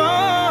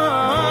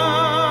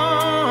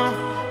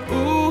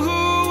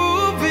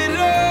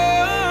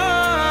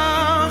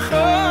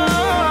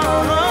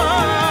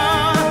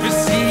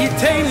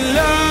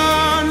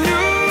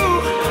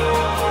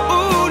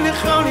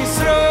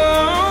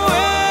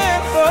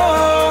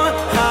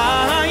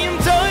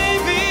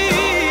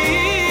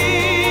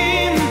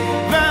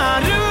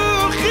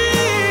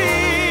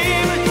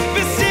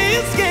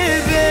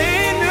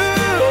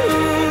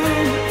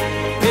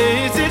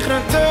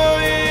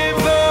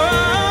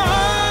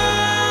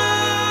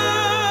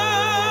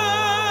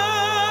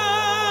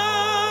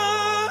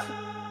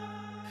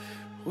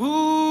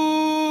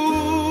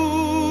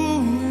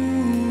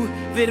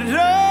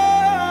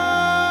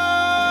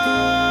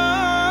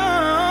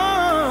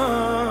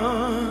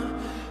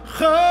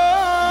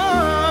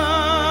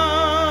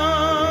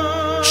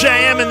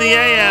JM in the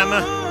AM.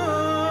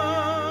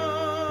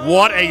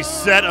 What a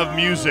set of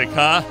music,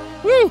 huh?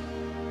 Woo!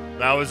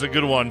 That was a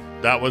good one.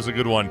 That was a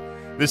good one.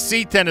 The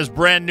C10 is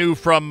brand new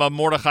from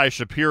Mordechai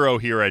Shapiro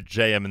here at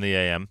JM in the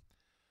AM.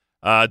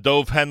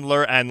 Dov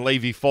Hendler and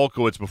Levi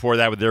Folkowitz before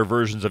that with their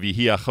versions of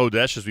Yehia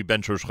Chodesh as we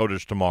bench Rosh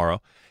Chodesh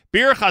tomorrow.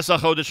 Birchas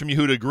HaChodesh from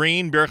Yehuda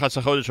Green,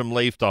 Birchas HaChodesh from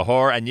Leif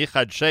Tahor, and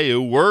Yichad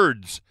Sheu,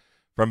 words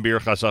from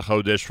Birchas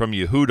HaChodesh from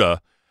Yehuda.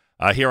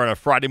 Here on a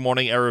Friday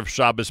morning, Erev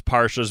Shabbos,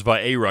 Parshas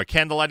Va'era.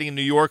 Candlelighting in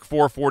New York,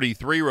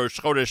 4:43. Rosh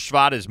Chodesh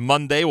Shvat is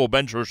Monday. We'll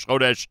bench Rosh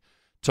Chodesh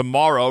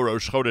tomorrow.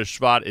 Rosh Chodesh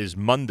Shvat is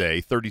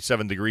Monday,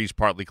 37 degrees,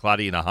 partly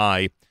cloudy, and a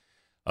high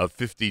of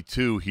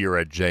 52 here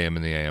at JM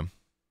in the AM.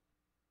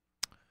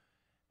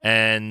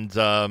 And,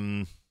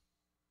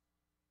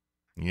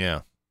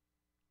 yeah.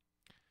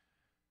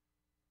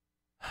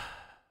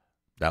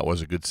 That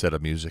was a good set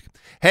of music.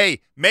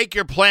 Hey, make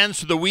your plans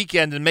for the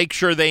weekend and make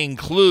sure they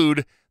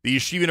include the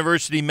Yeshiva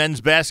University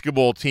men's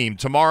basketball team.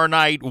 Tomorrow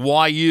night,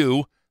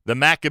 YU, the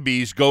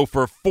Maccabees, go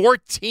for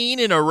 14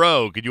 in a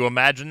row. Could you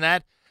imagine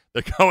that?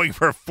 They're going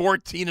for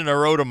 14 in a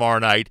row tomorrow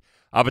night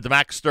up at the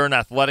Max Stern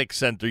Athletic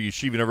Center,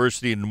 Yeshiva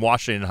University in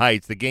Washington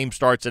Heights. The game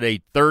starts at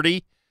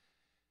 8:30.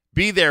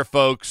 Be there,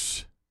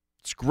 folks.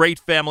 It's great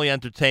family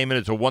entertainment.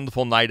 It's a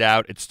wonderful night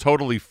out. It's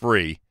totally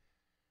free,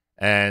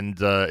 and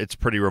it's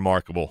pretty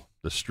remarkable,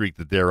 the streak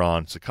that they're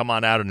on. So come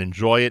on out and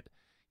enjoy it.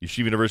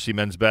 Yeshiva University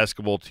men's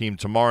basketball team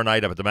tomorrow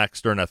night up at the Max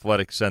Stern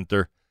Athletic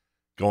Center,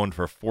 going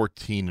for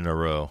 14 in a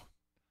row.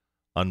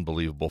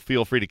 Unbelievable.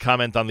 Feel free to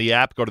comment on the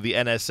app. Go to the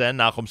NSN,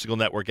 Nachum Segal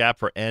Network app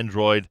for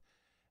Android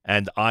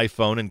and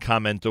iPhone and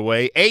comment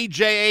away.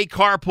 AJA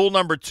Carpool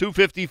number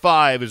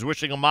 255 is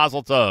wishing a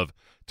mazel tov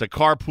to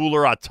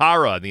carpooler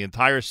Atara and the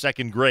entire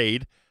second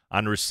grade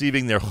on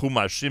receiving their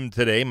chumashim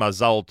today.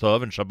 Mazal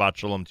tov and Shabbat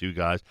shalom to you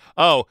guys.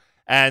 Oh,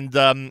 and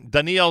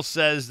Daniel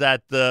says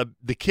that the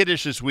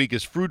kiddush this week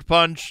is fruit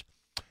punch,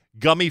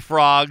 gummy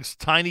frogs,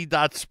 tiny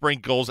dot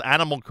sprinkles,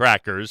 animal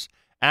crackers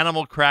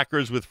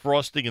with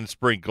frosting and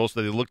sprinkles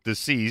so they look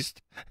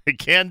deceased,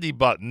 candy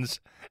buttons,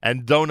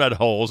 and donut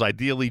holes,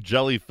 ideally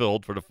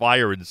jelly-filled for the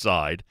fire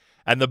inside.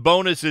 And the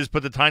bonus is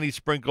put the tiny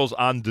sprinkles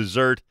on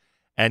dessert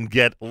and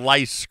get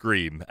lice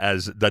cream,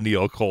 as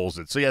Daniel calls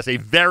it. So, yes, a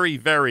very,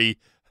 very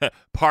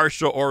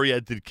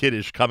Parsha-oriented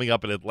kiddush coming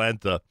up in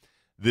Atlanta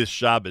this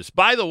Shabbos.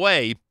 By the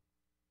way,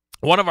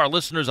 one of our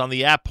listeners on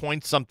the app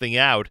points something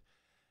out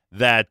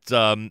that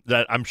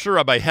I'm sure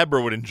Rabbi Heber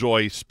would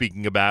enjoy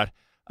speaking about.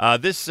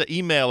 This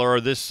emailer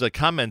or this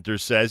commenter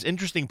says,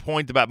 interesting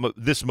point about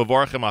this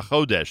Mavarchem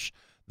HaChodesh.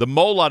 The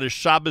Molad is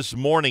Shabbos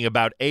morning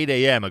about 8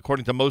 a.m.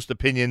 According to most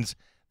opinions,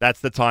 that's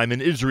the time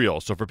in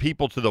Israel. So for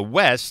people to the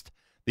west,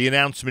 the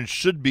announcement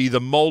should be the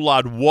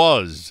Molad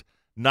was,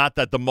 not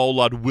that the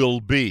Molad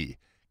will be.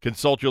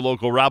 Consult your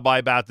local rabbi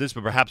about this,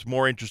 but perhaps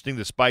more interesting,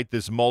 despite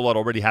this Molad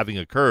already having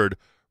occurred,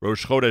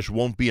 Rosh Chodesh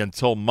won't be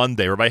until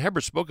Monday. Rabbi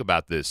Heber spoke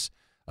about this,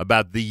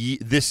 about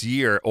this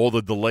year, all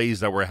the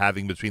delays that we're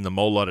having between the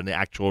Molad and the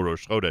actual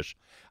Rosh Chodesh.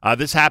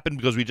 This happened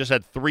because we just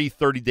had 3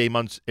 30-day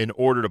months in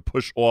order to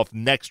push off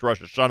next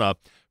Rosh Hashanah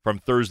from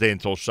Thursday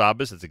until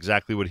Shabbos. That's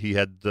exactly what he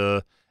had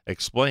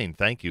explained.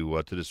 Thank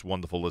you to this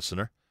wonderful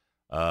listener,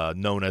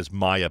 known as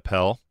Maya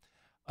Pell.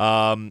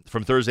 From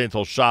Thursday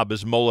until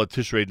Shabbos, Molad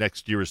Tishrei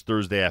next year is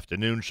Thursday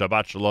afternoon,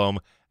 Shabbat Shalom,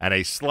 and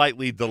a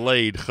slightly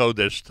delayed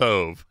Chodesh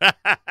Tov.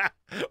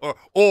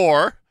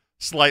 or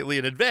slightly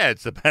in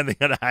advance, depending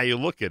on how you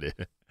look at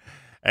it.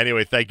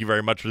 Anyway, thank you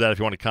very much for that. If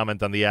you want to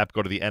comment on the app,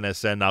 go to the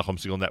NSN, Nachum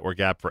Segal Network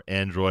app for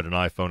Android and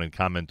iPhone and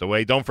comment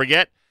away. Don't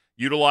forget,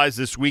 utilize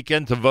this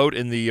weekend to vote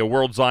in the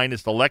World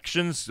Zionist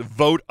elections.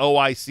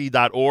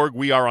 VoteOIC.org.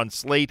 We are on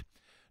slate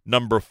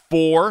number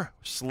 4.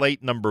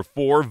 Slate number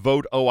 4,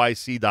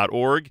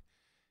 VoteOIC.org.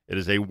 It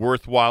is a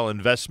worthwhile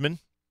investment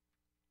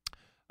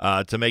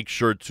to make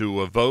sure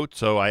to vote.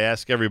 So I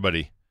ask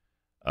everybody,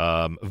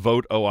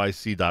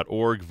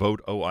 VoteOIC.org,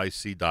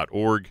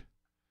 VoteOIC.org,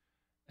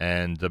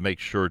 and make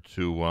sure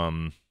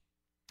to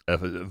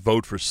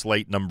vote for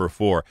slate number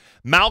 4.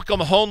 Malcolm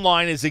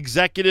Hoenlein is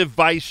Executive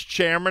Vice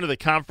Chairman of the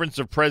Conference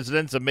of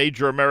Presidents of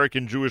Major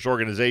American Jewish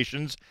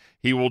Organizations.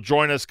 He will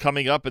join us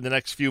coming up in the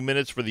next few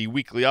minutes for the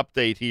weekly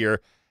update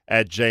here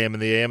at JM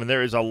and the AM, and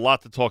there is a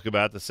lot to talk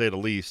about, to say the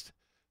least.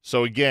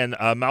 So again,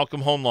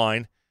 Malcolm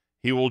Hoenlein,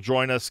 he will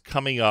join us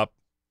coming up.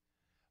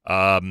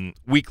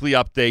 Weekly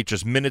update,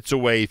 just minutes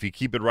away if you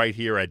keep it right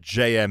here at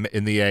JM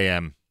in the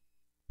AM.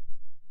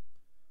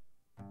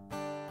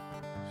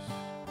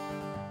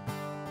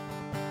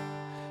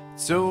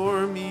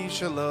 Tzor mi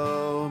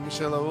shalom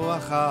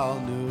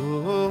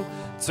achalnu.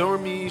 Tzor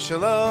mi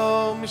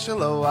shalom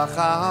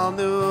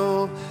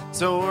achalnu.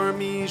 Tzor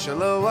mi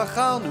shalom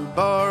achalnu.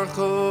 Baruch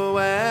hu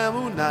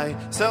emunai.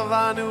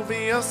 Savanu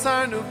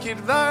v'yosarnu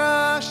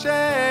kidvar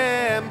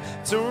Hashem.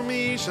 Tzor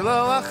mi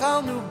shalom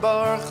achalnu.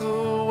 Baruch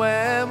hu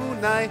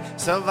emunai.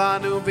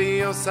 Savanu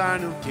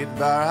v'yosarnu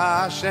kidvar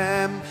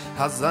Hashem.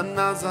 Hazan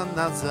hazan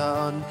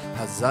hazan.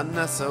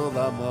 Hazan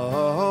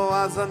solamo.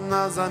 Hazan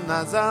hazan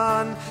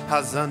hazan.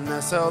 Hazan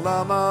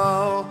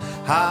Solamo,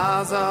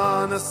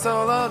 Hazan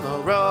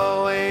Solano,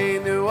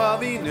 Roenu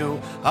Avinu,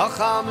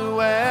 Achanu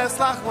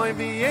Eslach Moy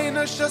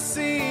Viena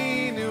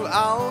Shasinu,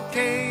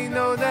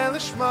 Alkeino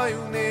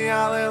Delishmayu,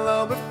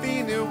 Nealelo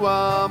Befinu,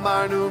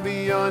 Amarnu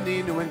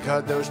Bioninu, and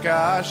Kadosh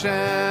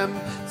Kashem,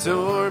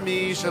 Tzur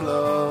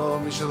Mishalo,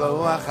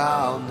 Mishalo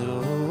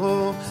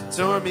Achalnu,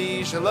 Tzur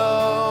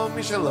Mishalo,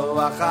 Mishalo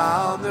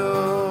Achalnu,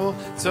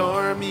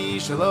 Tzur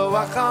Mishalo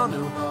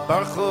Achalnu,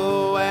 Baruch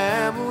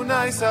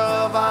Emunai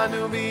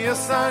Savanu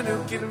v'yasarnu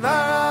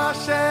kidvar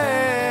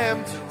Hashem.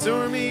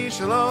 Tzur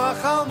mishalo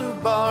achalnu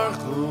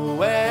baruch hu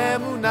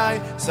emunai.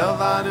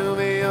 Savanu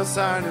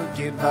v'yasarnu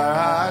kidvar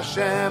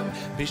Hashem.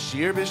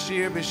 B'shir,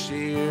 b'shir,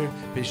 b'shir,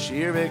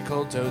 b'shir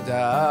b'kol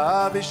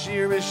toda.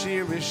 B'shir,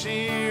 b'shir,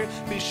 b'shir,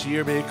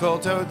 b'shir b'kol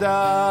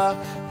toda.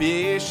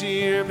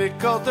 B'shir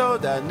b'kol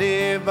toda.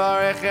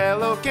 Nivarech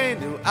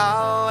Elokeinu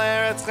al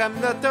eretz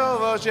chemdato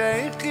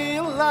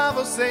v'sheichil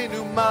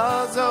lavosenu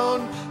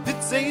mazon.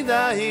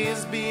 V'tzeida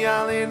his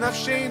bi'alei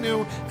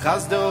nafshenu.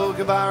 Chazdo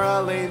gvar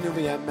aleinu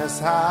v'yemes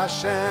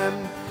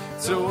Hashem.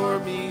 Tzur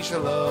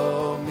mishalo,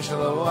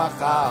 mishalo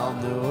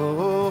achalnu.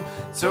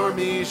 Tzur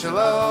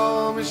mishalo,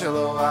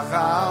 mishalo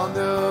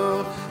achalnu.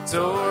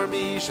 Tzur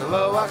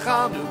mishalo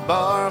achalnu.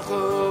 Baruch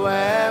Hu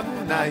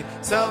emunai.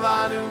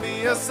 Savanu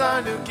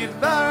v'yasarnu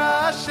kidvar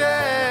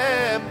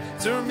Hashem.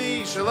 Tzur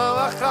mishalo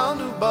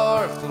achalnu.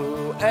 Baruch Hu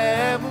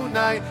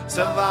emunai.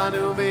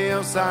 Savanu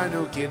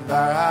v'yasarnu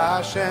kidvar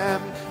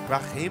Hashem.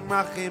 Rachim,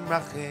 rachim,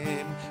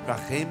 rachim.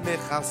 Rachim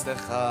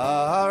mechastecha.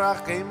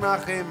 Rachim,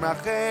 rachim,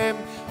 rachim.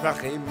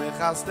 Rachim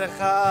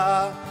mechastecha.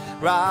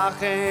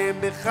 Rachim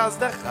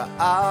mechastecha.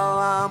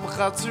 Al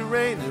amcha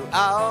tzurenu.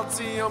 Al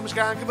tziyom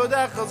mishkan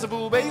kivodecha.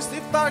 Zabu beis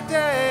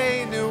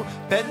tiftarteinu.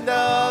 Ben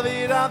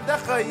David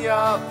avdecha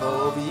yavo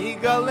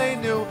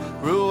v'yigalenu.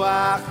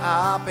 Ruach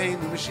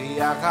apeinu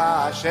Mashiach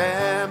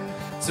Hashem.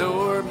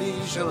 Tzur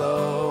mishalo,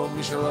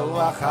 mishalo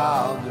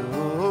achalnu.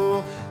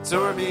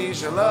 Tzur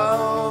mishalo,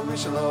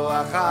 mishalo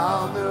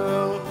achalnu.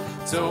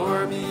 Tzur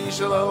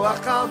mishalo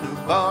achalnu.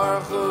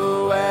 Baruch Hu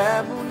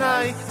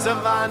emunai.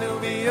 Savanu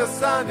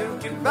v'yasanu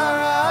kidvar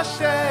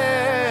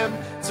Hashem.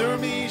 Tzur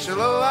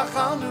mishalo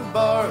achalnu.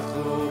 Baruch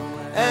Hu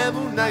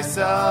emunai.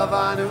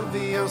 Savanu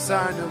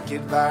v'yasanu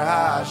kidvar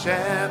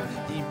Hashem.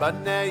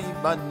 Ibane,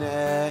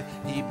 ibane,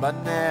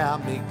 ibane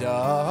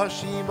hamikdash.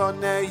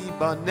 Ibane,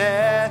 ibane,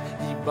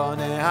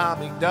 ibane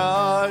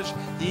hamikdash.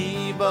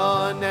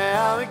 Ibane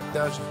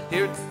hamikdash.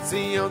 Here to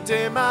Zion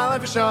Temal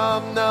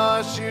V'Shamna.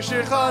 Shir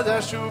shir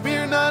chadash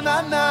ubir na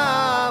na na.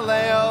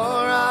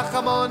 Leorach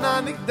hamon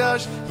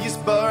hamikdash.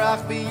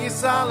 Yisbarach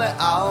v'yisale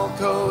al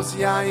kos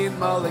yain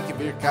malek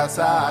birkas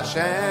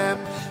Hashem.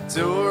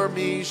 Tzur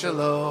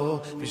mishalo,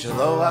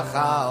 mishalo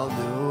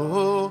achalnu.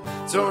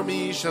 Tzur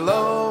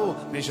mishalo,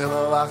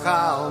 mishalo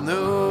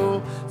achalnu.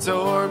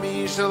 Tzur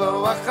mishalo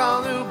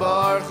achalnu.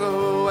 Baruch Hu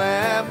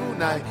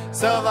emunai.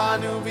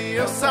 Savanu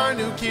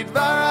v'yosarnu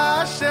kidvar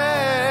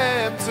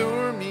Hashem.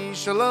 Tzur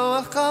mishalo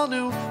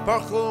achalnu.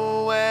 Baruch Hu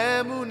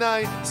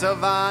emunai.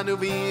 Savanu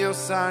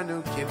v'yosarnu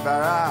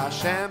kidvar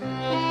Hashem.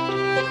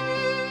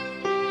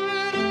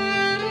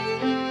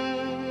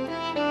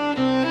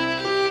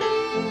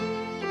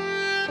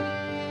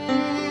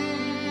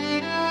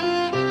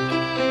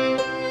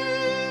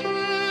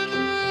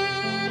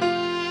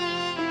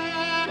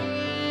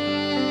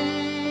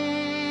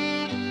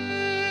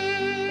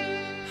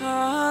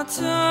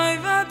 Atoy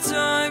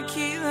vatoy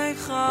ki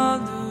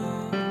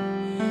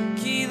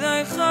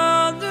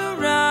leichadu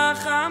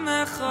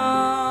rachamecha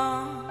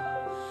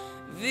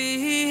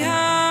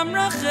v'ham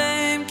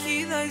rachem ki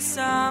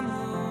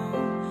leisamu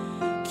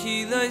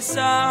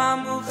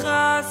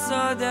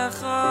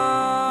chasadecha.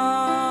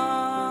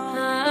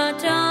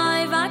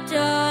 Atoy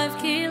vatoy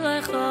ki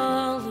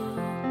leichadu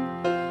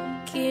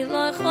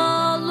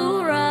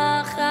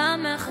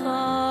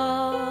rachamecha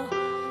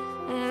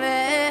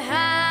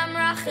v'ham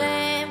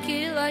rachem ki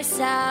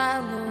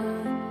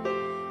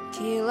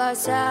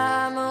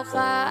leisamu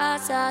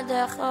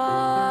chasadecha.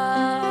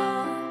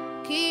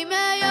 Ki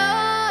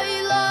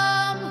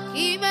me'olam,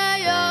 ki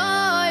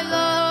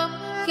me'olam,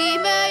 ki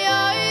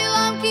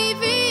me'olam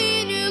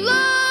kivinu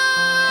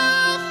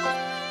lach.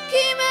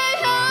 Ki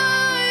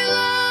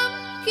me'olam,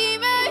 ki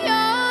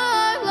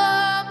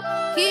me'olam,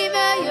 ki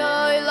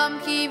me'olam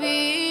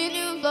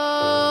kivinu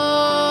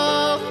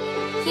lach.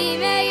 Ki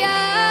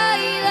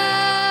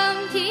me'olam,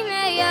 ki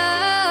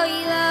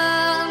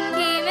me'olam,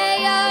 ki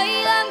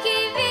me'olam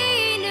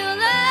kivinu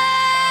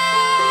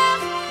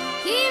lach.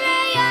 Ki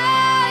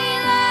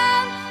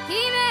me'olam,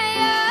 ki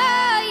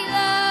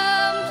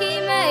me'olam, ki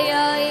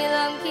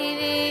me'olam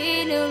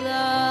kivinu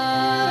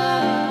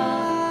lach.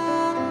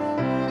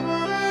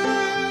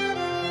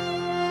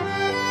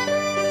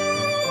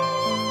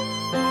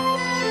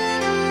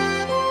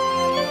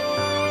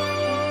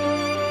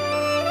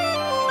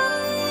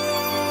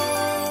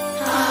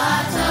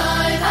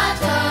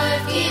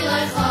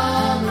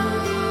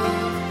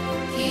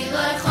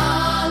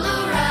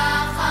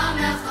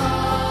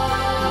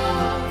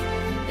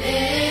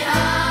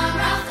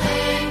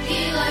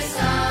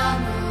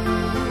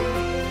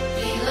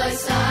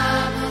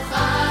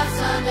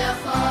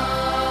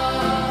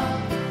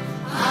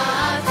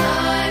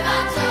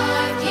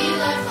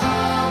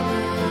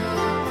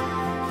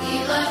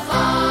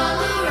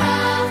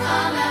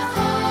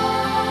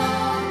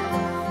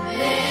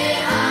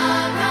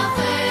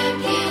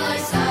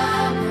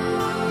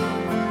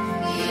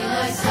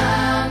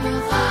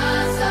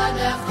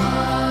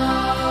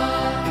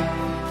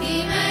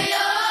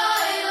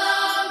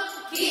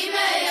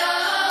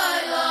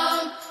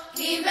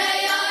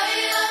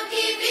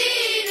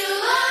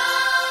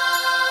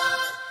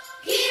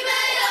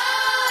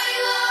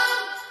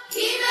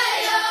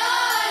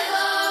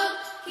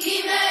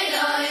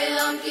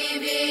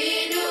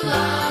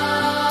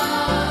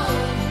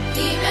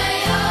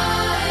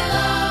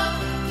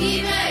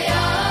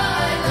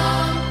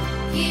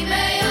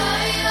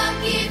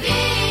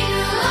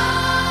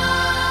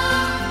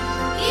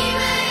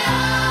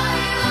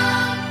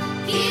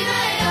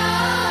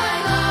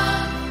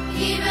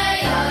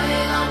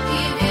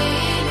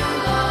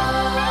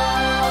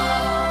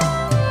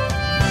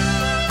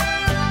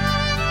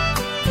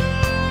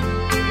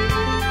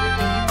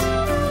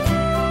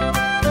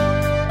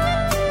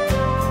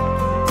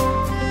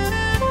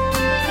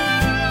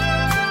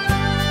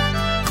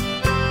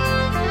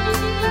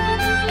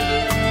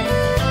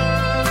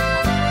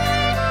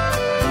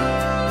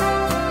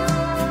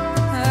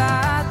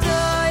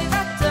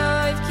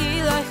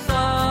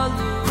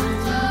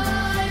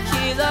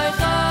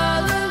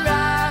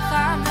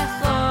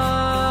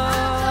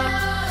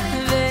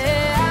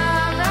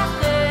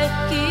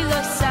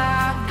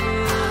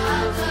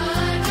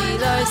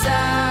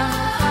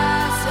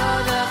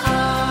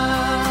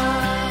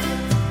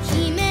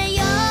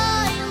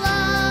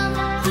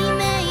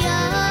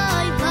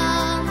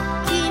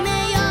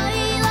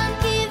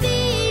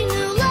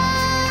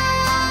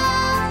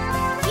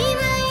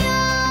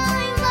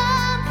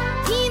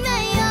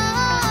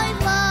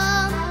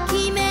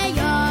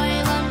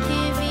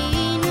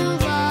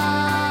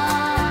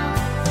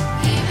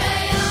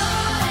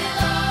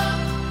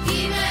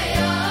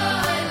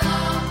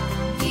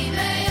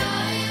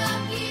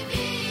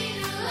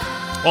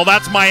 Well,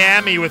 that's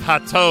Miami with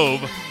Hatov.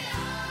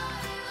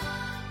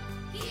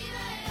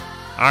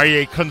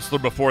 Aryeh Kunstler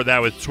before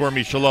that with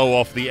Tormi Shalom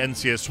off the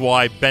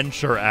NCSY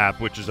Bencher app,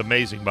 which is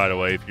amazing, by the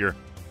way, if you're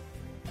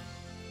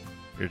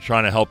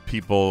trying to help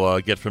people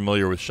get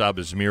familiar with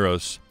Shabbos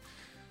Miros.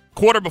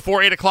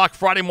 8:15 o'clock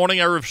Friday morning,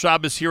 Erev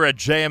Shabbos here at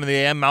JM and the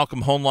AM.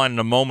 Malcolm Hoenlein in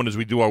a moment as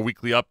we do our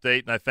weekly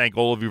update, and I thank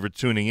all of you for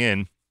tuning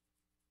in.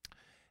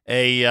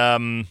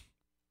 A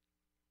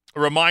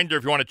reminder,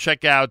 if you want to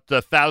check out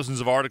thousands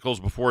of articles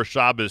before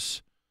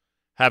Shabbos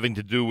having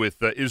to do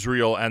with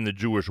Israel and the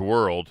Jewish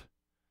world,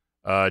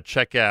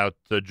 check out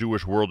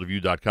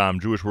JewishWorldReview.com,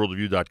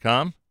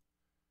 JewishWorldReview.com,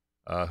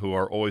 who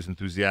are always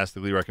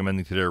enthusiastically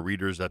recommending to their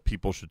readers that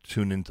people should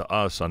tune into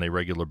us on a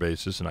regular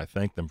basis, and I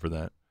thank them for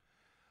that.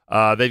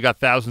 They've got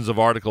thousands of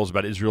articles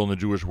about Israel and the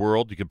Jewish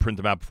world. You can print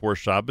them out before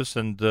Shabbos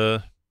and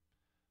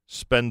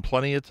spend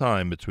plenty of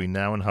time between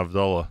now and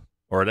Havdalah,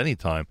 or at any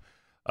time,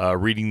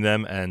 reading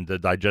them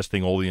and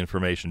digesting all the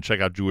information.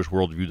 Check out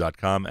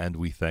JewishWorldReview.com, and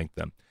we thank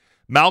them.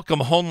 Malcolm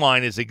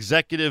Hoenlein is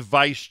Executive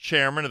Vice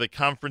Chairman of the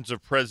Conference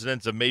of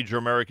Presidents of Major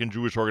American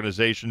Jewish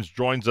Organizations.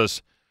 Joins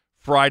us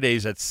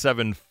Fridays at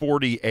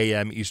 7:40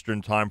 a.m.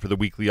 Eastern Time for the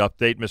weekly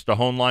update. Mr.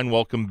 Hoenlein,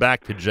 welcome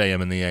back to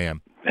JM and the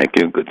AM. Thank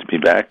you. Good to be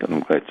back. I'm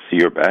glad to see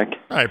you're back.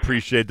 I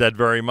appreciate that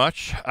very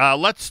much.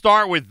 Let's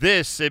start with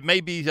this. It may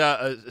be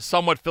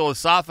somewhat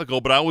philosophical,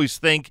 but I always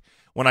think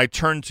when I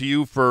turn to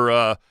you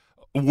for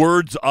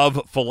words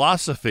of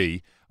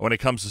philosophy when it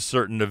comes to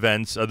certain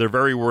events, they're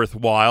very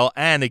worthwhile,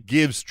 and it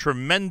gives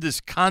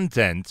tremendous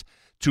content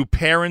to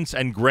parents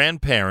and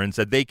grandparents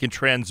that they can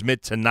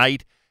transmit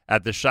tonight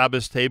at the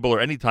Shabbos table or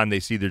anytime they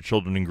see their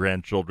children and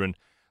grandchildren.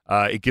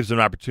 It gives them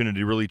an opportunity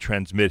to really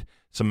transmit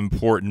some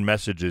important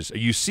messages.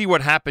 You see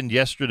what happened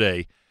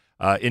yesterday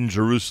in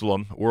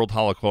Jerusalem, World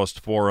Holocaust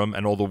Forum,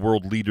 and all the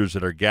world leaders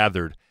that are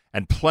gathered,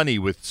 and plenty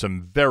with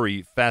some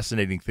very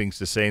fascinating things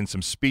to say and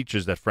some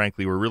speeches that,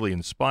 frankly, were really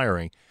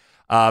inspiring.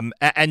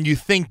 And you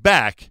think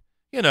back,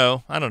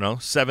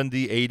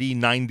 70, 80,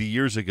 90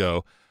 years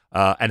ago,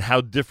 and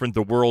how different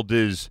the world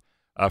is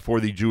for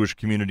the Jewish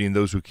community and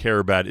those who care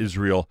about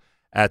Israel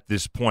at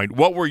this point.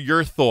 What were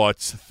your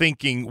thoughts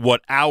thinking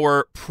what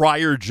our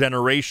prior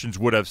generations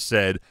would have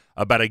said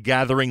about a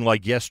gathering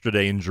like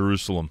yesterday in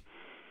Jerusalem?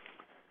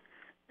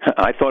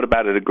 I thought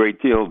about it a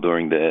great deal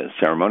during the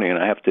ceremony, and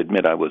I have to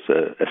admit I was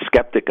a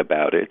skeptic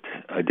about it.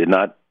 I did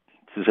not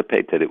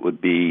anticipate that it would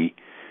be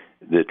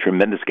the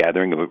tremendous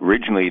gathering.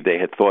 Originally, they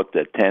had thought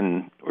that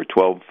 10 or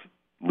 12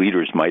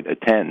 leaders might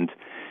attend,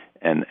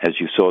 and as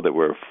you saw, there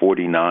were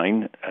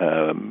 49,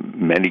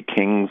 many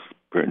kings,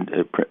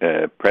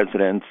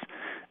 presidents,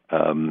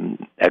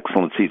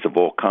 excellencies of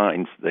all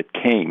kinds that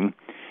came,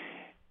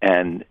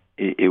 and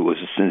it was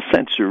in a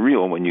sense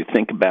surreal when you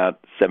think about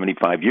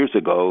 75 years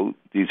ago.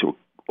 These were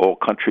all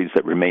countries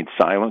that remained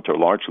silent or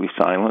largely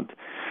silent,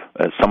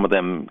 some of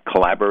them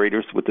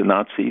collaborators with the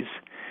Nazis,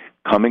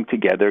 coming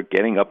together,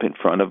 getting up in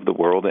front of the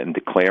world and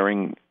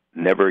declaring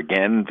never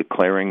again,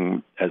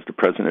 declaring, as the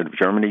president of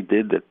Germany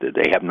did, that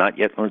they have not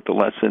yet learned the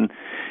lesson,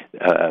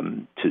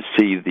 to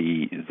see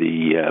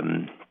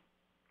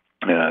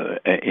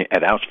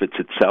at Auschwitz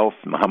itself,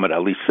 Muhammad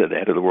Ali said, the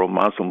head of the World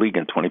Muslim League,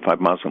 and 25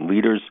 Muslim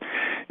leaders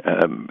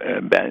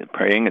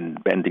praying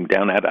and bending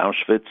down at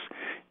Auschwitz.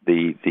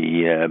 The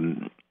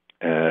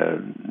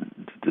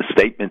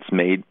statements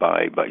made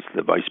by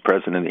the Vice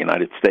President of the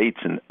United States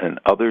and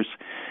others,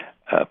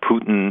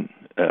 Putin,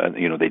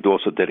 they'd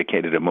also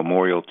dedicated a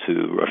memorial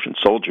to Russian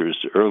soldiers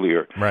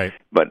earlier. Right.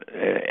 But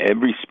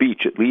every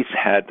speech at least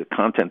had the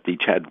content,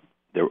 each had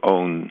their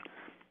own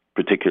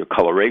particular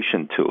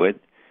coloration to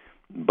it.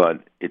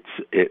 But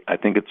I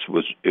think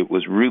it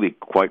was really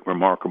quite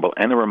remarkable,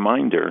 and a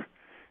reminder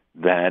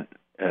that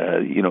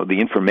the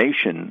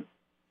information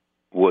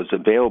was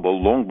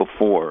available long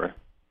before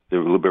the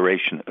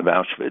liberation of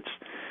Auschwitz.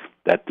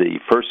 That the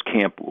first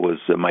camp was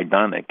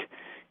Majdanek,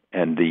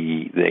 and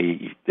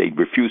they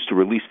refused to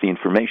release the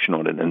information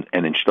on it.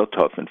 And in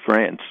Stutthof in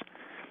France,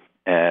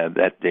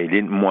 that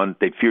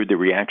they feared the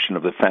reaction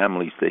of the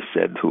families. They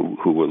said who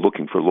were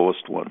looking for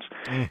lost ones.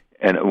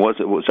 And it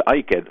was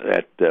Ike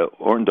at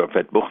Orndorff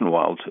at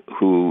Buchenwald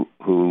who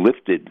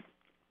lifted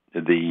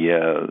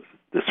the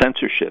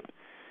censorship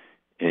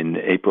in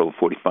April of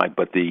 1945.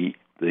 But the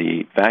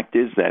fact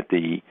is that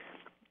the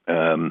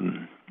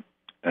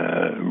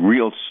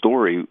real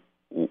story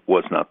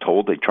was not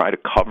told. They tried to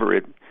cover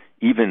it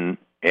even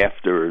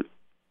after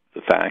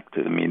the fact.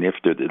 I mean,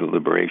 after the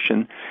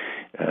liberation,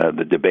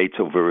 the debates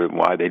over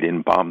why they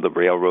didn't bomb the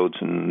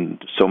railroads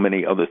and so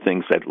many other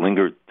things that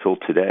lingered till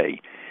today.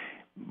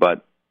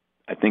 But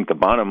I think the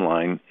bottom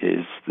line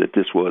is that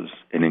this was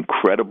an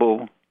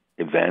incredible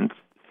event.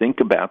 Think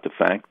about the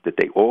fact that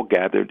they all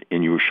gathered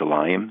in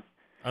Yerushalayim.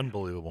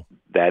 Unbelievable.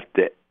 That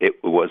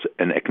it was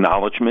an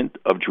acknowledgement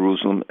of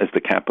Jerusalem as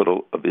the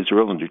capital of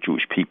Israel and the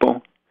Jewish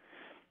people.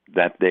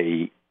 That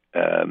they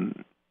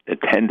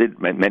attended,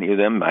 many of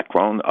them,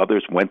 Macron,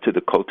 others went to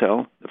the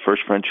Kotel, the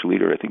first French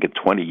leader, I think in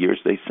 20 years,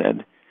 they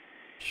said.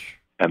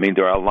 I mean,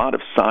 there are a lot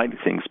of side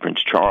things.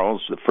 Prince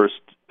Charles, the first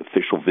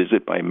official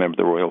visit by a member of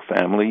the royal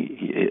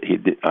family.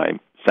 I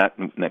sat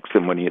next to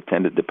him when he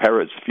attended the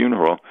Perez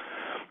funeral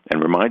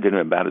and reminded him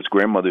about his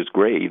grandmother's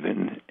grave,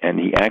 and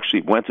he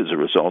actually went as a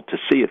result to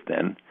see it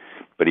then,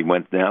 but he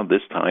went now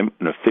this time,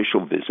 an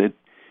official visit.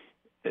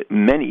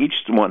 Each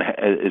one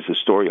is a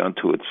story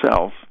unto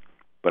itself,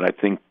 but I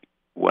think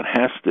one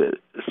has to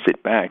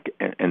sit back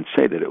and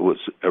say that it was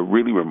a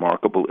really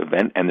remarkable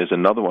event, and there's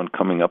another one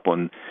coming up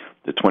on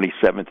the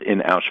 27th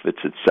in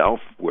Auschwitz itself,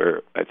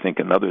 where I think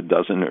another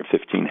 12 or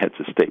 15 heads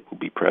of state will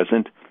be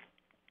present.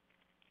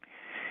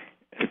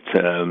 It's,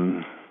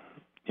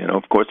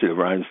 of course, it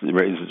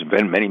raises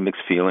many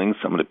mixed feelings,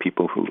 some of the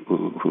people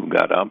who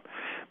got up,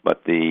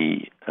 but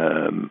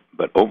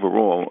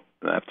overall,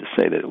 I have to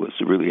say that it was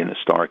really an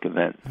historic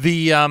event.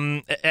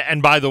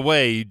 And by the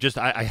way, just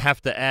I have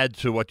to add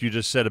to what you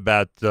just said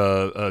about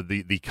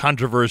the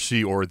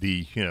controversy or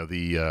the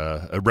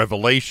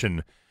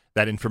revelation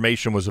that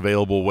information was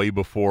available way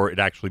before it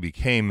actually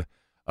became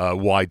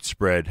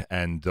widespread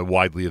and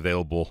widely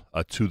available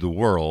to the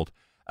world.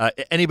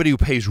 Anybody who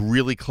pays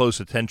really close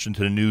attention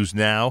to the news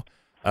now,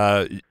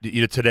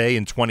 today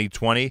in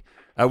 2020.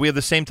 We have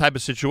the same type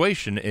of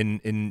situation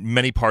in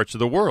many parts of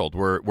the world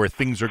where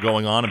things are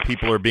going on and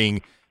people are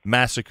being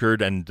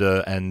massacred and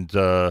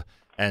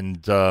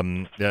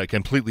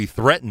completely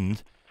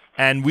threatened,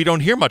 and we don't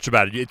hear much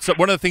about it. It's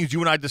one of the things you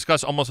and I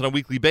discuss almost on a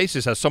weekly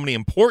basis. Has so many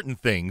important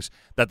things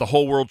that the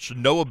whole world should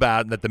know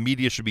about and that the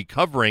media should be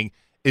covering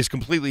is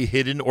completely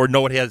hidden, or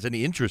no one has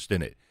any interest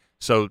in it.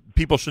 So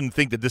people shouldn't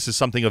think that this is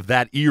something of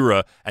that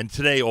era. And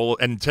today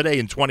in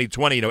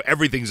 2020,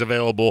 everything's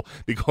available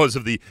because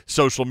of the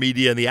social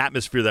media and the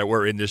atmosphere that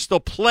we're in. There's still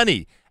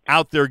plenty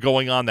out there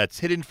going on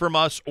that's hidden from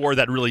us, or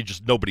that really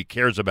just nobody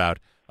cares about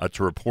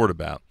to report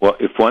about. Well,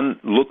 if one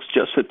looks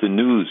just at the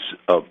news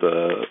of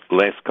the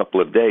last couple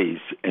of days,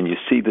 and you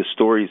see the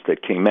stories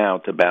that came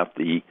out about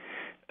the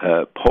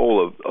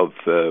poll of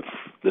the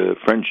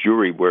French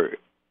jury, where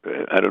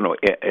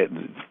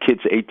kids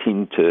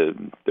 18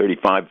 to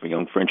 35,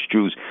 young French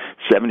Jews,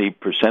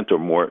 70% or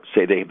more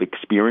say they have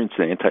experienced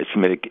an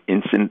anti-Semitic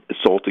incident,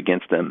 assault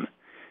against them.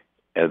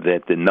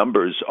 That the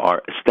numbers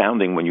are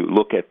astounding when you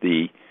look at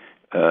the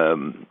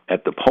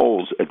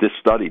polls at this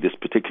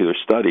particular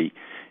study.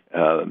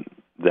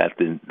 That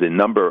the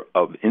number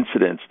of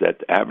incidents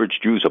that average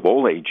Jews of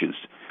all ages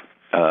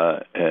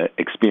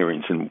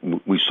experience,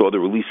 and we saw the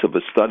release of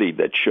a study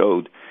that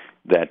showed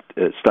that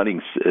studying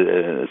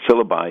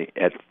syllabi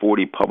at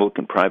 40 public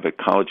and private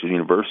colleges and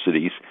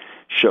universities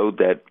showed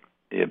that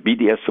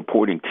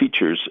BDS-supporting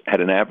teachers had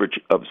an average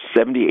of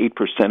 78%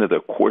 of their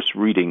course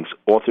readings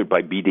authored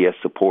by BDS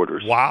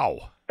supporters.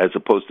 Wow. As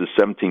opposed to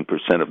 17%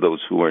 of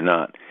those who are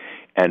not.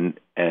 And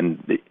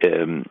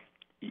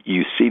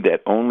you see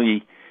that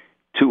only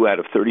 2 out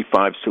of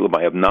 35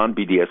 syllabi of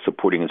non-BDS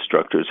supporting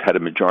instructors had a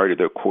majority of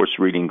their course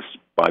readings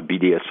by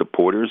BDS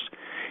supporters,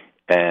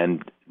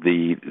 and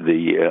the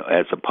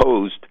as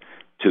opposed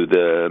to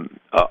the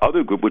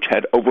other group, which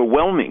had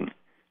overwhelming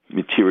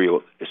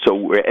material. So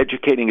we're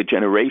educating a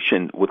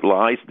generation with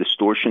lies,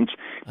 distortions,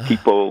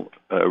 people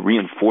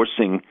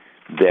reinforcing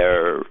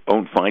their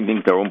own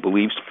findings, their own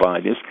beliefs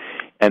by this,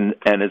 and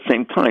at the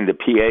same time, the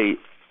PA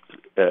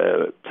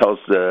tells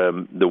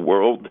the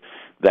world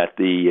that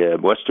the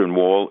Western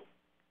Wall,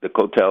 the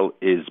Kotel,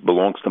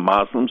 belongs to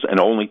Muslims and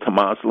only to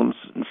Muslims,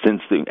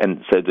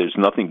 and said there's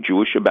nothing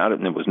Jewish about it,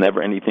 and there was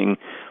never anything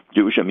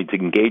Jewish. I mean, to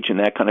engage in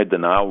that kind of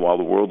denial while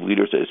the world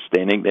leaders are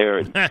standing there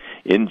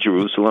in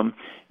Jerusalem.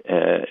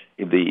 See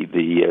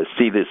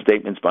the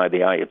statements by the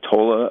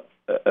Ayatollah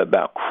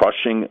about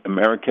crushing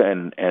America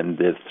and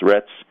the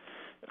threats,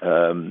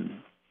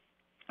 and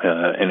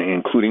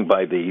including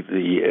by the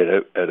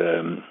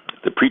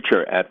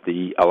preacher at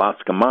the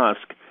Alaska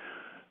Mosque.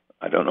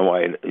 I don't know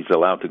why he's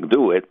allowed to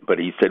do it, but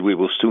he said, we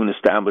will soon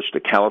establish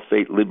the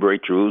caliphate,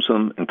 liberate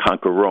Jerusalem, and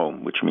conquer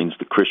Rome, which means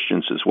the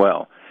Christians as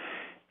well.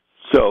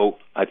 So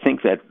I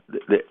think that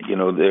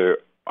there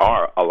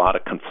are a lot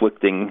of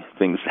conflicting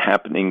things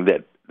happening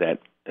that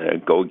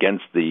go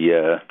against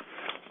the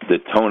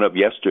tone of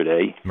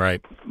yesterday.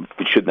 Right.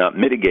 It should not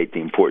mitigate the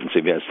importance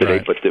of yesterday,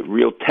 right. But the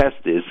real test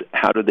is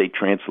how do they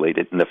translate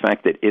it? And the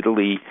fact that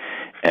Italy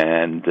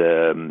and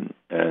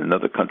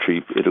another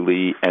country,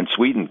 Italy and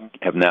Sweden,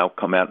 have now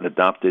come out and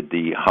adopted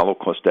the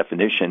Holocaust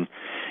definition,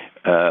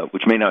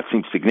 which may not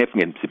seem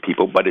significant to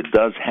people, but it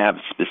does have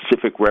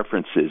specific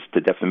references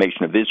to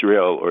defamation of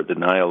Israel or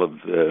denial of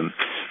the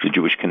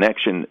Jewish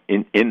connection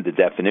in the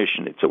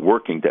definition. It's a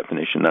working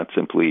definition, not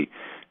simply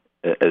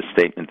a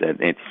statement that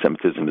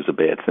anti-Semitism is a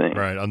bad thing.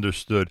 Right,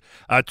 understood.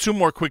 2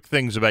 more quick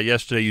things about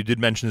yesterday. You did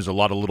mention there's a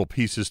lot of little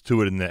pieces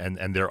to it,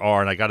 and there are,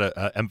 and I got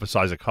to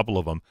emphasize a couple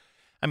of them.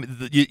 I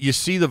mean, you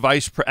see the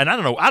vice president,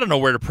 and I don't know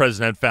where the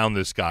president found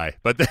this guy,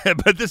 but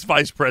this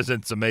vice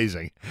president's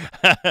amazing.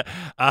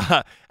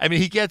 I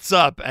mean, he gets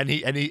up and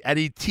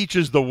he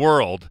teaches the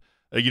world,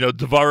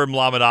 Devarim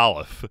Lamed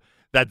Aleph,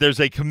 that there's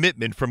a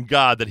commitment from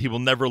God that He will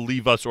never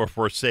leave us or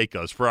forsake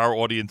us. For our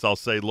audience, I'll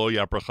say Lo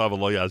Yapracha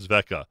V'Lo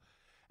Yazveka.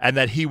 and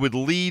that he would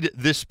lead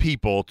this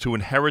people to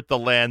inherit the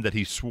land that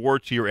he swore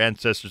to your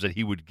ancestors that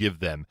he would give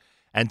them.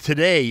 And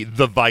today,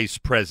 the vice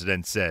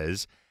president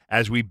says,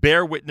 as we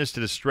bear witness to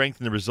the strength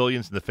and the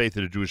resilience and the faith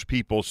of the Jewish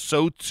people,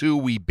 so too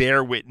we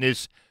bear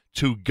witness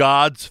to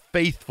God's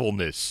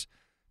faithfulness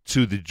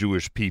to the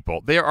Jewish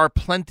people. There are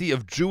plenty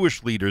of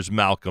Jewish leaders,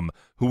 Malcolm,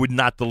 who would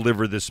not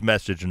deliver this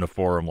message in a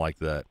forum like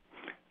that.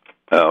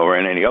 Or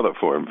in any other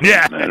forum.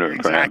 Yeah,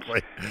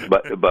 exactly.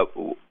 But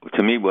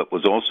to me, what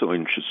was also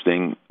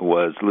interesting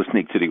was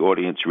listening to the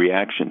audience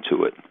reaction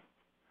to it.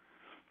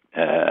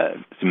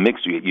 It's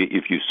mixed.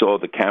 If you saw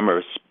the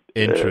cameras,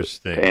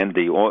 interesting, and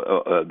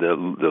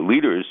the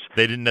leaders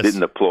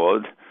didn't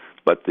applaud,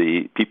 but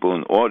the people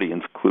in the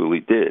audience clearly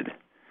did,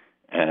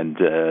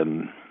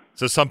 and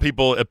so some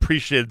people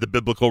appreciated the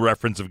biblical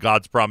reference of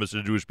God's promise to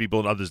the Jewish people,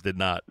 and others did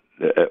not,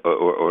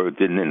 or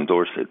didn't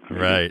endorse it.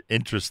 Right,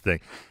 interesting.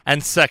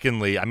 And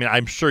secondly, I mean,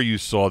 I'm sure you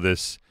saw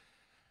this.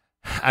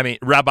 I mean,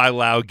 Rabbi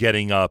Lau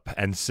getting up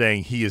and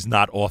saying he is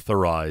not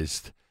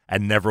authorized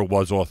and never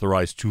was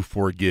authorized to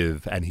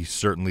forgive, and he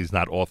certainly is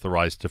not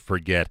authorized to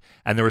forget.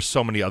 And there were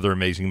so many other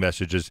amazing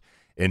messages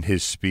in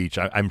his speech.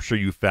 I'm sure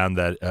you found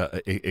that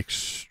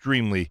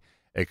extremely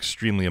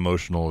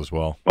emotional as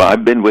well. Well,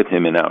 I've been with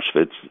him in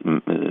Auschwitz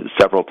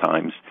several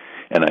times,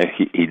 and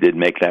he did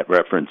make that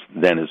reference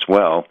then as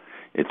well.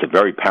 It's a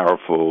very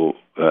powerful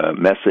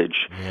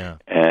message,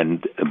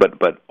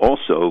 but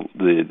also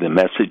the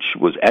message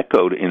was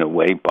echoed in a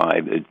way by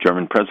the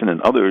German president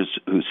and others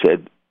who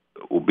said,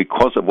 well,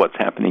 because of what's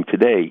happening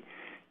today,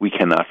 we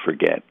cannot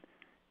forget.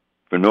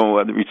 For no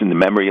other reason, the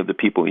memory of the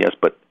people, yes,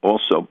 but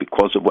also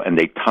because of what, and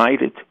they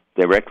tied it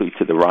directly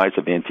to the rise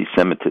of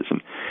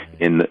anti-Semitism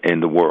in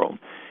the world.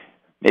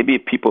 Maybe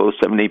if people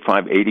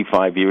 75,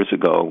 85 years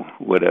ago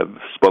would have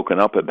spoken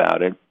up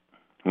about it,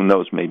 who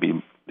knows,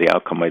 maybe the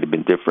outcome might have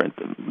been different.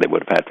 They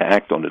would have had to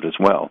act on it as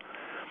well.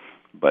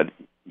 But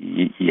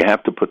you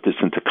have to put this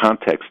into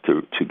context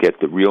to get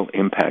the real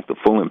impact, the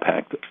full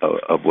impact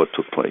of what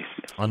took place.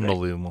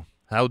 Unbelievable.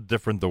 How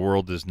different the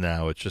world is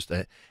now. It's just,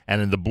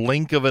 and in the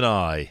blink of an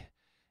eye,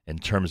 in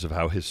terms of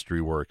how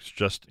history works,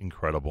 just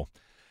incredible.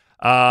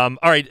 All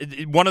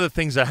right, one of the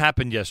things that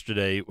happened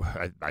yesterday,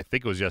 I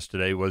think it was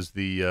yesterday, was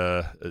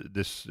the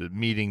this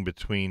meeting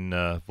between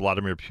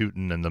Vladimir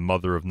Putin and the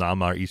mother of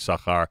Namar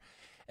Issachar.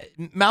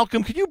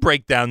 Malcolm, could you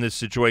break down this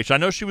situation? I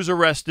know she was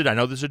arrested. I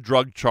know there's a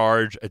drug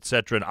charge,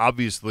 etc. And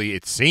obviously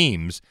it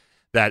seems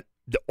that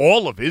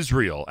all of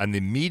Israel and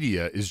the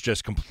media is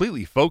just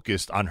completely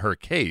focused on her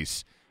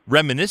case,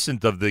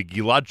 reminiscent of the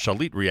Gilad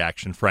Shalit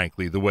reaction,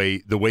 frankly, the way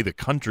the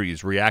country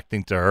is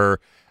reacting to her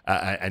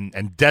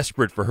and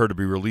desperate for her to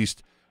be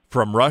released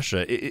from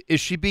Russia.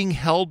 Is she being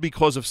held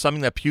because of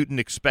something that Putin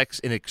expects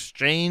in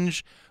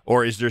exchange,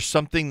 or is there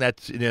something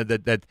that's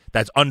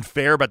that's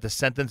unfair about the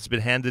sentence that's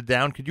been handed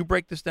down? Could you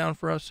break this down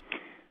for us?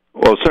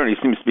 Well, it certainly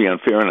seems to be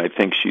unfair, and I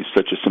think she's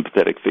such a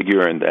sympathetic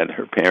figure, and that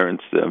her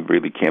parents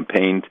really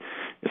campaigned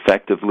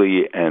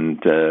effectively,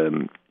 and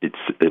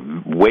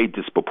it's way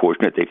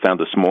disproportionate. They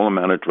found a small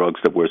amount of drugs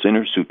that was in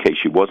her suitcase.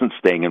 She wasn't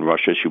staying in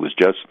Russia. She was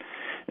just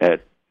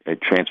at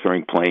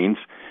transferring planes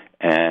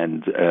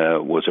and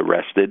was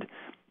arrested.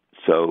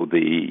 So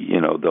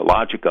the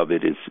logic of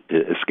it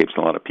escapes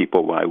a lot of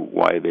people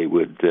why they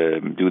would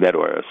do that,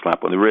 or a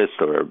slap on the wrist,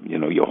 or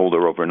you hold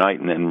her overnight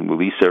and then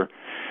release her.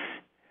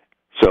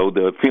 So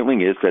the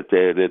feeling is that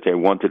they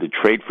wanted to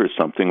trade for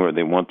something, or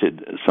they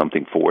wanted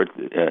something for it.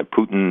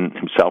 Putin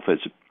himself has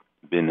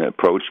been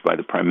approached by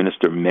the prime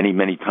minister many,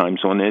 many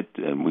times on it,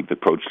 and we've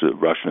approached the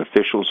Russian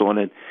officials on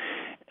it,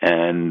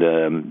 and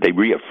they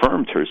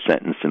reaffirmed her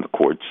sentence in the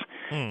courts.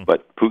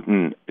 But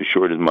Putin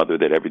assured his mother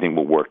that everything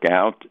will work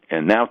out,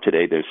 and now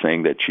today they're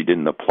saying that she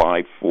didn't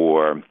apply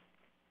for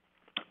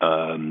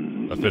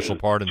official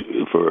pardon.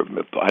 For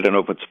I don't know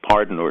if it's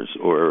pardon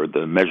or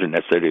the measure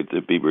necessary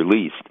to be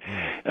released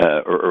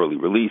or early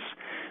release.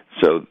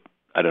 So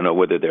I don't know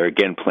whether they're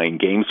again playing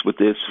games with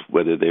this,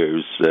 whether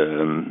there's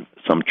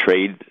some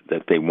trade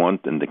that they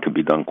want and that could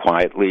be done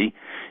quietly.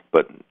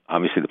 But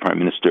obviously the prime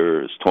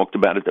minister has talked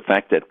about it. The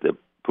fact that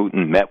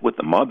Putin met with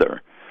the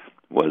mother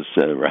was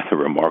a rather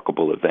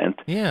remarkable event.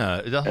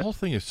 Yeah, the whole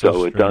thing is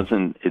so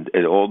strange.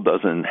 It all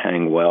doesn't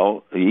hang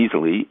well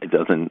easily. It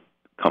doesn't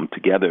come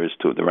together as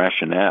to the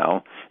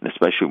rationale, and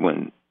especially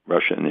when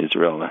Russia and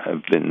Israel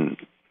have been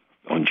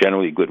on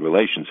generally good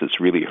relations. It's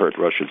really hurt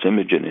Russia's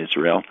image in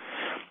Israel.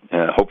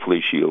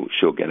 Hopefully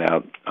she'll get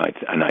out,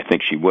 and I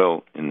think she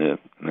will in the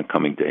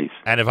coming days.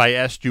 And if I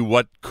asked you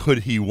what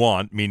could he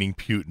want, meaning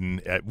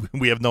Putin,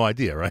 we have no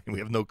idea, right? We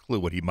have no clue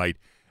what he might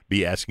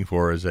be asking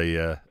for as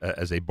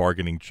a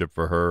bargaining chip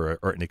for her,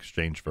 or in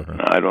exchange for her.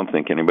 I don't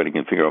think anybody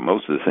can figure out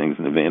most of the things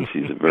in advance.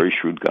 He's a very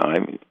shrewd guy,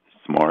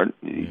 smart.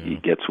 He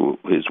gets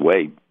his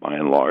way by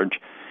and large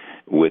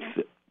with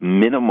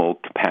minimal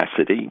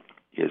capacity.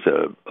 He has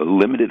a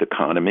limited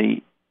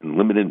economy and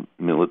limited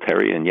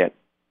military, and yet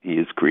he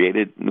has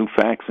created new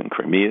facts in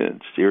Crimea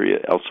and Syria,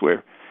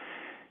 elsewhere.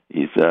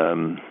 He's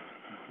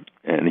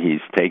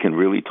taken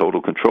really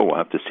total control. We'll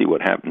have to see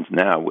what happens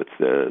now with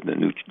the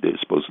new.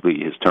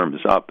 Supposedly his term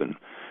is up, and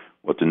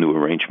what the new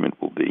arrangement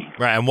will be.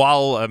 Right, and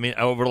while,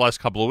 over the last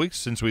couple of weeks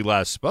since we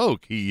last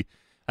spoke,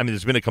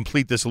 there's been a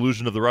complete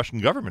dissolution of the Russian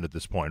government at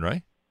this point,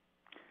 right?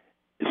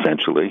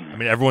 Essentially.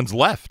 Everyone's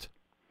left.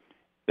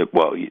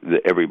 Well,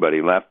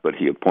 everybody left, but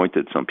he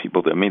appointed some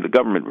people. The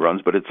government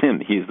runs, but it's him.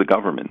 He's the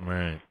government.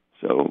 Right.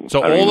 So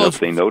So I don't all know those- if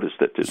they noticed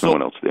that there's no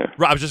one else there.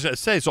 Right, I was just going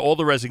to say, so all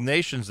the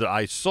resignations that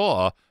I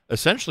saw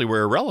essentially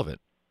were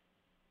irrelevant.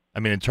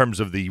 In terms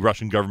of the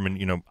Russian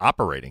government,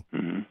 operating.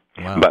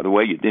 Mm-hmm. Wow. By the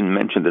way, you didn't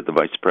mention that the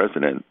vice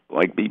president,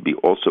 like Bibi,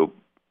 also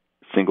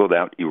singled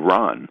out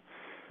Iran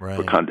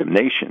for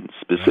condemnation,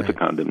 specific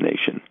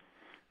condemnation.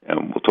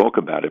 And we'll talk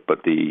about it, but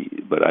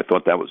I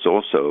thought that was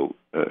also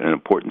an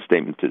important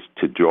statement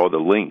to draw the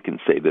link and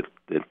say that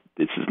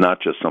this is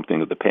not just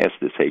something of the past,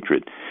 this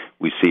hatred.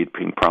 We see it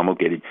being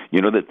promulgated.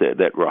 You know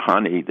that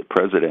Rouhani, the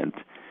president,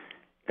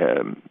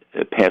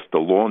 passed a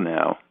law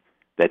now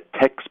that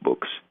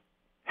textbooks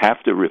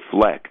have to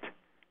reflect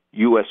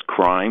U.S.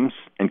 crimes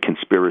and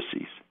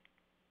conspiracies.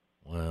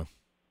 Wow.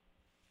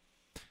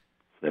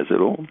 Says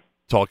it all.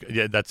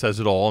 That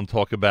says it all. And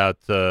talk about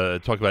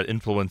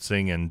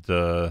influencing and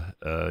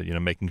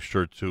making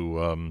sure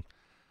to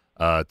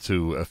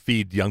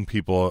feed young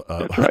people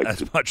right.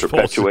 as much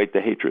perpetuate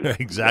the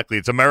hatred. Exactly.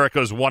 It's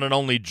America's one and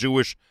only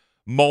Jewish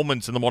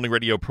Moments in the Morning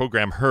radio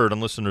program, heard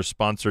on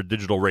listener-sponsored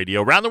digital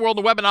radio around the world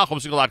on the web at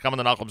NachumSegal.com and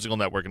the Nachum Segal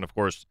Network, and of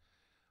course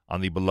on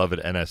the beloved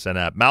NSN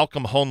app.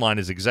 Malcolm Hoenlein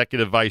is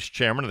Executive Vice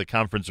Chairman of the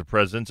Conference of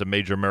Presidents of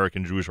Major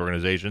American Jewish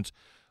Organizations.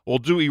 We'll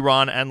do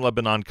Iran and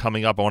Lebanon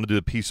coming up. I want to do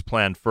the peace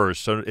plan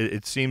first. So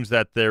it seems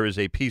that there is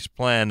a peace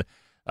plan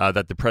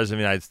that the President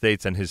of the United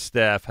States and his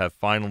staff have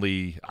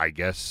finally, I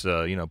guess,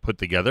 put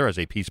together as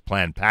a peace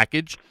plan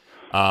package.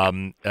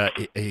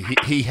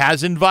 He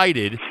has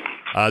invited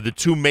the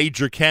two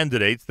major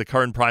candidates, the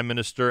current Prime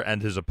Minister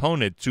and his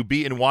opponent, to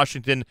be in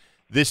Washington.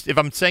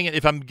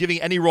 If I'm giving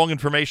any wrong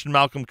information,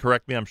 Malcolm,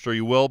 correct me. I'm sure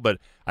you will, but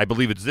I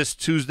believe it's this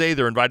Tuesday.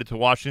 They're invited to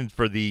Washington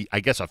for the, I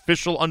guess,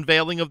 official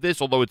unveiling of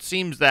this. Although it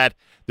seems that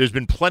there's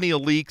been plenty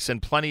of leaks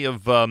and plenty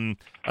of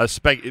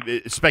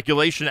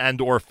speculation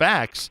and/or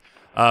facts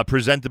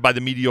presented by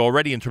the media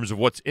already in terms of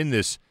what's in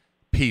this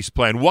peace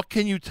plan. What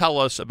can you tell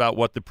us about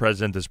what the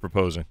president is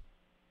proposing?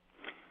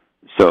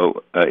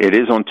 So it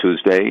is on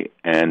Tuesday,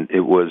 and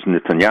it was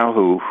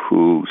Netanyahu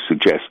who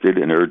suggested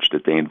and urged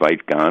that they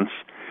invite Gantz,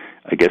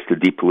 I guess, to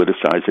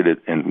depoliticize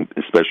it, and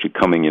especially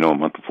coming, a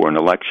month before an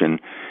election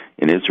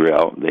in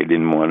Israel, they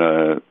didn't want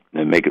to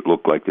make it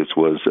look like this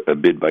was a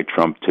bid by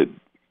Trump to,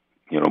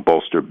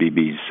 bolster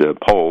Bibi's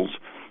polls.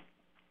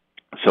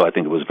 So I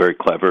think it was very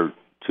clever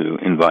to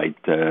invite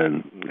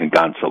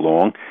Gantz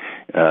along.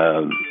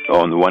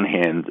 On the one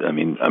hand,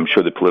 I'm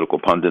sure the political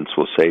pundits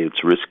will say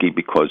it's risky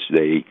because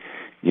they,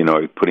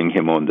 are putting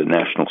him on the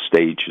national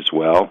stage as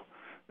well,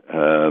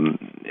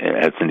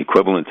 as an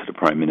equivalent to the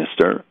Prime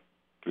Minister,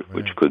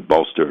 which could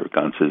bolster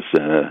Gantz's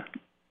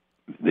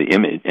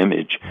the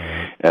image.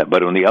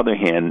 But on the other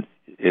hand,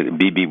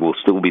 Bibi will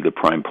still be the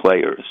prime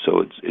player,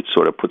 so it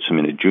sort of puts him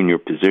in a junior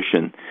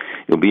position.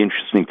 It'll be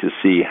interesting to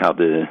see how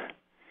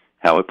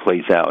it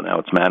plays out, how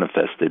it's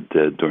manifested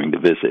during the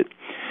visit.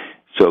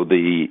 So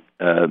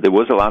there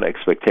was a lot of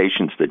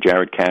expectations that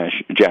Jared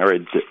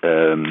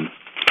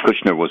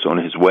Kushner was on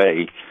his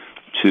way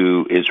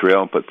to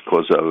Israel, but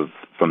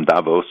from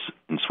Davos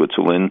in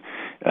Switzerland,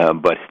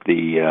 but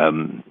the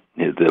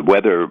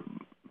weather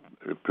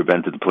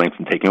prevented the plane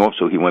from taking off,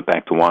 so he went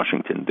back to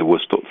Washington. There were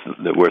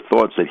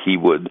thoughts that he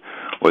would,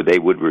 or they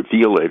would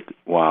reveal it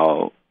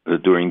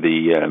during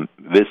the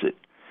visit.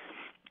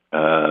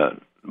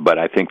 But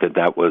I think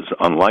that was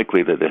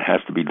unlikely, that it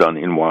has to be done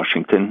in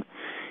Washington.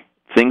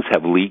 Things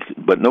have leaked,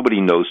 but nobody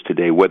knows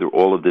today whether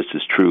all of this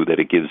is true, that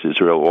it gives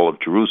Israel all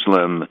of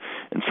Jerusalem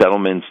and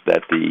settlements,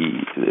 that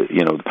the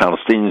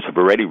Palestinians have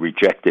already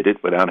rejected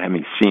it without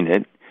having seen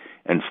it,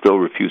 and still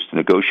refuse to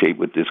negotiate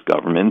with this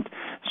government,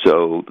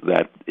 so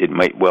that it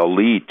might well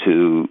lead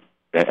to,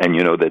 and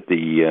that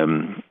the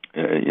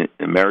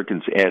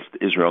Americans asked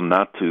Israel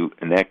not to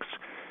annex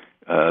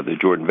the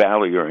Jordan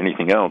Valley or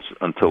anything else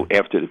until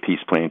after the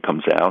peace plan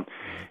comes out,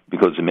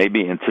 because they may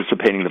be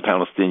anticipating the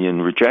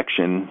Palestinian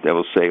rejection. They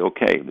will say,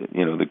 okay,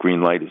 the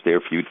green light is there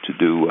for you to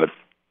do what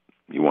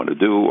you want to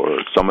do,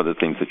 or some of the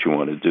things that you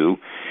want to do.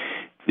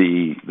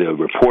 The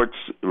reports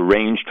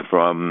ranged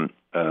from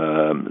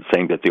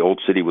saying that the old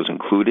city was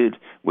included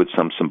with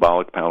some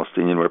symbolic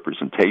Palestinian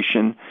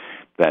representation,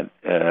 that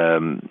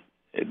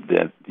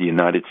the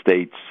United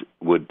States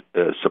would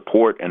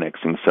support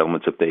annexing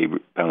settlements if the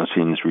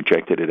Palestinians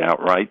rejected it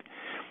outright,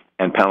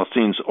 and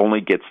Palestinians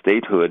only get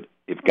statehood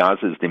if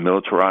Gaza is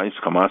demilitarized,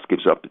 Hamas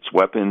gives up its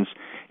weapons,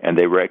 and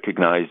the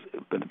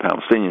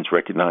Palestinians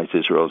recognize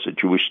Israel as a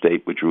Jewish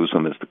state with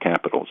Jerusalem as the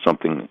capital,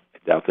 something I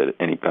doubt that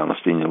any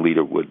Palestinian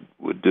leader would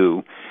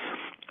do.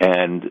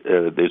 And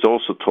there's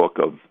also talk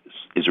of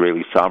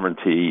Israeli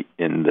sovereignty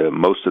in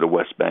most of the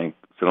West Bank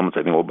settlements.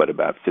 I think all but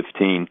about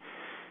 15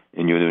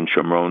 in Yehuda and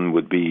Shomron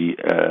would be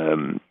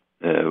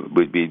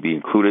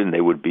included, and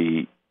they would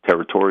be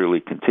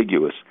territorially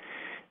contiguous.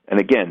 And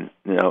again,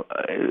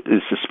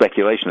 this is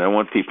speculation. I don't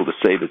want people to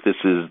say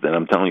that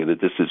I'm telling you that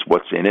this is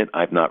what's in it.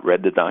 I've not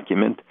read the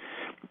document.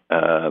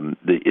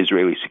 The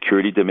Israeli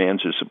security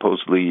demands are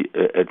supposedly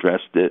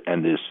addressed,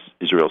 and this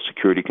Israel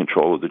security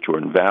control of the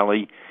Jordan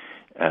Valley,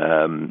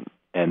 and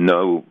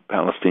no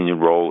Palestinian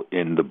role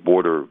in the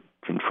border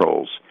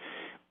controls.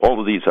 All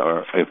of these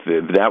are, if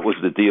that was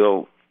the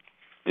deal,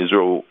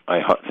 Israel,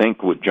 I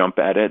think, would jump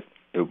at it.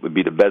 It would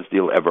be the best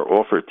deal ever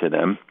offered to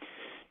them.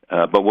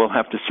 But we'll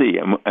have to see.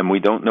 And we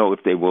don't know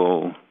if they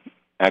will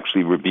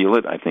actually reveal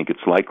it. I think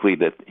it's likely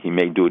that he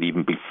may do it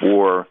even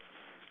before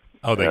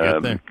they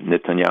get there.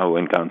 Netanyahu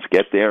and Gantz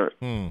get there.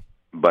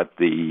 But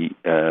the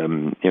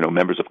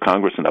members of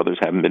Congress and others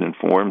haven't been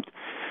informed.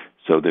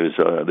 So there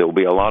will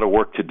be a lot of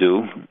work to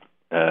do.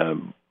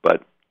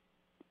 But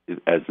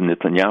as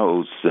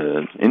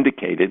Netanyahu's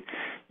indicated,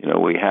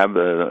 we have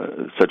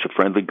such a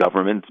friendly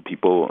government,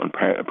 people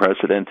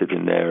unprecedented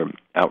in their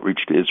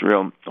outreach to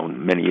Israel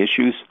on many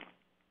issues,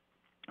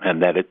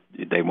 and that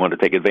they want to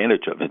take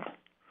advantage of it.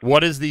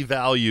 What is the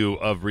value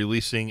of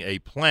releasing a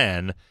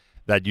plan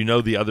that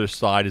the other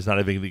side is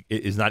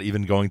not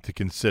even going to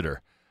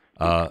consider?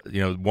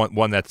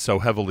 One that's so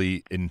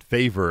heavily in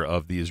favor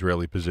of the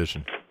Israeli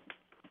position.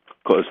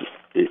 Because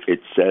it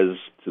says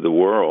to the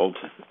world,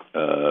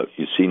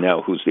 you see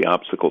now who's the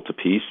obstacle to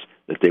peace,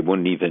 that they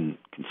wouldn't even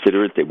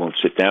consider it. They won't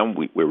sit down.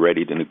 We're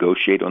ready to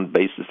negotiate on the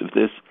basis of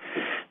this.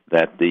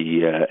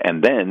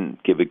 And then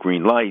give a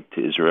green light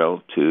to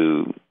Israel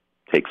to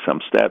take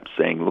some steps,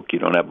 saying, look, you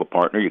don't have a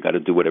partner. You got to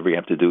do whatever you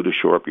have to do to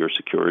shore up your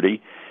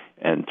security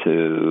and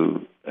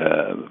to,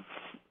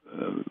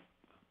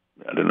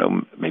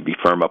 maybe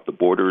firm up the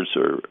borders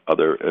or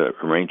other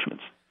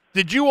arrangements.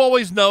 Did you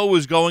always know it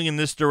was going in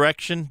this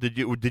direction?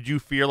 Did you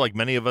fear, like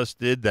many of us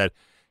did, that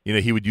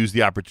he would use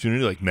the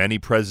opportunity, like many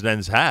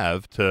presidents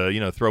have,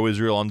 to throw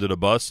Israel under the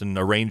bus and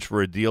arrange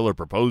for a deal or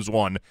propose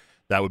one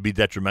that would be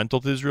detrimental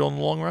to Israel in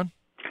the long run?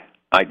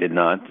 I did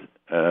not.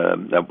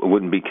 That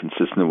wouldn't be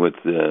consistent with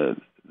the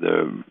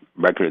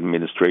record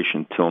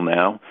administration till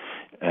now.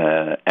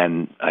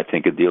 And I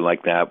think a deal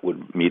like that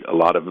would meet a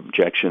lot of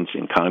objections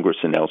in Congress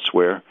and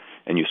elsewhere.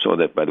 And you saw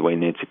that, by the way,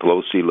 Nancy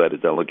Pelosi led a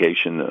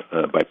delegation,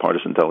 a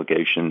bipartisan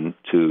delegation,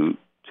 to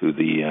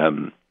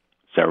the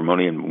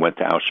ceremony and went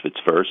to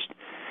Auschwitz first.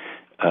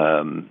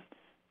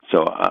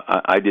 So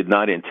I did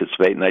not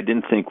anticipate, and I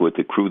didn't think with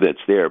the crew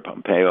that's there,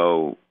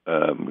 Pompeo,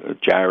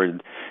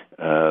 Jared,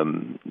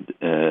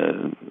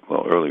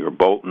 earlier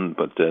Bolton,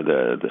 but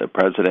the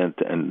president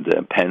and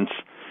Pence,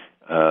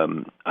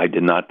 I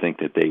did not think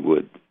that they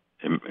would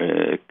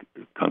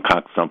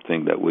concoct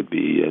something that would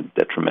be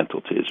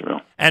detrimental to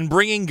Israel. And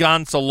bringing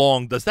Gantz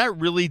along, does that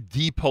really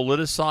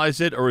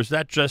depoliticize it, or is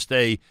that just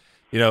Bibi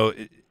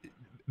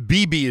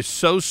is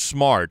so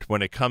smart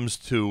when it comes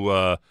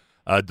to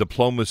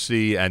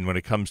diplomacy and when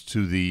it comes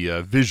to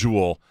the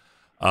visual,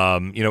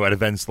 at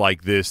events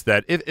like this,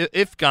 that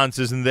if Gantz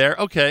isn't there,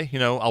 okay,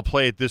 I'll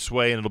play it this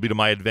way and it'll be to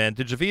my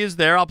advantage. If he is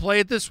there, I'll play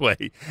it this way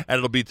and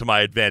it'll be to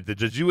my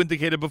advantage. As you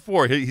indicated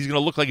before, he's going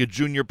to look like a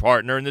junior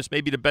partner, and this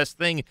may be the best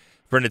thing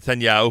for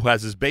Netanyahu, who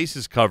has his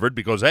bases covered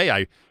because,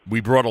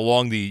 we brought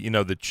along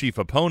the chief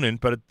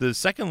opponent, but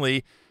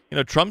secondly,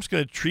 Trump's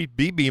going to treat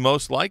Bibi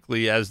most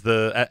likely as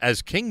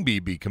King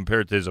Bibi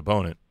compared to his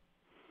opponent.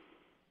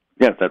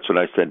 Yeah, that's what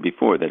I said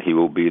before, that he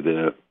will be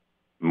the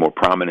more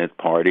prominent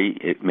party.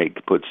 It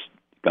puts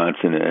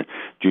Gantz in a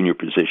junior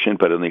position,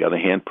 but on the other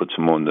hand, puts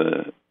him in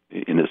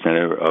the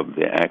center of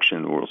the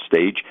action world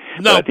stage.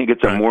 No. But I think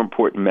it's a more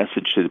important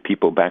message to the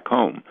people back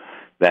home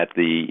that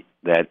Bibi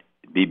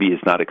is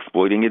not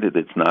exploiting it.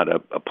 It's not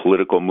a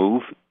political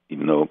move,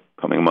 even though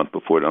coming a month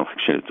before the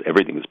election,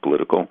 everything is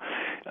political.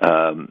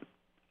 And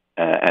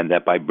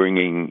that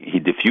he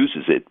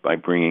diffuses it by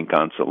bringing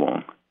Gantz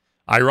along.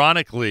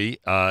 Ironically,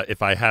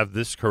 if I have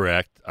this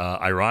correct,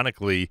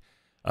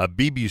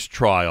 Bibi's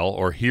trial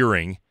or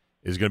hearing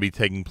is going to be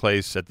taking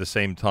place at the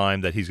same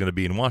time that he's going to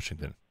be in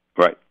Washington.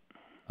 Right.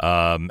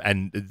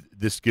 And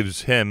this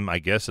gives him, I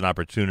guess, an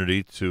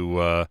opportunity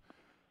to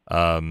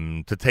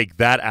take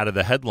that out of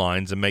the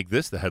headlines and make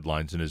this the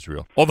headlines in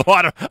Israel. Although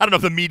I don't know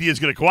if the media is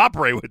going to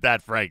cooperate with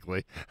that,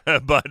 frankly.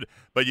 but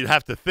you'd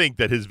have to think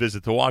that his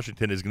visit to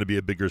Washington is going to be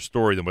a bigger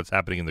story than what's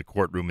happening in the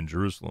courtroom in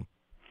Jerusalem.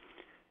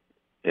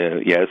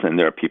 Yes, and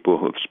there are people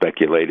who have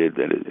speculated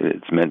that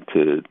it's meant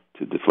to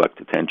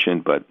deflect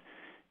attention, but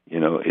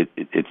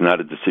it's not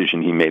a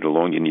decision he made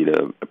alone. You need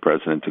a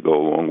president to go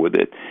along with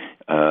it.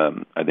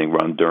 I think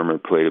Ron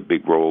Dermer played a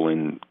big role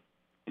in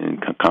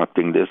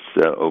concocting this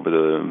over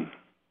the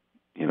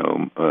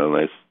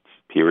last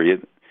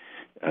period.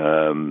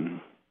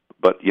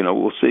 But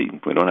we'll see.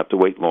 We don't have to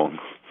wait long.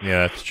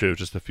 Yeah, that's true.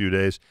 Just a few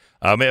days.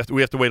 We have to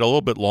wait a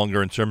little bit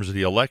longer in terms of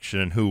the election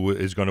and who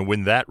is going to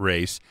win that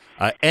race.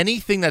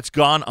 Anything that's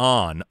gone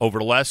on over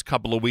the last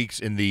couple of weeks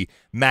in the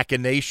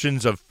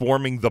machinations of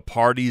forming the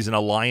parties and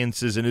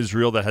alliances in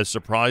Israel that has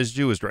surprised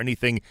you? Is there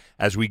anything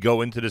as we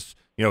go into this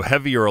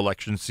heavier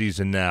election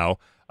season now,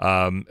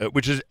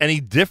 which is any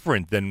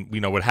different than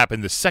what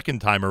happened the second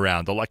time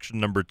around,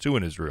 election number 2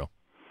 in Israel?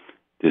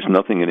 There's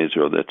nothing in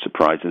Israel that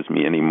surprises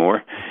me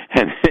anymore,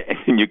 and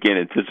you can't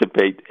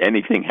anticipate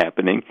anything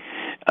happening.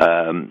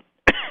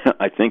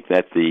 I think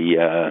that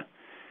the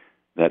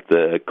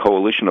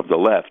coalition of the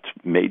left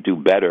may do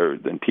better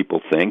than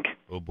people think.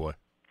 Oh boy!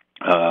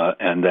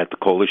 And that the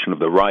coalition of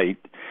the right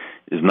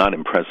is not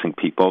impressing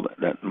people.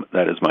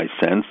 That is my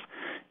sense,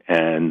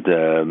 and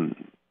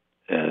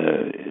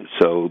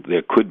so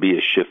there could be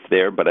a shift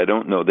there, but I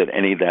don't know that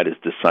any of that is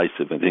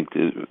decisive. I think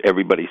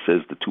everybody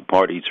says the two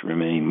parties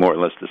remain more or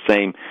less the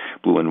same.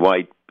 Blue and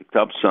white picked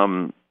up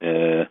some,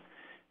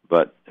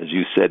 but as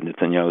you said,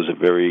 Netanyahu is a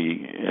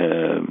very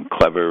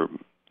clever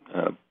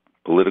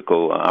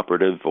political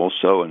operative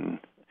also, and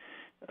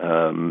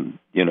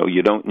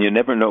you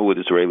never know with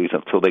Israelis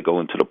until they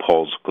go into the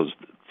polls, because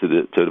to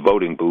the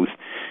voting booth,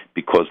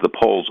 because the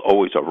polls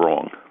always are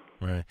wrong.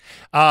 Right.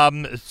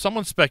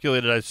 Someone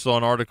speculated, I saw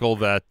an article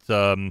that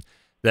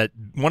that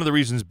one of the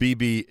reasons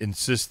Bibi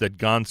insists that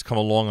Gantz come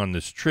along on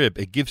this trip,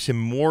 it gives him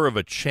more of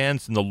a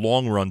chance in the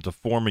long run to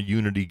form a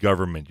unity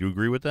government. You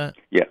agree with that?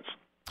 Yes.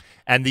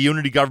 And the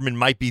unity government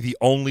might be the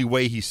only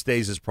way he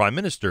stays as prime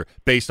minister,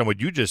 based on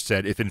what you just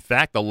said, if in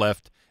fact the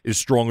left is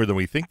stronger than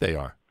we think they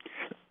are.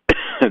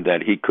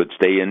 That he could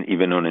stay in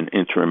even on an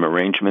interim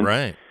arrangement.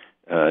 Right.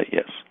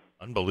 Yes.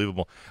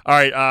 Unbelievable. All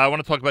right, I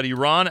want to talk about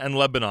Iran and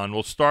Lebanon.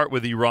 We'll start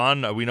with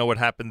Iran. We know what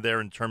happened there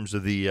in terms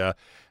of the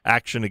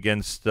action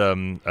against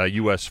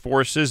U.S.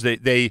 forces.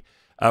 They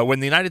when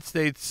the United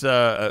States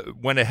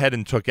went ahead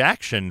and took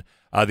action,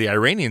 the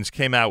Iranians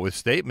came out with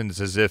statements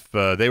as if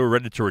they were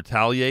ready to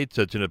retaliate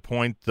to the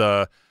point,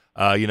 where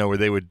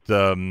they would,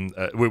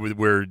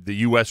 where the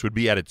U.S. would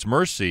be at its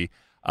mercy.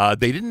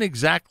 They didn't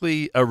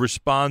exactly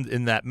respond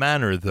in that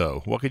manner,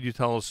 though. What could you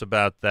tell us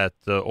about that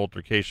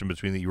altercation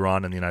between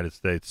Iran and the United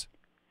States?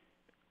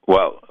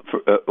 Well,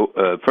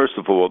 first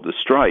of all, the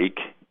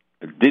strike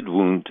did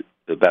wound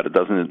about a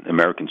dozen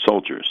American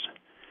soldiers.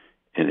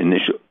 The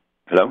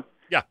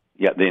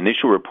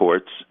initial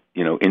reports,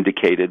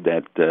 indicated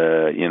that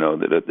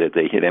that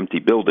they hit empty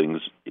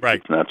buildings. Right.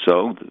 It's not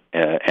so.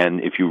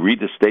 And if you read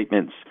the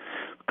statements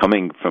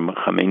coming from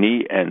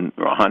Khamenei and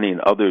Rouhani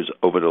and others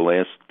over the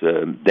last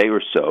day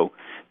or so,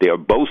 they are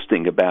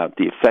boasting about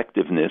the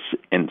effectiveness,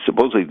 and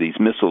supposedly these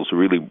missiles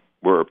really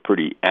were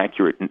pretty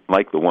accurate,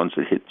 like the ones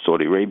that hit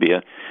Saudi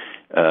Arabia,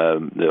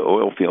 the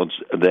oil fields.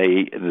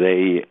 They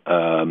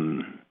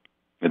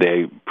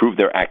proved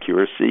their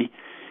accuracy,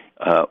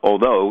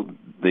 although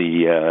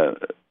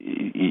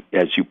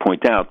as you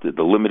point out,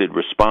 the limited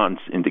response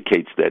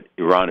indicates that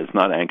Iran is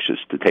not anxious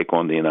to take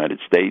on the United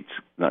States,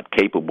 not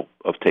capable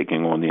of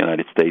taking on the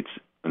United States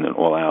in an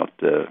all-out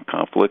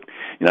conflict.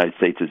 The United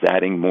States is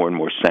adding more and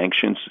more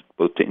sanctions,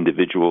 both to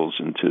individuals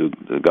and to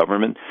the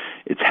government.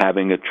 It's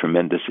having a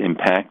tremendous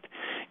impact.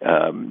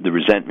 The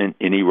resentment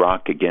in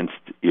Iraq against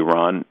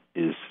Iran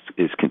is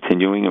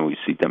continuing, and we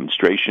see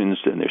demonstrations,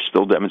 and there's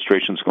still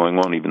demonstrations going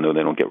on, even though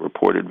they don't get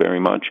reported very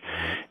much.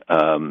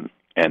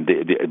 And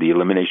the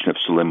elimination of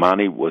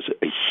Soleimani was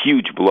a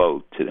huge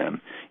blow to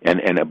them,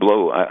 and a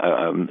blow.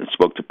 I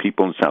spoke to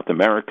people in South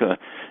America.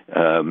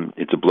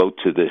 It's a blow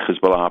to the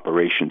Hezbollah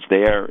operations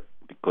there,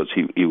 because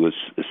he was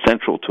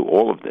central to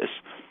all of this,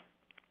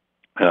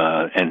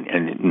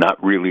 and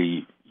not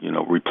really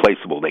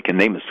replaceable. They can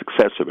name a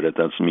successor, but it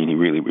doesn't mean he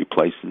really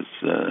replaces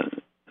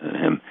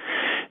him.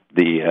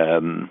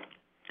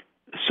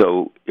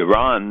 So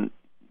Iran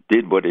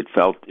did what it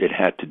felt it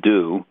had to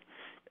do.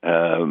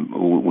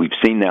 We've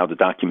seen now the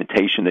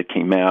documentation that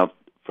came out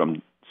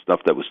from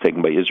stuff that was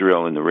taken by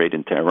Israel in the raid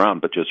in Tehran,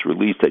 but just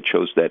released, that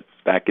shows that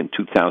back in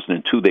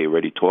 2002 they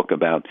already talk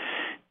about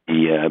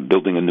the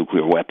building a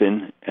nuclear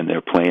weapon and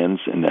their plans,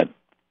 and that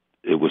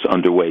it was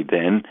underway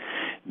then.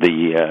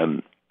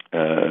 They're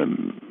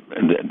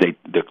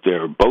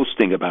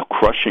boasting about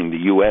crushing the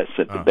U.S.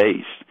 at the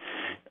base.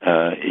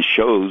 It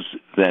shows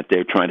that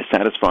they're trying to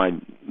satisfy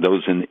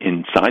those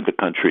inside the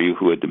country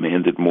who had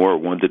demanded more, or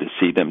wanted to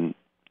see them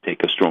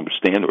take a stronger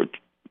stand, or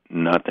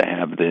not to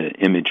have the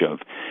image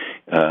of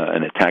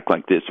an attack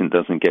like this and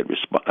doesn't get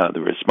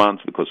the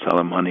response, because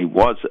Soleimani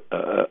was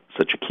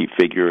such a key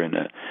figure and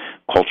a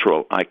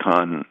cultural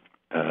icon.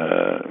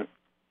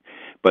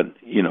 But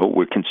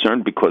we're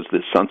concerned because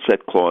the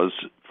sunset clause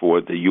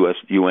for the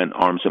UN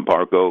arms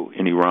embargo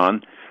in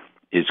Iran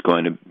is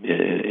going to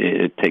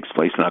it takes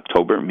place in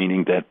October,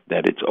 meaning that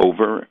it's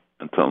over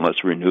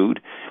unless renewed.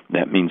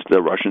 That means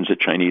the Russians, the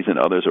Chinese, and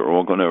others are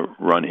all going to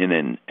run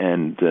in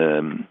and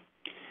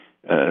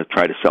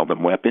try to sell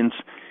them weapons,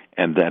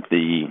 and that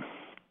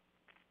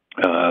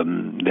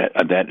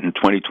that in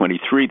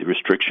 2023 the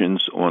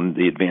restrictions on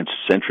the advanced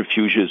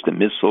centrifuges, the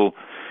missile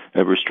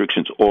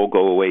restrictions, all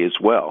go away as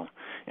well.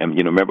 And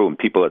remember when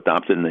people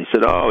adopted and they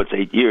said, "Oh, it's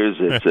 8 years.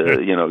 It's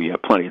you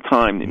have plenty of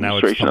time." The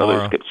administration,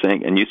 others kept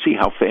saying, and you see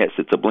how fast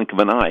it's a blink of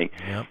an eye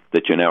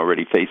that you're now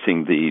already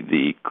facing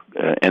the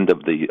end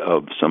of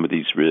some of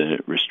these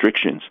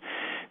restrictions.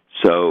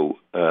 So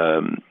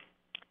the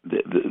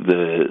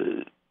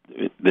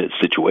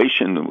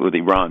situation with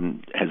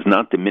Iran has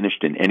not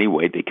diminished in any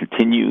way. They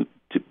continue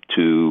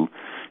to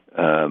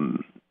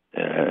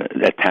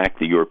attack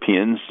the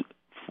Europeans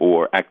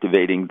for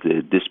activating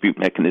the dispute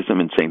mechanism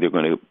and saying they're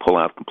going to pull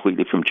out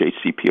completely from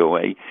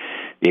JCPOA.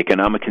 The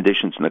economic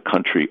conditions in the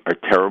country are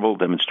terrible.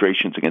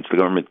 Demonstrations against the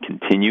government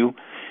continue,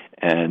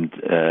 and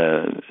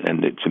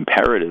it's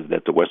imperative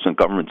that the Western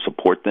governments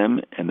support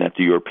them and that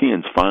the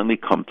Europeans finally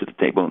come to the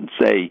table and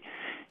say,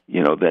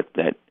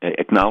 that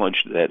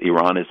acknowledge that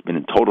Iran has been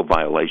in total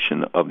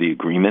violation of the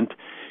agreement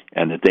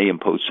and that they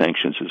impose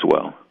sanctions as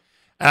well.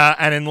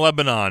 And in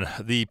Lebanon,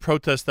 the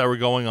protests that were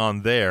going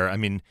on there, I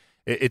mean,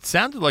 it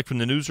sounded like from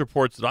the news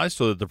reports that I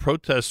saw that the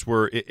protests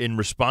were in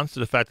response to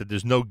the fact that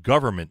there's no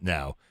government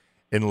now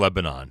in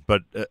Lebanon.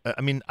 But,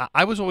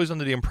 I was always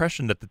under the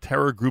impression that the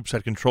terror groups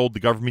had controlled the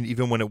government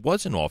even when it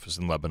was in office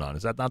in Lebanon.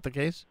 Is that not the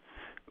case?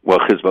 Well,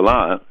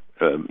 Hezbollah,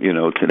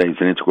 today is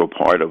an integral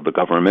part of the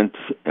government.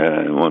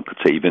 One could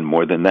say even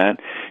more than that.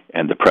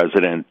 And the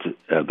president,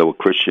 though a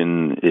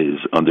Christian, is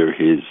under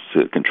his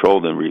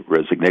control and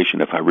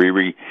resignation of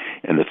Hariri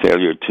and the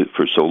failure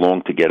for so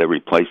long to get a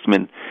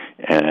replacement.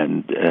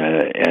 And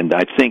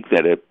I think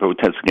that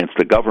protests against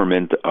the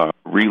government are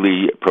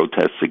really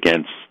protests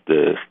against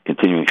the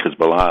continuing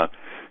Hezbollah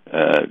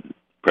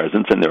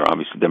presence. And there are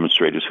obviously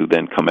demonstrators who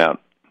then come out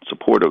in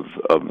support of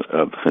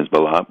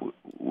Hezbollah,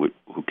 who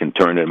can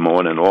turn them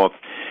on and off,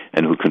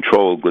 and who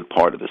control a good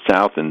part of the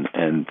South, and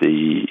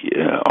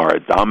are a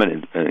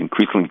dominant,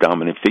 increasingly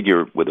dominant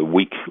figure with a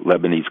weak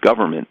Lebanese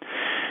government.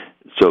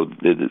 So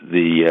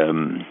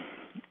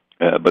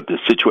but the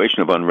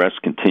situation of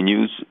unrest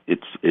continues.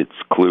 It's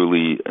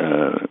clearly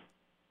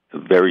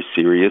very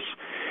serious,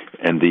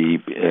 and the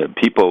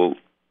people,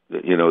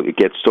 it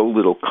gets so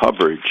little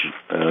coverage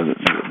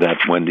that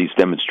when these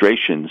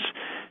demonstrations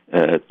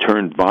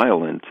turned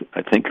violent,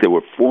 I think there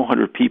were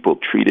 400 people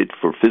treated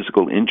for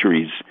physical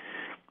injuries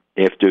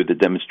after the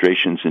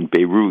demonstrations in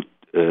Beirut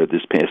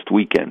this past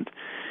weekend.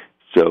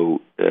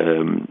 So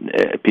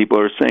people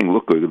are saying,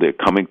 look, they're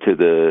coming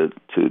to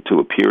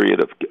a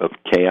period of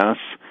chaos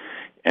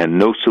and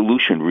no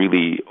solution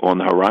really on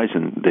the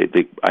horizon.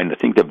 I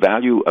think the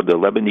value of the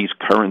Lebanese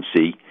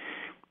currency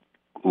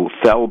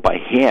fell by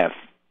half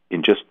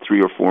in just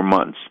 3 or 4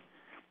 months,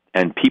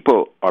 and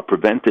people are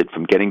prevented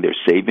from getting their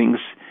savings,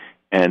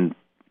 and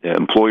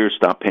employers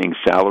stop paying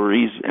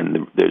salaries,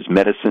 and there's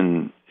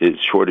medicine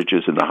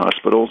shortages in the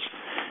hospitals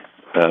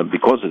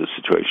because of the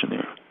situation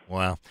there.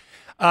 Wow.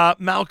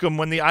 Malcolm,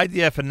 when the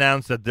IDF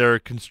announced that they're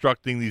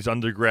constructing these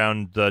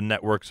underground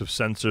networks of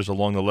sensors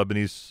along the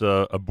Lebanese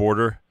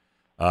border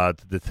to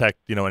detect,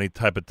 any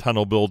type of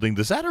tunnel building,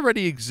 does that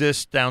already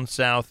exist down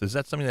south? Is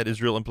that something that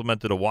Israel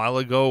implemented a while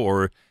ago,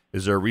 or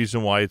is there a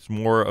reason why it's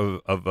more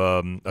of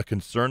a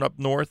concern up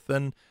north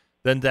than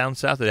down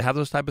south? Do they have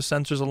those type of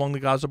sensors along the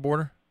Gaza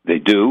border? They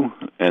do,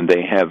 and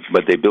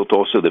but they built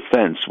also the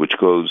fence, which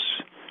goes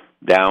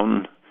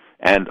down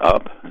and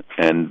up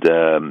and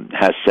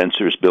has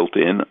sensors built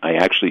in. I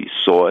actually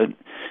saw it.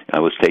 I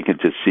was taken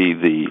to see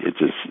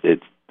the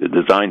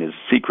design is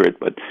secret,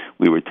 but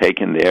we were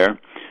taken there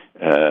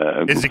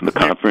from the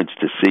conference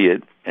to see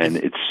it, and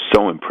it's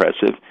so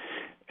impressive.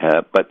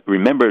 But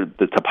remember,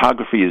 the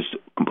topography is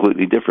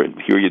completely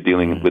different. Here you're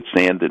dealing with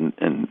sand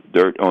and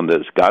dirt on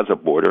the Gaza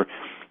border.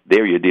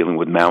 There you're dealing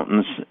with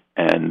mountains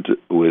and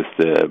with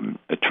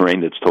a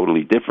terrain that's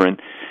totally different.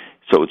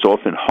 So it's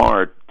often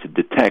hard to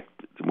detect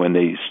when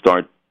they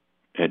start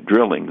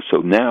drilling. So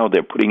now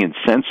they're putting in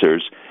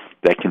sensors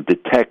that can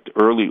detect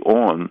early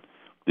on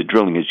the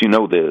drilling. As you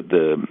know,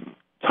 the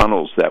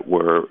tunnels that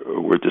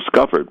were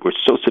discovered were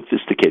so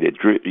sophisticated.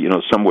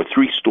 Some were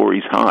 3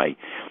 stories high.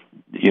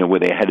 Where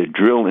they had to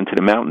drill into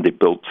the mountain, they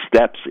built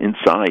steps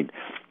inside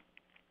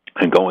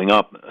and going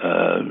up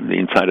the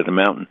inside of the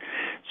mountain.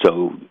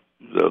 So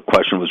the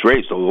question was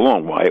raised all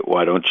along: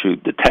 why don't you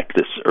detect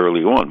this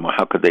early on? Well,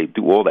 how could they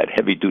do all that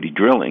heavy-duty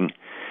drilling,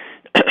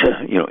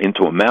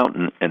 into a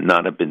mountain and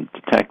not have been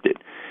detected?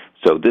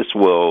 So this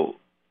will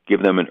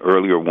give them an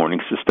earlier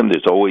warning system.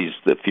 There's always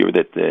the fear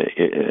that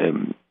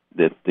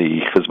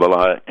the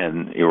Hezbollah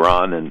and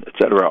Iran and et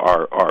cetera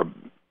are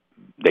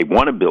they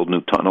want to build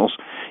new tunnels.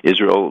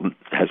 Israel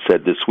has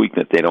said this week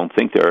that they don't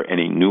think there are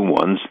any new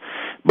ones,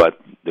 but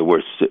there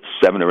were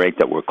 7 or 8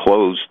 that were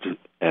closed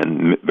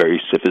and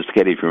very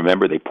sophisticated. If you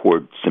remember, they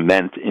poured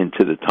cement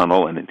into the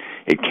tunnel, and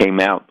it came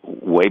out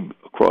way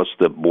across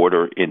the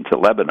border into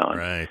Lebanon.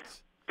 Right.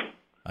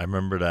 I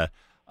remember that.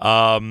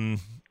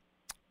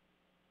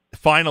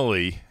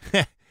 Finally,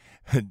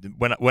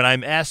 when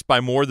I'm asked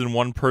by more than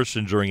one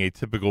person during a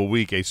typical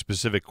week a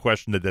specific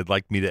question that they'd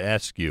like me to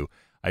ask you,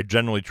 I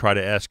generally try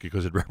to ask you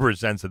because it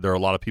represents that there are a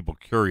lot of people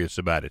curious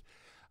about it.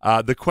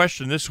 The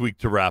question this week,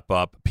 to wrap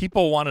up,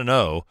 people want to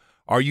know,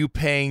 are you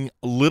paying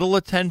little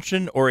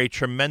attention or a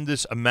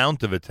tremendous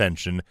amount of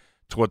attention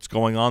to what's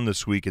going on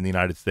this week in the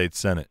United States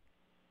Senate?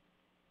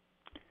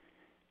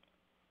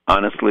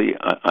 Honestly,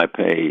 I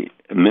pay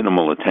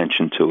minimal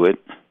attention to it.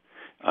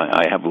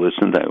 I have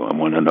listened. I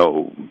want to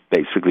know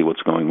basically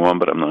what's going on,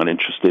 but I'm not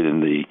interested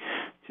in the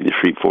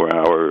 3-4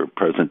 hour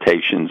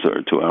presentations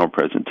or 2 hour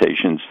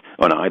presentations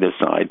on either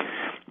side.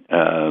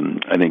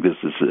 I think this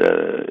is,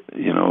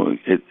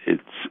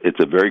 it's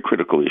a very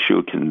critical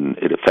issue.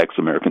 It affects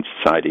American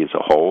society as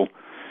a whole,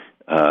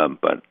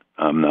 but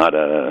I'm not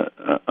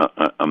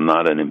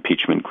an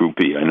impeachment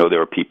groupie. I know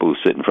there are people who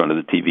sit in front of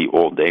the TV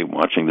all day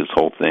watching this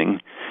whole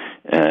thing,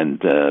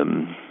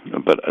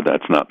 but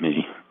that's not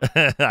me.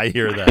 I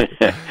hear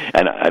that,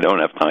 and I don't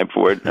have time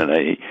for it, and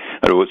I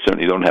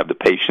certainly don't have the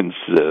patience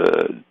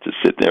to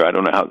sit there. I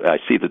don't know how. I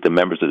see that the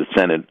members of the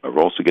Senate are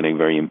also getting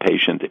very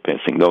impatient. They're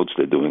passing notes.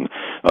 They're doing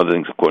other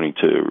things according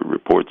to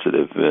reports that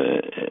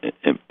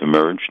have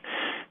emerged.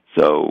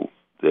 So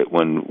that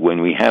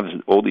when we have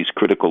all these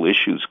critical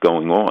issues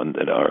going on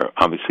that are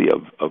obviously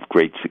of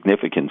great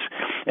significance,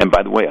 and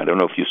by the way, I don't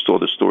know if you saw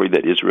the story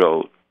that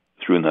Israel,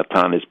 through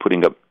Natan, is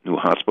putting up new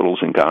hospitals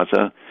in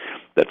Gaza,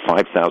 that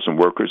 5,000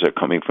 workers are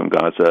coming from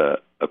Gaza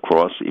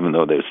across, even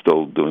though they're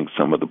still doing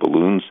some of the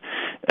balloons.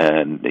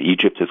 And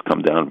Egypt has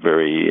come down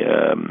very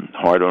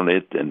hard on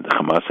it, and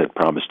Hamas had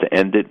promised to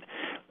end it,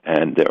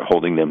 and they're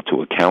holding them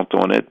to account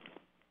on it.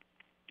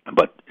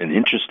 But an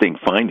interesting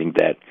finding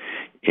that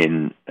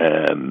in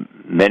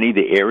many of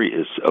the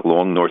areas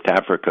along North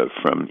Africa,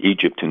 from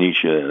Egypt,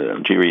 Tunisia,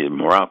 Algeria,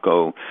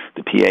 Morocco,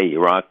 the PA,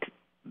 Iraq,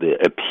 the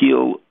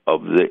appeal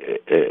of the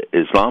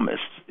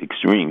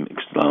extreme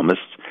Islamists,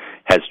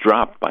 has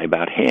dropped by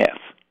about half,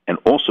 and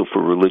also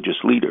for religious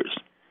leaders.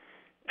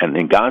 And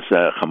in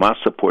Gaza, Hamas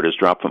support has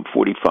dropped from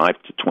 45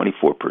 to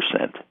 24%.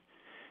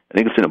 I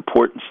think it's an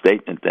important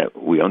statement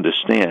that we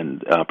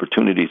understand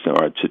opportunities there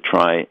are to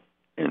try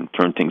and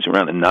turn things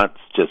around, and not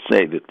just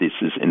say that this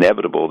is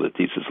inevitable, that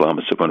these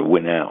Islamists are going to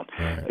win out.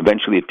 Right.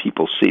 Eventually, if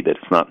people see that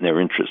it's not in their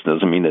interest, it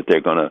doesn't mean that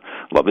they're going to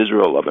love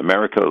Israel, love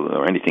America,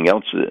 or anything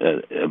else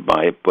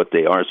by it, but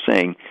they are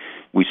saying,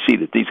 we see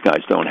that these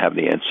guys don't have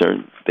the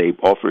answer. They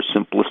offer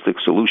simplistic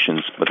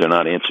solutions, but they're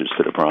not answers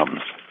to the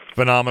problems.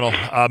 Phenomenal.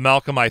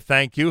 Malcolm, I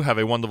thank you. Have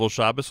a wonderful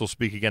Shabbos. We'll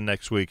speak again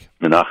next week.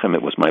 Menachem,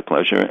 it was my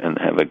pleasure, and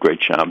have a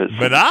great Shabbos.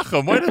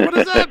 Menachem? What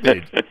does that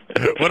mean?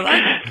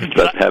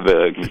 Let's have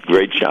a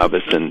great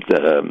Shabbos, and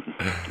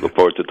look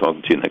forward to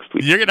talking to you next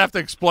week. You're going to have to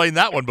explain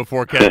that one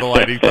before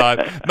candlelighting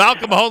time.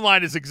 Malcolm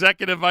Hoenlein is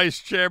Executive Vice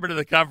Chairman of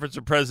the Conference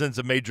of Presidents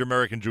of Major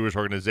American Jewish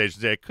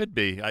Organizations. Yeah, it could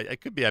be. I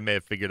may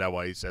have figured out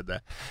why he said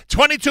that.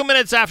 22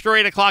 minutes after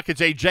 8 o'clock,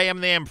 it's a JM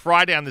in the AM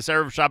Friday on this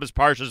Erev Shabbos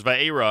Parshas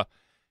Va'era.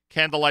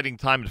 Candlelighting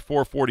time at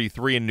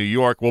 4:43 in New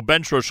York. We'll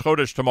bench Rosh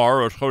Chodesh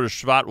tomorrow. Rosh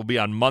Chodesh Shvat will be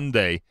on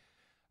Monday,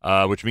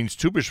 which means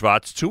Tu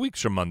B'Shvat's 2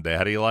 weeks from Monday.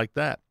 How do you like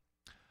that?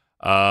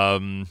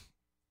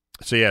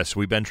 So, yes,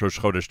 we bench Rosh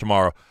Chodesh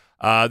tomorrow.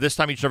 This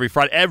time each and every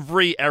Friday,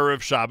 every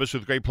Erev Shabbos,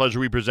 with great pleasure,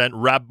 we present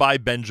Rabbi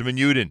Benjamin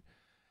Yudin,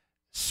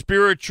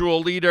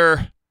 spiritual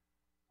leader,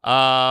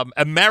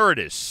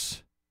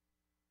 emeritus,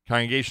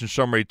 Congregation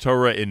Shomrei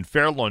Torah in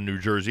Fair Lawn, New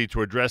Jersey,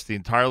 to address the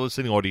entire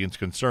listening audience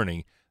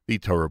concerning the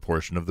Torah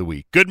portion of the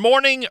week. Good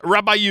morning,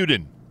 Rabbi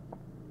Yudin.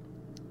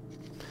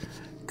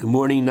 Good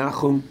morning,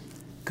 Nachum.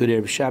 Good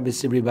Erev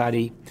Shabbos,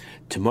 everybody.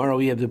 Tomorrow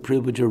we have the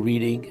privilege of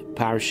reading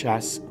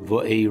Parshas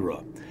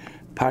Va'era.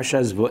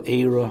 Parshas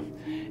Va'era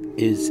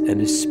is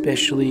an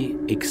especially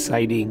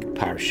exciting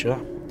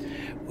parsha.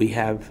 We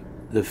have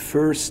the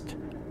first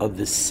of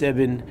the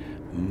 7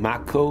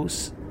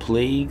 Makos,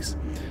 plagues,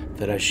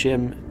 that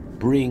Hashem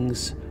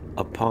brings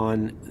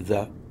upon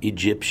the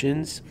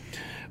Egyptians,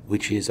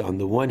 which is, on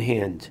the one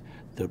hand,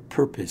 the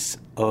purpose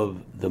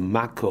of the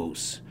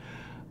Makos,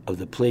 of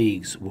the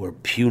plagues, were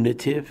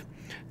punitive,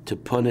 to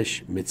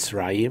punish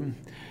Mitzrayim,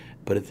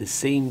 but at the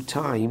same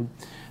time,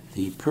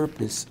 the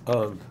purpose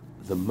of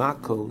the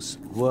Makos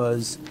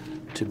was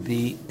to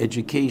be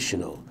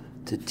educational,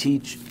 to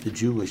teach the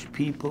Jewish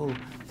people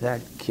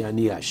that Ki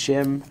Ani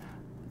Hashem,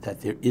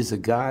 that there is a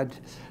God,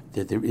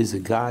 that there is a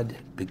God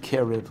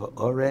B'kerev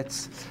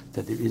ha'oretz,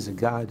 that there is a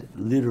God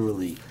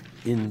literally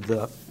in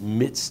the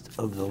midst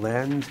of the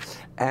land,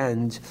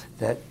 and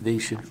that they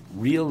should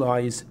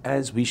realize,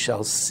 as we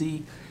shall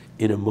see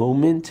in a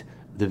moment,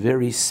 the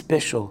very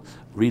special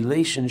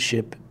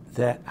relationship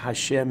that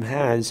Hashem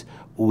has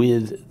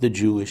with the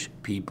Jewish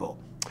people.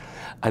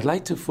 I'd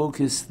like to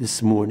focus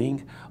this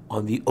morning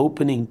on the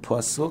opening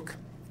pasuk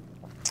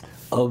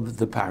of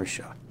the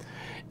parsha.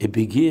 It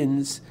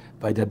begins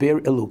by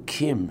Daber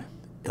Elokim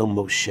El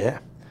Moshe.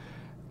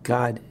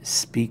 God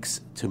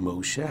speaks to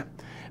Moshe.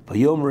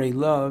 Vayomrei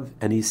love,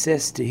 and he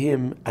says to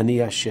him, Ani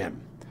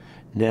Hashem.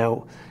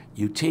 Now,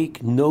 you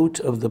take note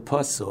of the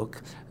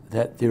pasuk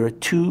that there are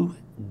 2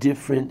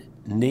 different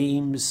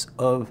names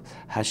of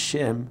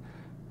Hashem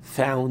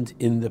found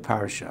in the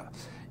parsha.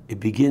 It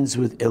begins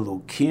with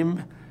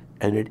Elokim,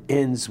 and it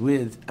ends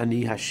with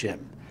Ani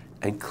Hashem.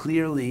 And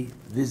clearly,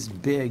 this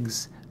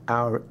begs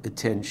our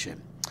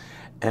attention.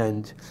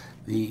 And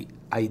the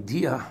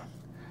idea,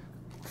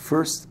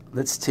 first,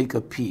 let's take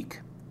a peek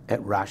at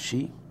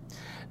Rashi.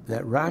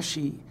 That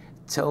Rashi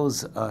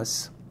tells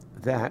us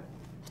that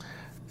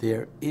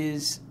there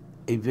is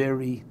a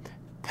very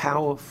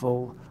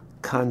powerful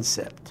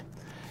concept.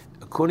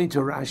 According to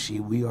Rashi,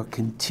 we are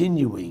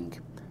continuing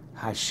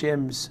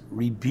Hashem's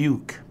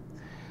rebuke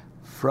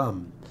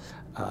from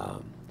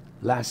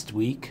last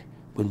week,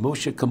 when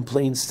Moshe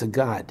complains to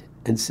God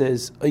and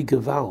says, Oy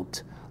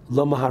Gewalt,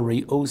 Lama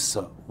Harei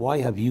Osa, why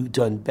have you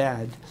done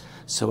bad?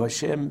 So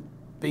Hashem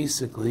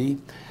basically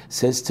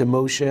says to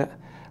Moshe,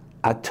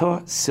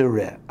 Atah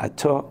Sireh,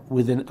 Atah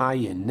with an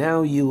ayin.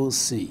 Now you will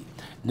see.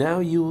 Now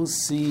you will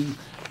see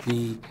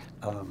the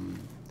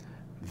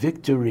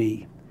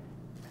victory,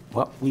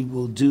 what we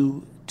will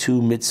do to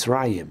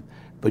Mitzrayim.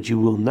 But you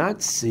will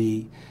not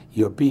see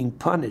you're being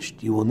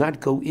punished. You will not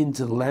go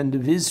into the land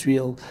of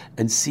Israel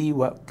and see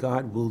what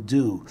God will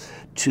do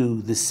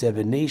to the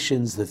 7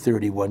 nations, the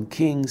 31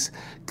 kings.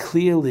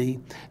 Clearly,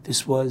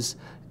 this was,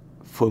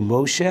 for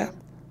Moshe,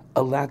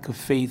 a lack of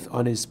faith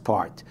on his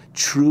part.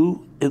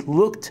 True, it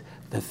looked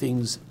the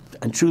things,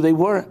 and true they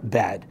were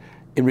bad.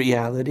 In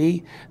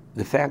reality,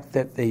 the fact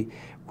that they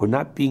were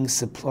not being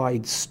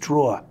supplied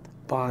straw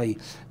by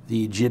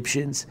the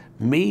Egyptians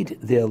made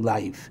their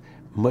life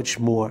much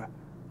more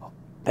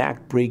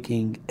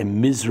backbreaking and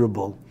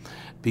miserable,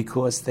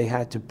 because they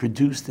had to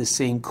produce the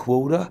same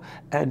quota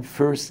and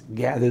first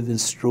gather the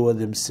straw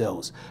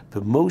themselves.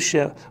 But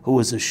Moshe, who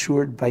was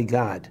assured by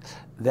God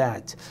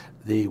that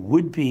there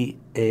would be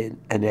an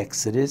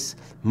exodus,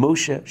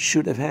 Moshe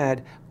should have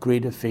had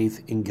greater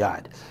faith in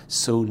God.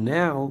 So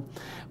now,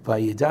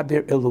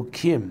 Vayedaber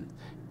Elokim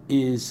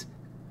is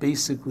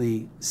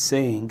basically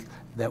saying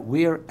that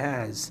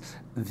whereas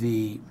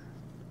the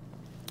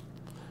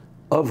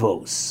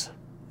Avos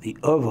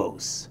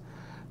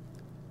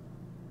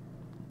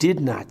did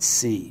not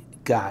see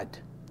God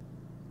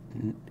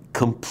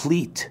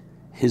complete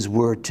his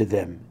word to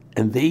them,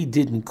 and they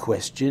didn't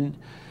question,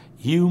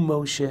 you,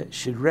 Moshe,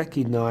 should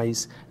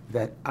recognize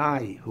that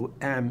I, who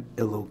am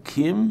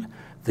Elokim,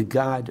 the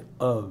God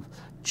of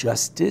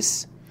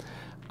justice,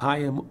 I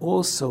am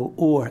also,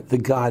 or the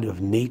God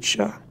of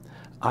nature,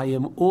 I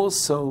am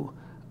also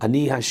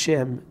Ani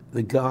Hashem,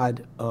 the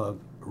God of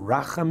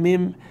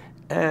Rachamim,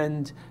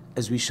 and,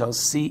 as we shall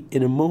see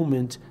in a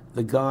moment,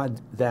 the God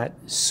that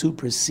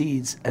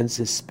supersedes and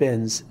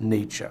suspends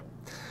nature.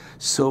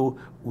 So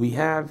we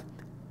have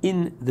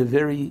in the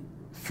very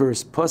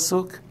first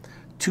pasuk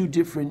 2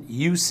 different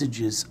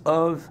usages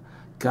of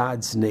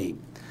God's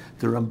name.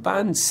 The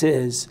Ramban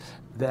says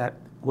that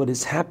what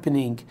is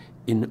happening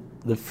in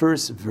the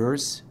first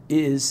verse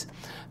is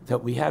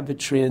that we have a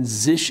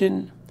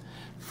transition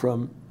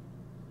from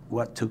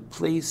what took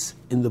place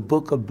in the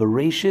book of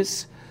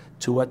Bereshis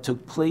to what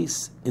took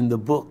place in the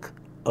book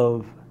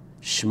of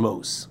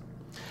Shmos.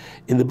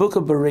 In the book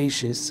of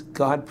Bereshis,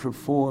 God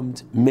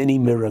performed many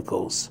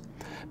miracles,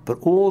 but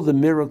all the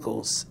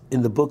miracles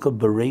in the book of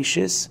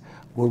Bereshis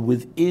were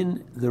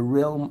within the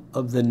realm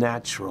of the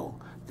natural.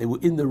 They were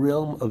in the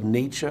realm of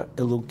nature,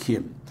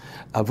 Elokim.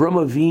 Avram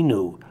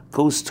Avinu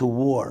goes to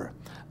war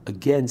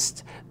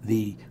against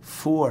the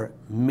 4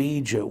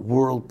 major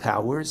world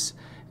powers,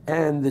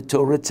 and the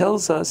Torah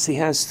tells us he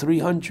has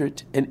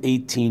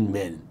 318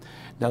 men.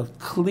 Now,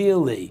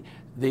 clearly,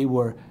 they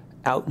were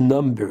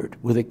outnumbered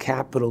with a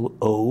capital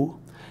O.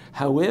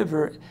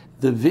 However,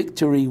 the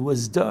victory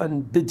was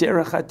done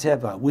b'derech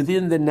hateva,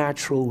 within the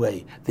natural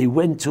way. They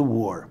went to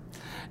war.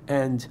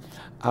 And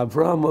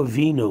Avraham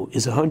Avinu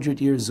is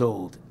 100 years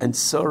old, and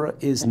Sarah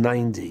is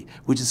 90,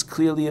 which is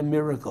clearly a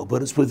miracle,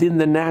 but it's within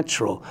the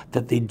natural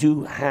that they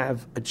do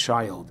have a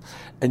child.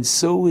 And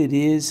so it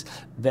is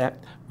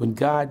that when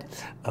God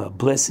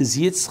blesses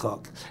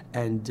Yitzchak,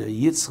 and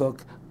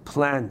Yitzchak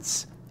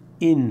plants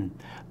in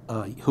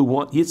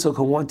Yitzchak,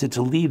 who wanted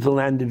to leave the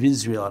land of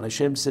Israel, and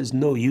Hashem says,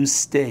 no, you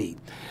stay.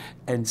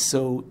 And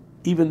so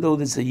even though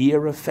there's a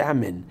year of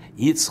famine,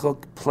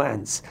 Yitzchak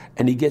plants,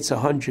 and he gets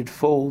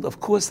 100-fold. Of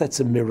course,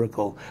 that's a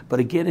miracle. But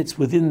again, it's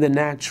within the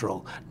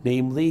natural,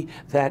 namely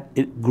that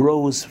it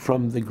grows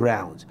from the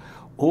ground.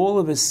 All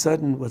of a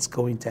sudden, what's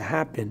going to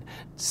happen,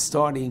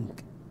 starting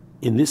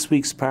in this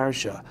week's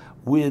parsha,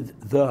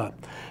 with the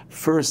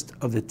first 7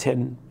 of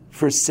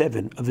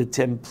the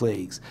 10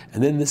 plagues,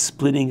 and then the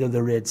splitting of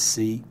the Red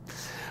Sea,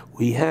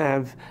 we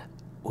have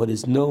what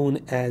is known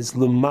as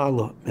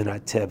L'mala min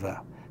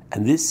hateva.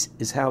 And this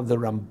is how the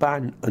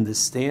Ramban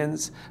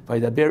understands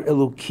Vayedaber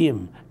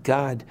Elokim,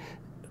 God,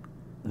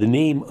 the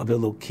name of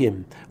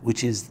Elokim,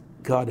 which is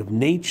God of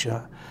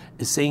nature,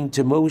 is saying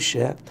to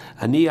Moshe,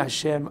 Ani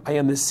Hashem, I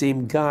am the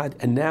same God,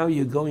 and now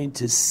you're going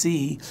to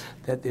see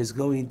that there's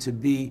going to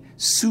be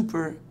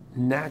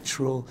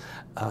supernatural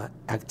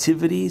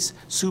activities,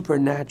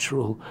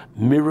 supernatural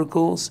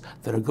miracles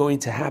that are going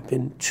to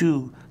happen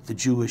to the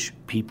Jewish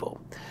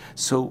people.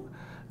 So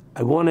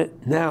I want to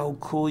now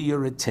call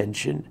your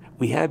attention.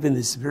 We have in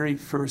this very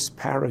first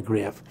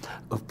paragraph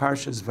of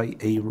Parshas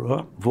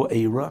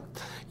Vo'era,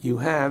 you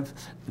have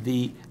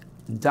the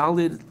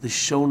Dalid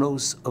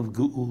Lishonos of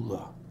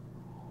Geula,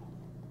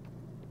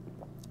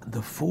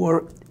 the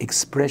 4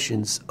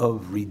 expressions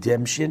of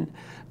redemption,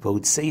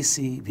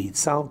 Votzesi,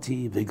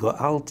 Vitzalti,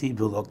 Vigoalti,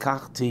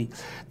 Vilokachti.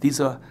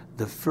 These are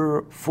the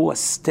 4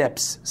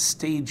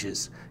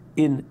 stages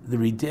in the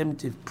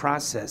redemptive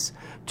process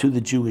to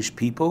the Jewish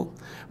people,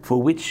 for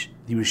which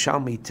the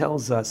Yerushalmi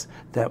tells us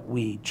that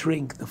we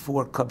drink the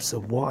 4 cups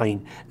of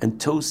wine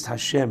and toast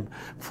Hashem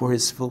for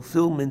his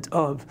fulfillment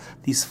of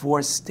these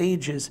 4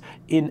 stages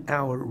in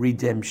our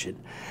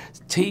redemption.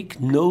 Take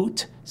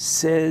note,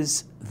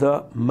 says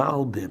the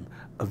Malbim,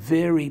 a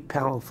very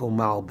powerful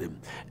Malbim,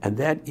 and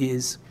that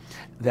is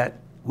that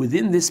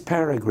within this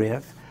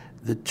paragraph,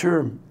 the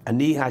term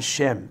Ani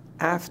Hashem,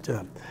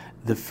 after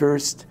the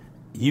first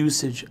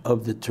usage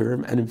of the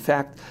term, and in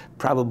fact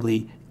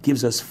probably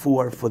gives us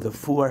 4 for the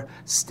 4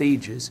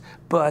 stages,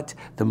 but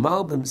the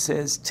Malbim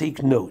says,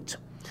 take note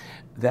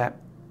that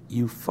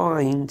you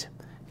find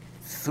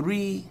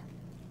 3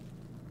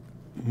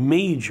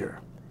 major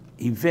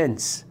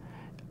events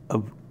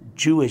of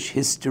Jewish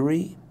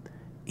history,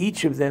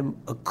 each of them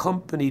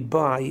accompanied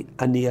by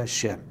Ani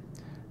Hashem.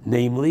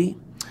 Namely,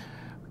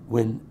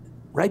 when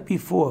right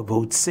before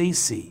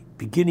Votseisi,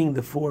 beginning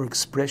the 4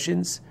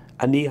 expressions,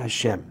 Ani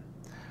Hashem.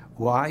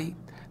 Why?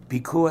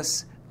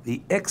 Because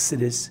the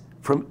Exodus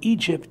from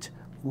Egypt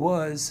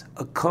was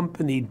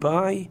accompanied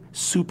by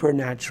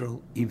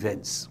supernatural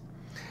events.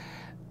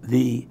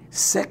 The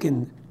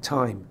second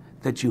time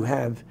that you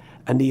have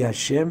Ani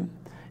Hashem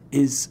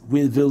is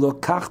with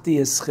V'lokachti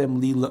eschem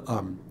li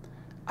la'am.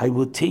 I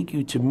will take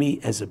you to me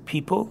as a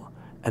people,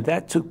 and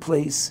that took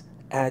place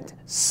at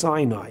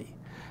Sinai.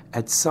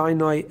 At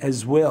Sinai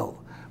as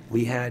well,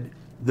 we had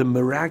the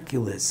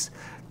miraculous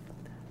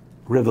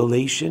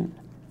revelation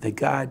that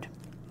God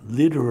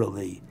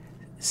literally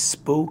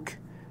spoke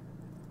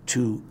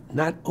to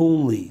not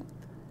only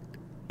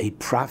a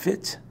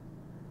prophet,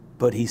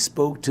 but he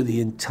spoke to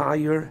the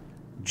entire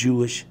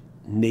Jewish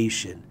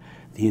nation.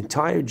 The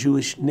entire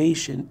Jewish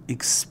nation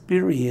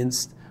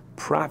experienced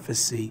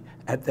prophecy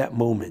at that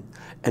moment.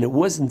 And it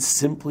wasn't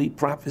simply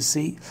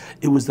prophecy,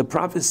 it was the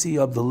prophecy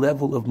of the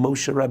level of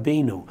Moshe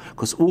Rabbeinu,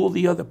 because all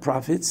the other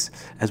prophets,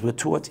 as we're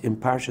taught in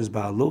Parshas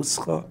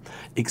Ba'aloscha,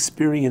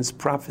 experienced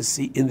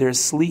prophecy in their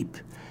sleep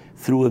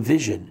through a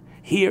vision.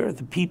 Here,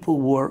 the people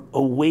were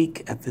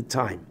awake at the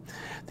time.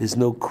 There's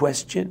no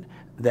question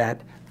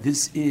that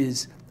this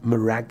is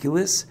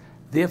miraculous.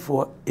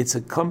 Therefore, it's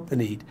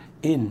accompanied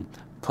in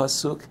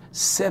Pasuk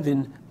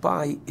 7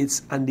 by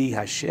its Ani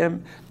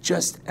Hashem,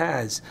 just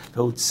as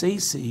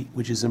Votseisi,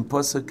 which is in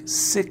Pasuk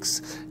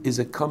 6, is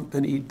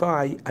accompanied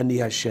by Ani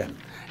Hashem.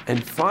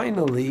 And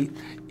finally,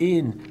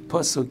 in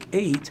Pasuk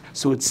 8,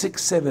 so it's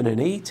 6, 7,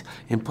 and 8,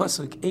 in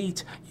Pasuk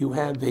 8, you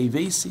have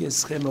Veivesi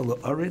eschem al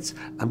haaretz,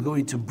 I'm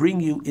going to bring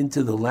you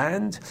into the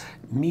land,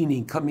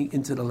 meaning coming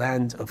into the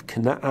land of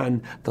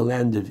Canaan, the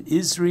land of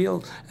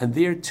Israel, and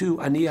there too,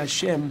 Ani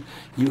Hashem,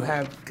 you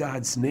have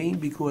God's name,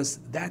 because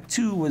that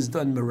too was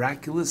done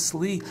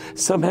miraculously.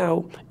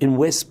 Somehow, in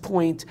West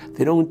Point,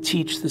 they don't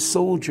teach the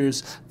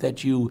soldiers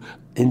that you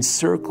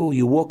encircle,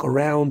 you walk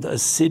around a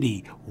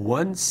city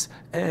once,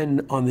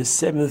 and on the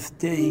 7th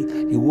day,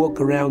 you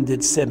walk around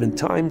it 7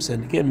 times,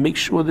 and again, make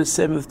sure the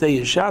 7th day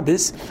is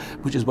Shabbos,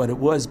 which is what it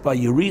was by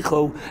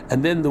Yericho,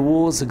 and then the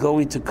walls are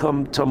going to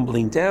come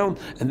tumbling down,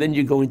 and then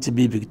you're going to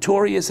be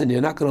victorious, and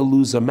you're not going to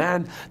lose a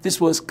man.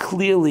 This was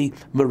clearly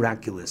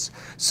miraculous.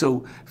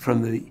 So,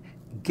 from the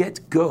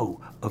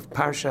get-go of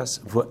Parshas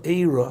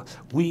Va'era,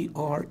 we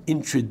are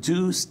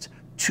introduced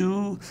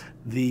to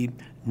the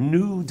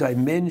new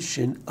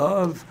dimension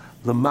of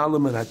L'Mala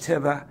Min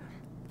HaTeva,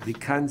 the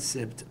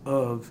concept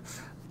of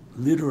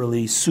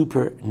literally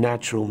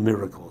supernatural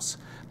miracles.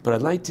 But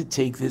I'd like to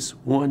take this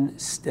one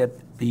step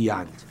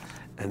beyond,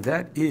 and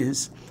that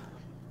is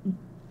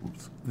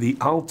the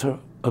Alter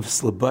of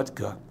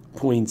Slobodka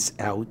points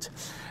out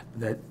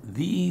that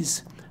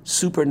these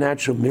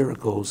supernatural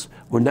miracles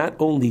were not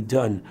only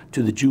done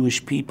to the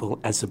Jewish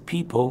people as a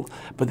people,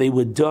 but they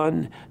were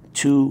done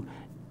to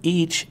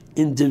each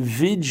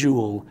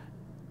individual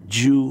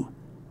Jew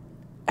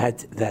at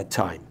that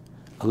time.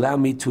 Allow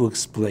me to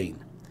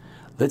explain.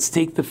 Let's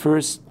take the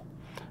first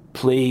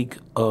plague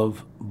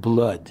of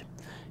blood.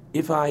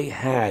 If I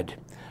had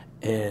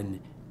a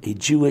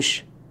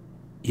Jewish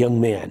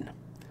young man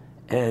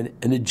and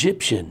an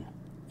Egyptian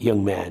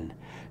young man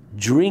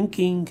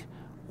drinking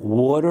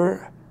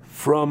water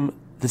from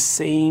the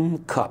same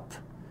cup,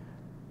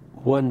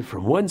 one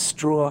from one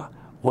straw,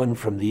 one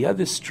from the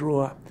other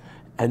straw,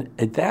 and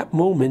at that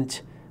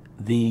moment,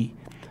 the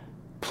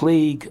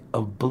plague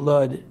of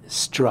blood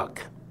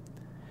struck.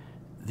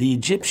 The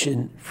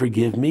Egyptian,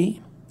 forgive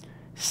me,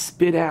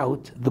 spit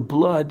out the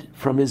blood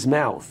from his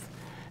mouth.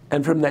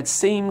 And from that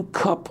same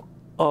cup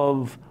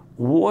of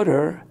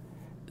water,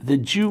 the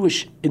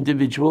Jewish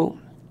individual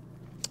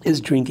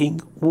is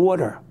drinking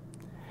water.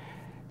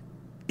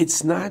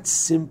 It's not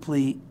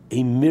simply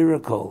a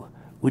miracle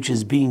which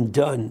is being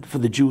done for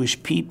the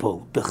Jewish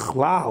people,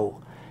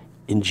 bichlal,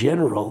 in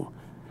general,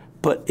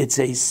 but it's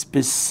a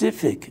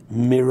specific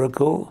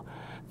miracle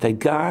that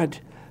God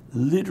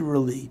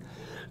literally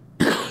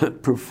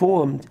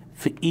performed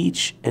for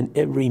each and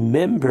every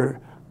member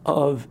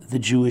of the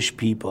Jewish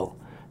people,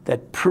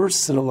 that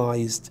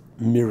personalized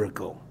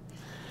miracle.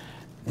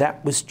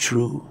 That was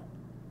true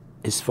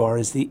as far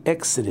as the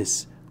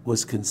Exodus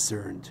was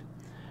concerned.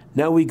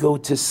 Now we go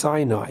to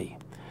Sinai.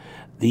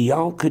 The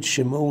Yalkut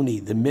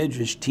Shimoni, the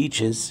Midrash,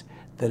 teaches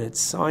that at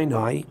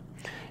Sinai,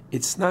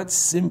 it's not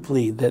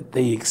simply that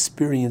they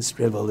experienced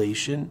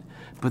revelation,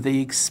 but they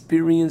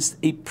experienced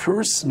a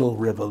personal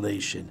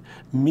revelation,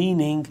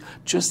 meaning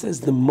just as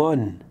the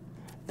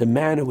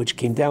manna which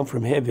came down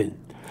from heaven,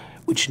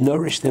 which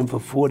nourished them for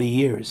 40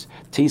 years,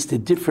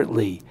 tasted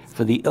differently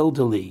for the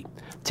elderly,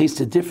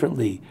 tasted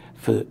differently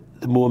for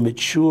the more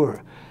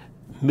mature,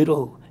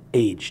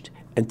 middle-aged,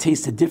 and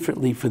tasted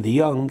differently for the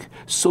young,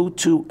 so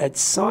too at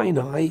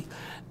Sinai,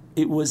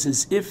 it was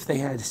as if they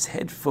had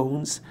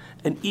headphones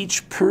and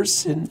each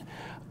person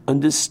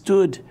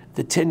understood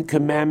the Ten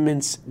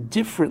Commandments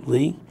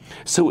differently.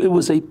 So it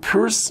was a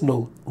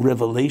personal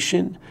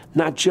revelation,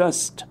 not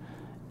just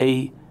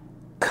a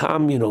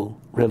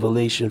communal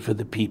revelation for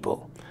the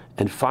people.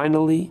 And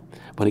finally,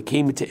 when it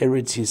came into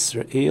Eretz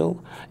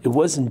Yisrael, it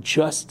wasn't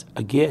just,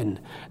 again,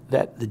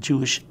 that the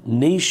Jewish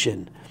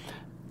nation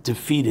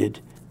defeated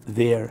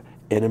their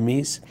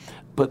enemies,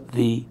 but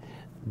the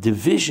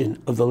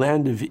division of the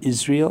land of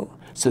Israel,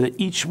 so that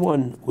each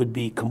one would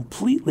be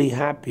completely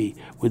happy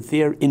with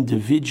their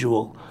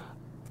individual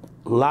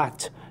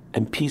lot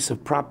and piece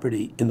of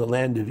property in the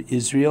land of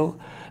Israel.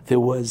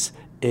 There was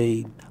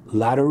a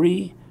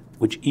lottery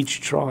which each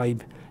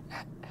tribe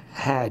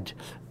had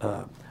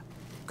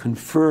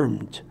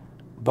confirmed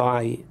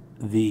by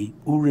the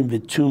Urim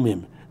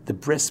V'Tumim, the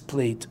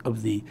breastplate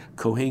of the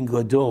Kohen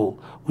Gadol,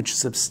 which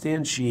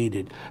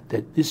substantiated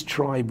that this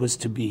tribe was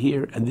to be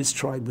here and this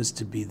tribe was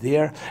to be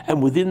there,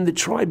 and within the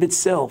tribe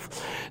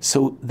itself.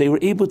 So they were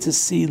able to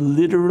see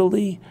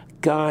literally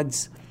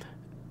God's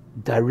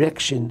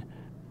direction,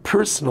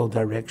 personal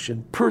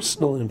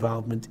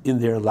involvement in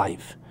their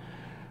life.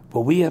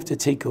 What we have to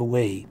take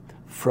away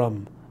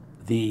from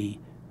the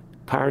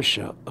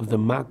parsha of the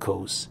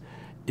Makos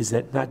is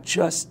that not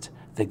just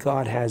that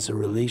God has a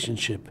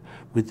relationship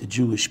with the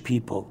Jewish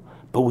people,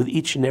 but with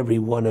each and every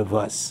one of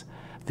us.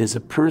 There's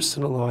a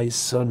personalized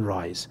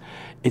sunrise.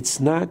 It's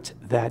not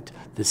that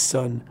the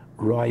sun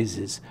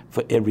rises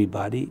for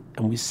everybody,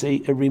 and we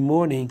say every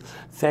morning,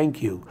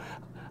 thank you,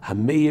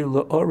 Hameir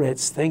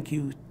La'oretz, thank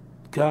you,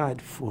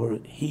 God, for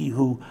He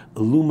who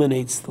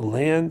illuminates the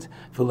land,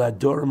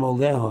 V'lador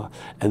Moleha,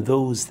 and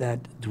those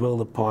that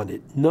dwell upon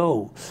it.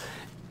 No,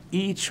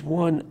 each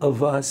one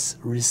of us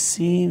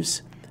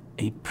receives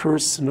a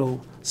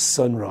personal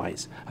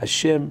sunrise.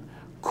 Hashem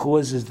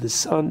causes the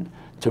sun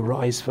to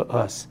rise for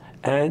us.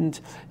 And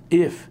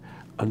if,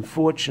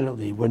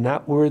 unfortunately, we're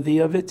not worthy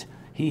of it,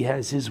 He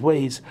has His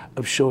ways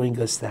of showing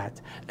us that.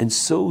 And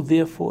so,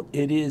 therefore,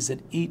 it is that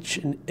each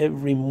and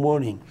every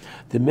morning,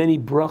 the many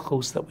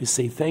brachos that we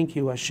say, thank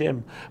you,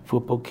 Hashem,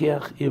 for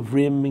Pokeach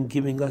Ivrim, and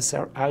giving us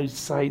our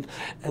eyesight,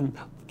 and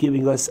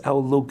giving us our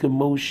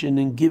locomotion,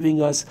 and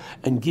giving us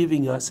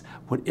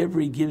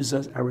whatever He gives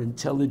us, our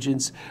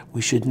intelligence.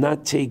 We should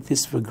not take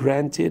this for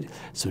granted.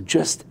 So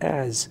just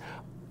as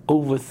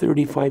over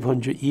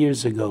 3,500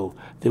 years ago,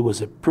 there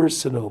was a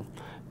personal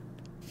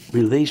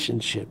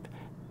relationship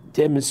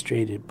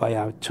demonstrated by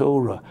our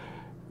Torah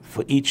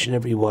for each and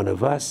every one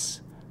of us,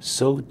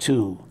 so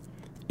too,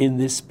 in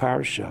this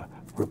parsha,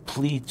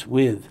 replete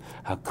with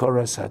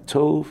Hakoras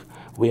HaTov,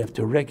 we have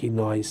to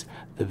recognize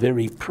the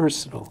very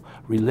personal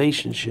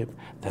relationship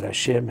that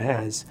Hashem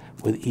has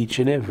with each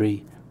and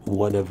every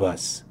one of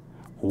us.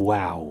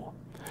 Wow.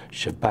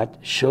 Shabbat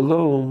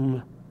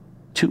Shalom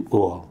to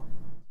all.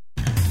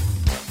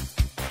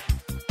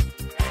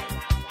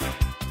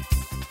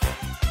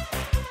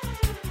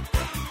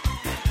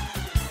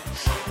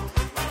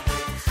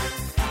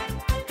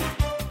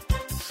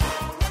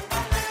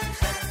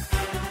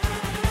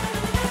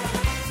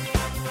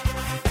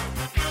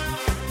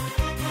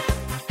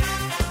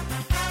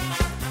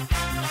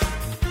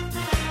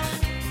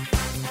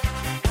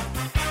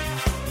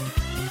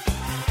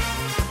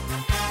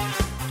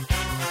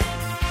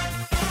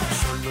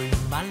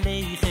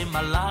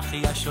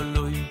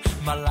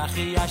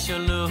 Malachi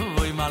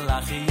Asholoi,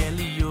 Malachi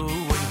Eliyu,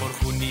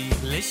 Borchuni,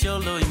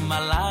 Lesholoi,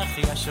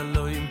 Malachi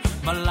Asholoi,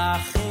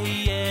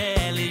 Malachi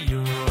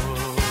Eliyu,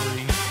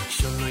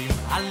 Sholoi,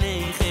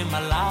 Aleichem,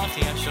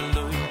 Malachi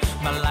Asholoi,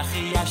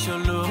 Malachi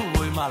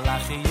Asholoi,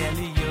 Malachi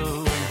Eliyu,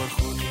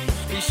 Borchuni,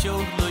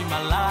 Lesholoi,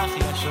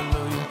 Malachi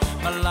Asholoi,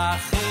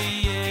 Malachi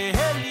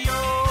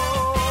Eliyu,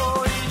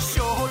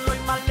 Sholoi,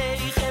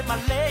 Aleichem,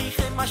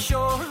 Aleichem,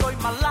 Asholoi,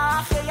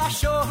 Malachi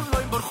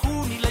Asholoi,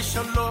 Borchuni,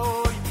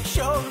 Lesholoi.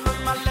 Sholoi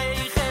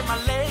Aleichem,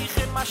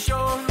 Aleichem,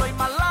 Sholoi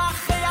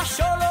Malachi,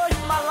 Sholoi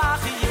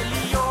Malachi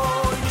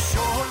Eliyon.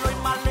 Sholoi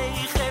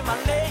Aleichem,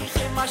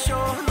 Aleichem,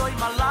 Sholoi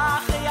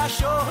Malachi,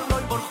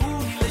 Sholoi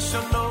Borchuni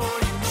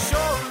LeSholoi.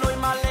 Sholoi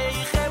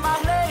Aleichem,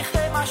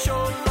 Aleichem,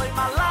 Sholoi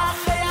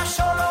Malachi,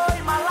 Sholoi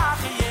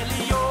Malachi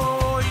Eliyon.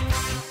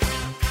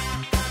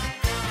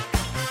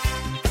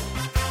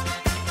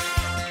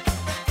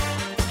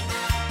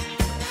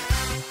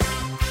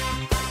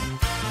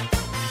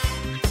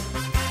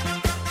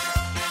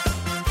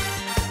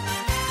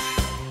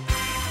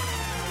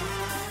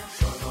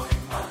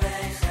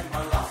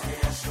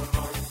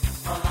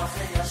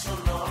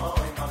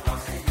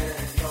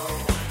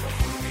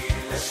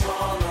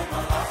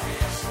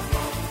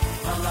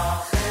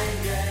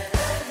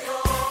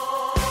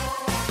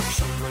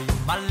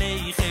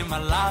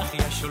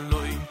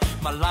 Sholoi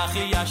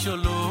Malachi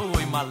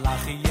Sholoi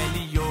Malachi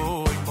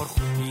Elioim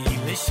Borchuni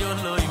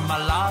Lesholoi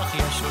Malachi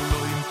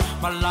Sholoi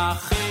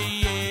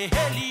Malachi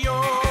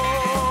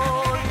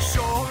Elioim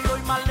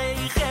Sholoi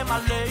Malechem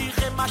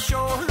Alechem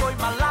Sholoi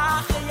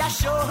Malachi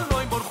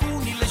Sholoi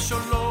Borchuni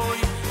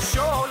Lesholoi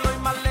Sholoi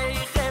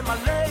Malechem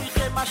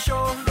Alechem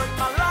Sholoi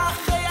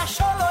Malachi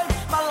Sholoi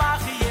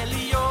Malachi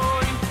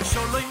Elioim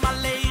Sholoi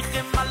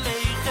Malechem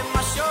Alechem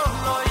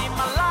Sholoi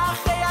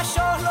Malachi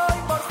Sholoi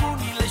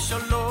Borchuni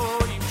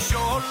Lesholoi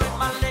Sholoi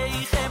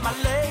Malechem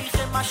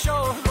Alechem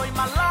Sholoi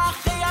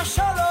Malachi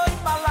Sholoi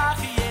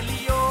Malachi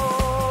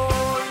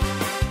Elioim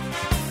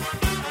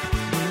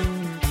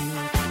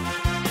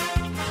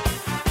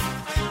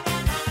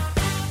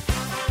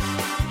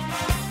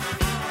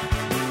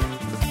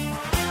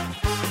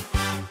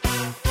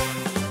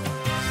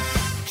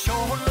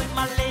Sholoi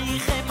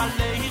Malechem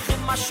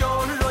Alechem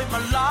Sholoi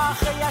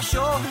Malachi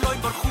Sholoi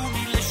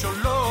Borchuni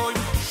Lesholoi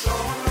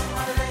Sholoi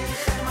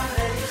Malechem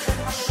Alechem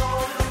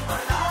Sholoi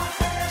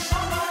Malachi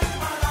Sholoi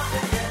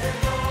Malachi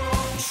Elioim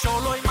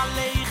Sholoi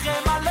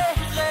Malechem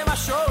Alechem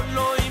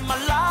Sholoi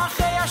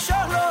Malachi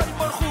Sholoi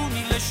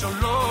Borchuni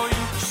Lesholoi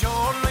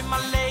Sholoi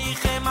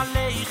Malechem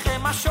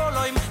Alechem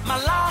Sholoi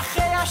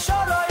Malachi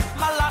Sholoi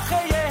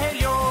Malachi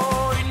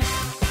Elioim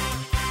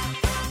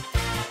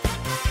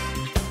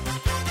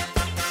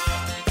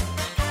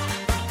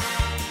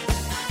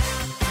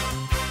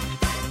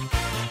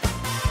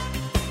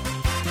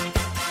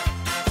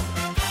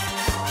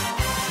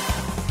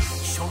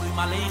Sholoi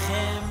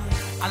Malechem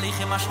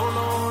Alechem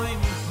Sholoi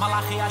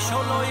Malachi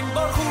Sholoi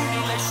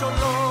Borchuni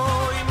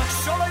Lesholoi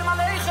Sholoi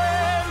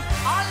Malechem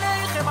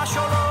Alechem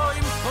Sholoi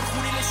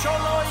Borchuni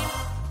Lesholoi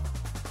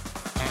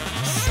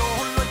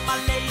Sholoi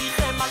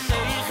Malechem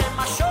Alechem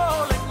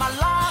Sholoi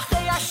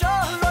Malachi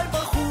Sholoi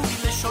Borchuni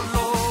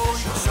Lesholoi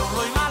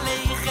Sholoi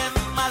Malechem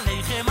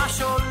Alechem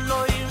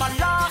Sholoi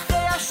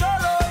Malachi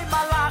Sholoi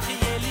Malachi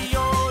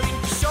Elioim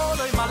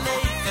Sholoi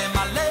Malechem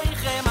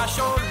Alechem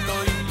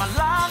Sholoi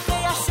Malachi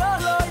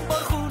Sholoi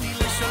Borchuni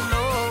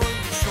Lesholoi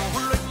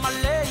Sholoi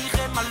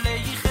Malechem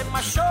Alechem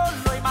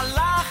Sholoi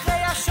Malachi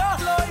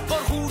Sholoi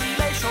Borchuni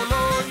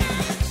Lesholoi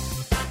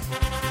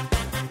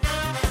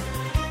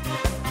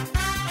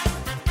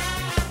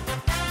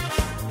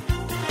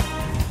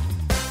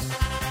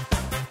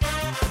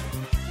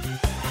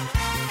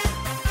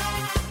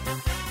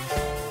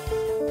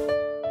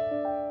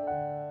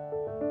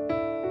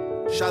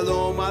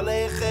Shalom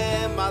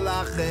Aleichem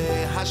Malachi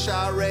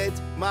Hasharet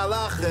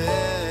Malachi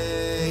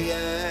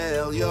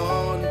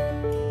Elyon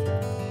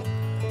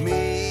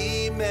Mi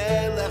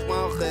Melech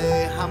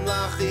Malchei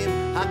Hamlachim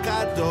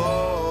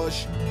HaKadosh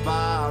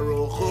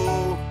Baruch Hu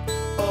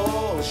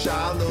Oh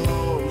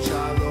Shalom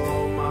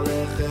Shalom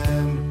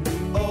Aleichem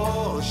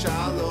Oh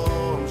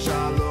Shalom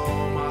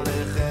Shalom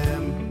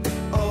Aleichem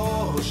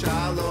Oh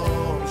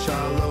Shalom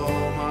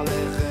Shalom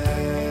Aleichem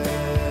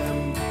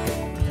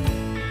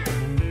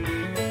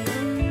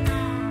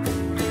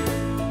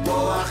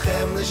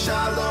Boachem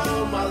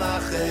Shalom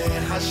Malachi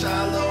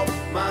Hashalom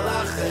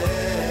Malachi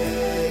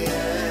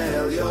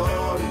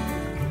Elyon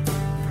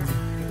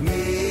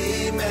Mi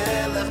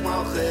Melech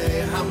Malchei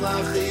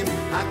Hamlachim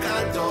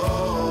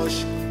HaKadosh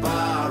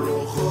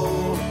Baruch Hu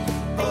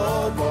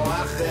Oh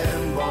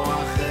Boachem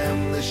Boachem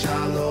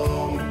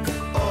Shalom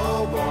Oh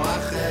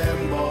Boachem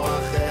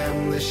Boachem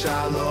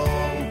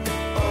Shalom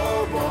Oh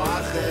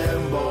Boachem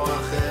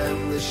Boachem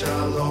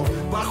Shalom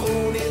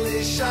Bachuni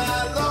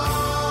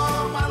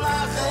Shalom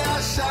Malachi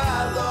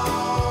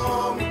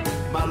Shalom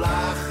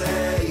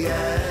Malachi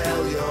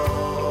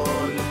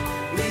Elyon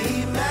Li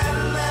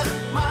Melech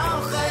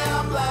Malchei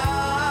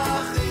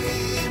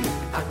Hamlachim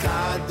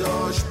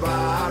HaKadosh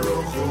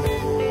Baruch Hu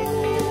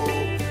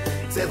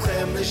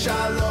Tzedchem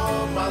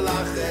Shalom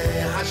Malachi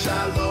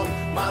Hashalom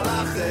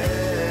Malachi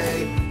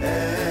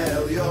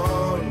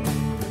Elyon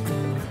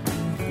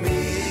Mi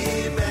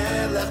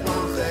Melech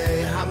Malchei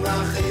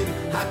Hamlachim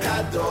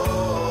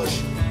HaKadosh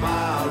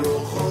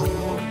Baruch Hu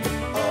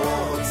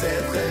Oh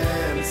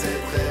Tzedchem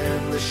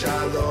Tzedchem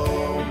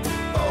Shalom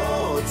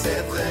Oh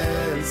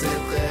Tzedchem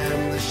Tzedchem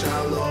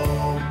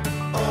Shalom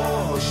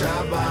Oh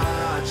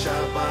Shabbat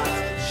Shabbat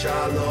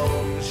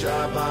Shalom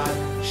Shabbat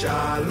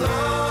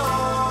Shalom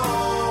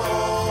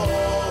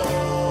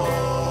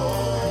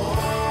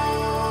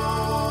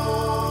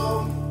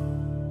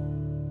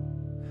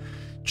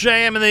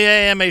JM in the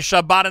AM, a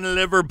Shabbat in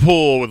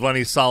Liverpool with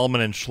Lenny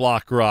Solomon and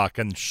Shlock Rock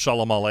and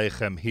Shalom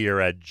Aleichem here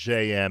at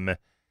JM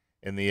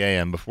in the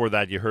AM. Before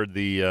that, you heard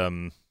the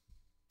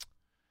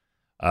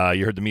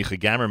Micha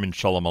Gamerman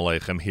Shalom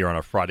Aleichem here on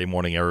a Friday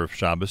morning Erev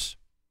Shabbos.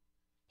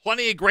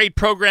 Plenty of great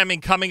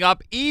programming coming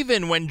up,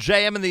 even when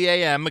JM in the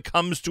AM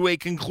comes to a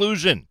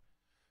conclusion,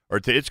 or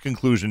to its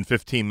conclusion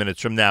 15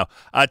 minutes from now.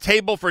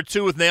 Table for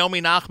Two with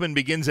Naomi Nachman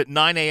begins at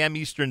 9 a.m.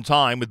 Eastern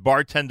Time with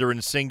bartender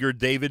and singer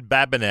David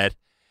Babinet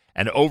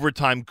and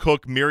overtime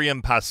cook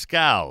Miriam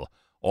Pascal,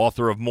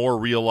 author of More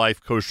Real-Life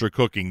Kosher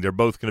Cooking. They're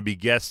both going to be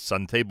guests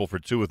on Table for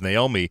Two with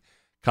Naomi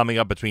coming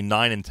up between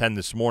 9 and 10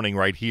 this morning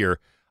right here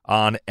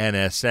on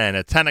NSN.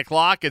 At 10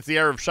 o'clock, it's the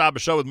Erev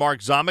Shabbos show with Mark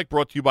Zamek,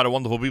 brought to you by the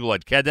wonderful people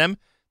at Kedem.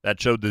 That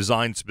show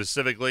designed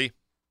specifically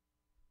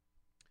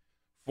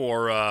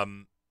for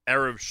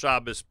Erev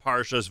Shabbos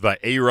Parshas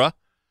Va'era.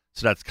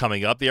 So that's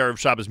coming up. The Erev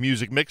Shabbos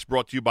Music Mix,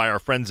 brought to you by our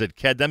friends at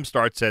Kedem,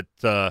 starts at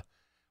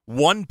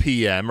 1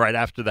 p.m. right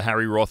after the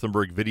Harry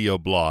Rothenberg video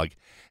blog.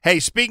 Hey,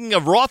 speaking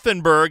of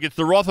Rothenberg, it's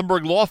the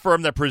Rothenberg Law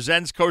Firm that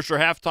presents Kosher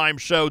Halftime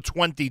Show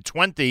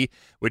 2020,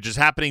 which is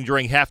happening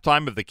during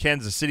halftime of the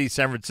Kansas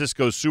City-San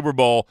Francisco Super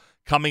Bowl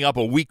coming up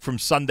a week from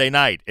Sunday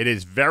night. It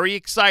is very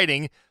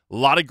exciting. A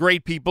lot of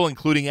great people,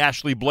 including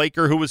Ashley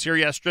Blaker, who was here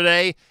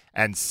yesterday,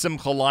 and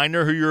Simcha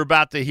Leiner, who you're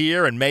about to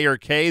hear, and Mayor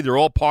Kay. They're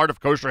all part of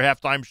Kosher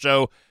Halftime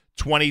Show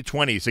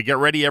 2020. So get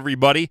ready,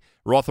 everybody.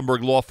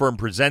 Rothenberg Law Firm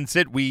presents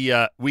it. We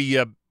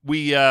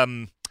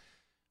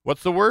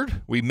what's the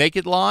word? We make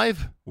it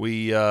live.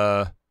 We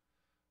make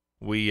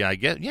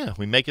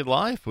it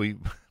live.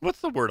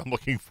 What's the word I'm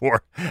looking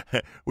for?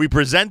 We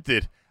present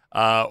it,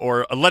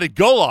 or let it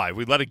go live.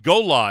 We let it go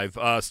live,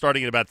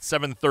 starting at about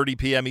 7:30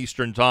 p.m.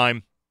 Eastern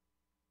Time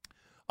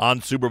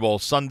on Super Bowl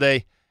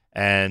Sunday,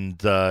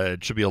 and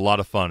it should be a lot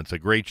of fun. It's a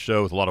great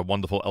show with a lot of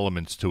wonderful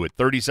elements to it.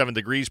 37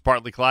 degrees,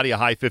 partly cloudy, a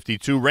high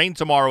 52. Rain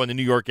tomorrow in the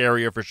New York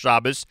area for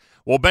Shabbos.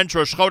 We'll bench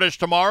Rosh Chodesh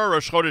tomorrow.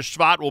 Rosh Chodesh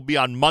Shvat will be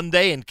on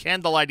Monday, and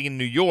candlelighting in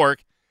New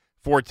York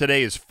for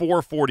today is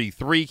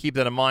 4:43. Keep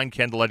that in mind.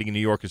 Candlelighting in New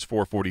York is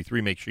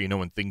 4:43. Make sure you know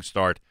when things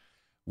start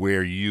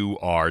where you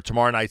are.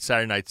 Tomorrow night,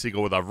 Saturday night,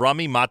 Siegel with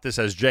Avrami. Matis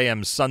has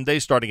JM Sunday,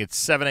 starting at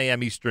 7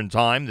 a.m. Eastern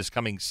Time this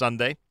coming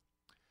Sunday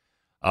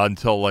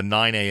until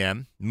 9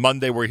 a.m.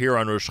 Monday, we're here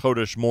on Rosh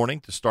Chodesh morning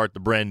to start the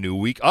brand new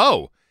week.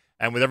 Oh,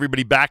 and with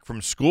everybody back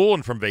from school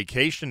and from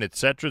vacation,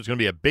 etc., it's going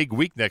to be a big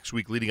week next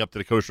week leading up to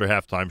the Kosher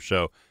Halftime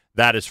Show.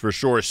 That is for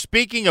sure.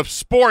 Speaking of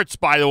sports,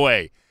 by the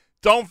way,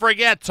 don't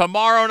forget,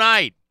 tomorrow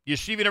night,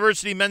 Yeshiva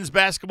University men's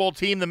basketball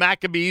team, the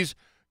Maccabees,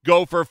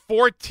 go for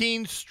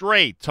 14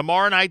 straight.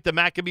 Tomorrow night, the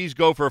Maccabees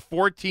go for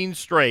 14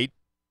 straight.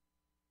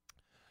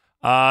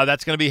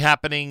 That's going to be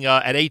happening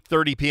at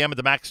 8:30 p.m. at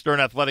the Max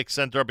Stern Athletic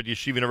Center up at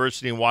Yeshiva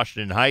University in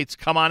Washington Heights.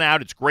 Come on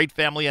out. It's great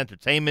family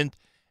entertainment.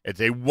 It's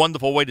a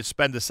wonderful way to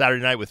spend a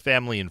Saturday night with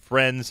family and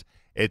friends.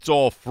 It's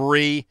all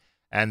free.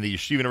 And the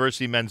Yeshiva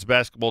University men's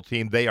basketball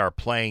team, they are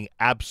playing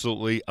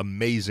absolutely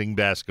amazing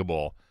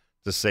basketball,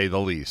 to say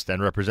the least,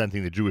 and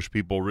representing the Jewish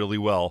people really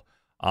well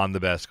on the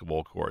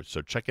basketball court.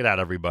 So check it out,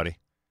 everybody.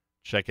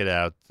 Check it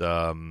out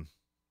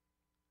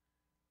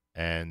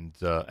and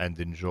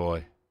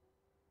enjoy.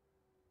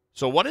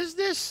 So what is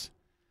this?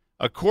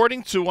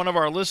 According to one of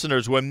our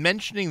listeners, when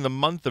mentioning the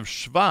month of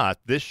Shvat,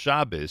 this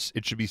Shabbos,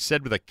 it should be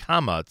said with a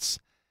kamatz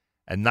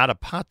and not a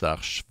patach,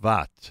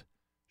 Shvat.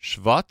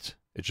 Shvat?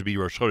 It should be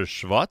Rosh Chodesh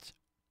Shvat?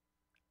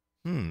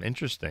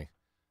 Interesting.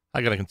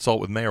 I got to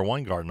consult with Mayor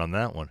Weingarten on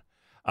that one.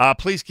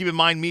 Please keep in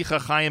mind Micha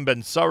Chaim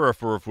Ben Sarah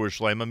for Refuah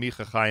Shlema.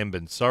 Micha Chaim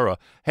Ben Sarah.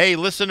 Hey,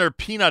 listener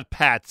Peanut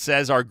Pat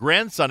says our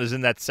grandson is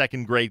in that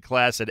second grade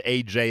class at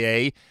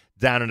AJA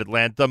down in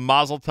Atlanta.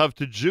 Mazel Tov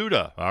to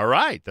Judah. All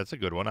right. That's a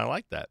good one. I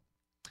like that.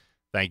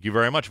 Thank you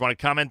very much. Want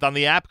to comment on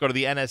the app? Go to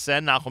the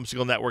NSN, Nachum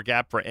Segal Network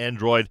app for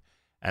Android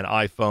and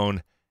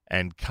iPhone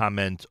and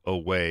comment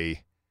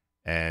away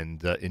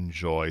and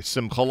enjoy.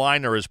 Simcha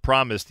Leiner has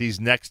promised he's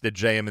next at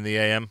JM in the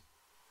AM.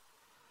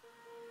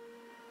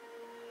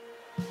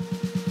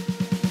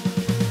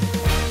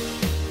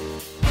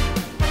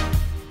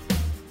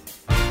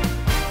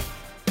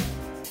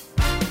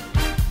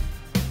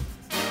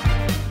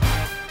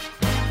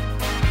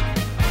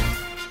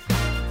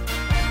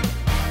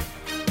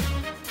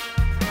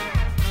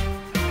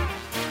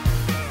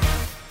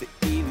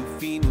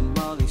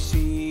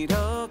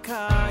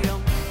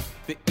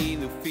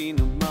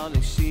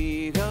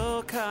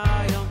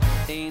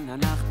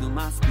 אנחנו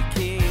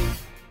מספיקים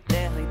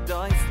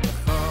להידויס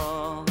לך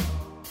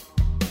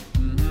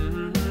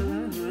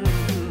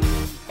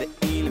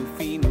ואילו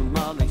פינו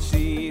מלא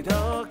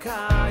שירו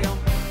קיום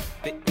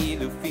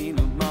ואילו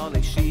פינו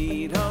מלא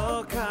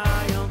שירו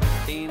קיום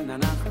אין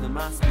אנחנו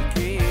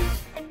מספיקים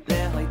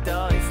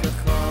להידויס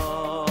לך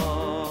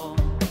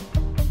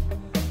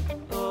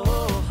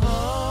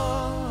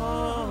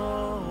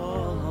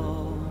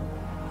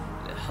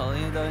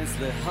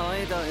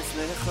להידויס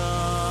לך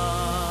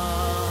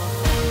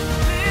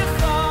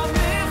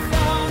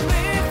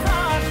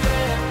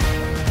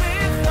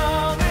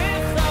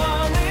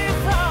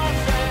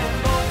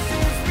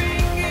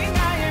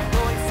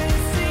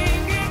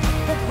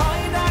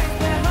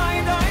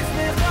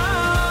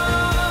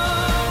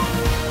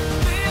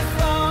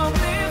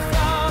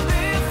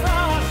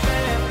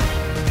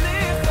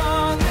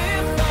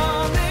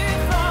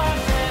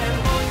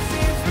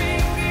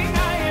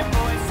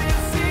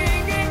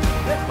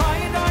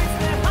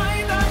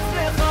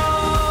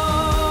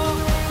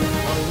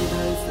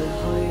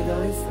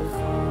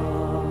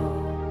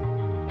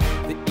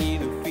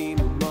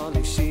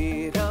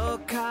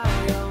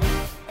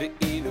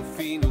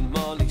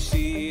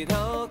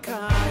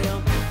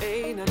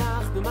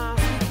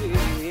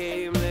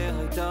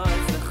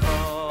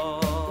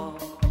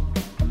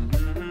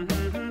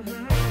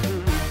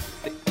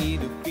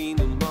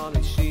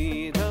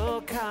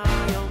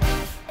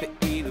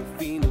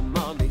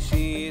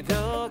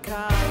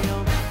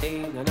kayom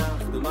ein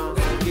anachnu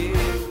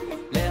machagim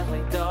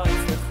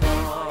lehoidois lecha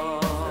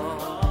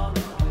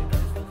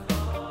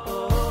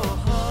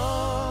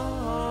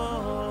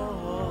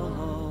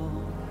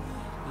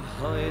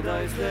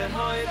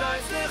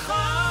lehoidois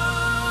lecha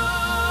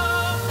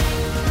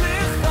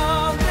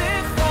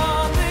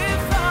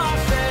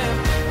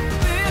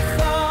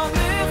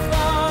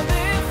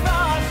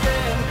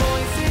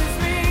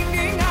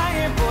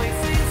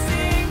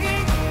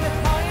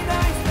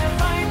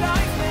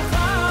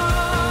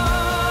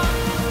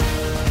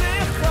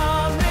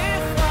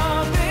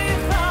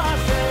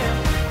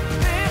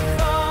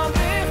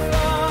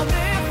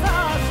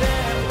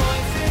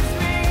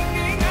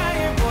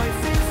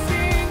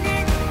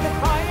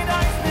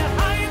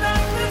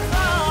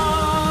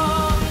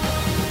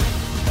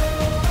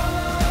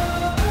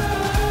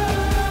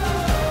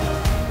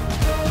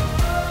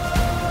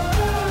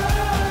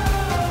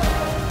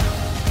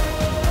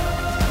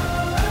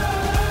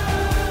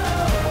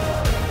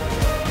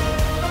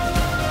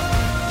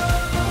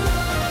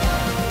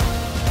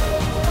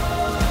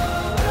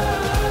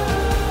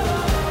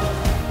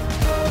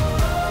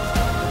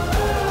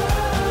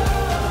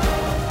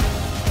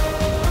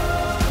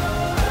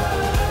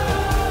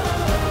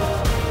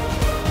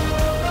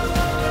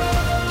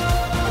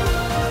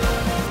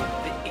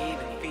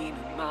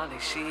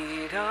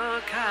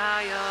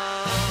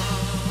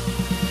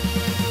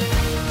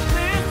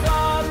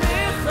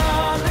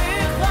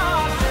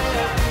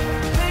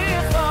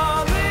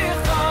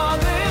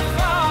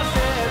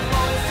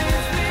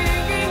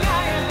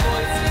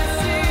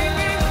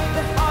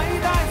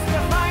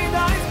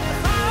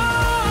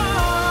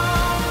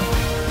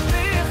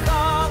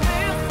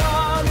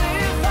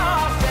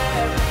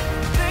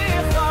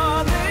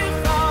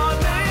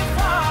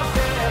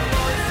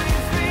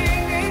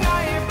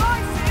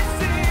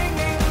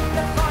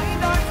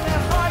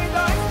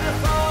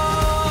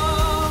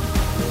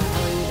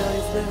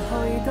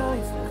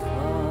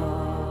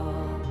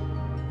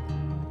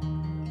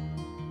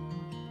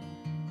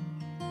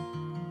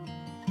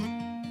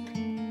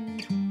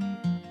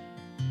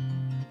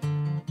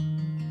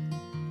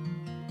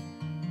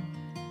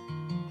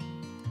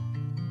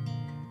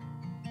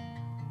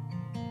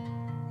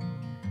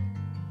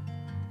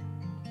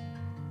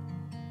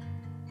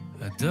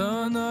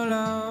אדון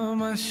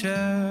עולם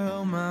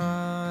אשר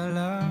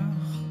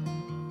מלך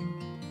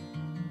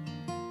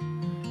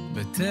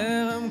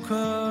בטרם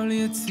כל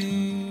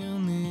יציר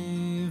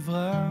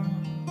נברא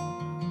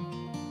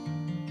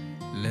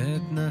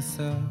לעת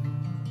נשא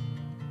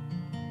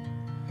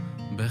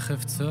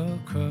בחפצו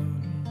כל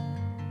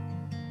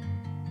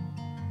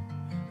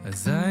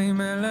אזי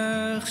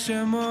מלך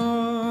שמו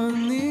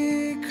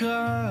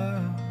נקרא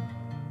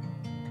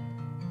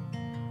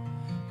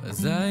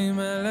אזי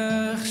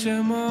מלך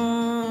שמו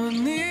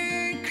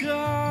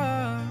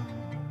נקרא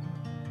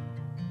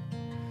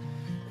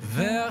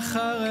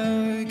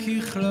ואחרי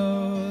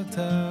ככלות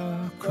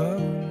הכל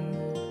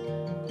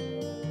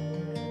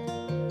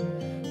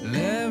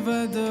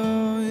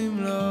לבדו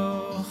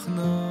ימלוך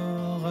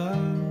נורא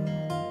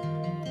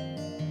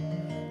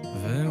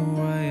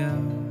והוא היה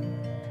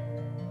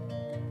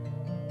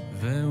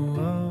והוא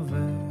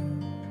עובד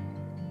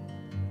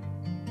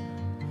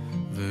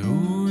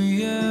והוא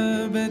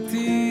יהיה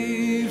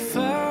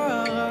בתפארה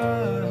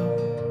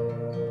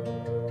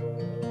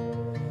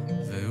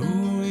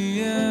והוא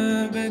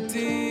יהיה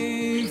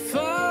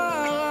בתפארה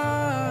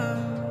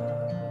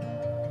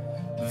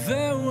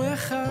והוא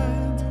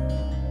אחד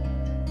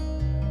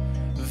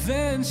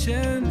ואין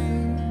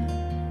שני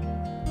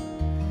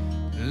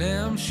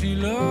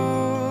להמשילו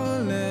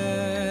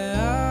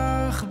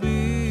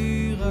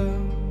להכבירה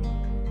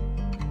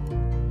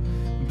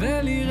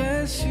בלי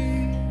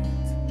ראשית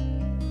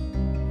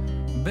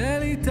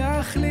בלי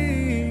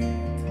תכלית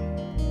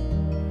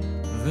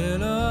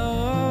ולא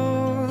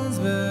עוז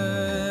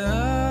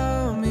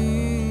ועם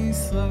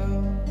ישראל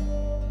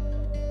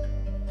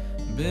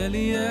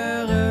בלי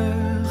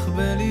ערך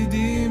בלי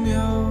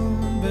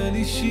דמיון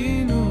בלי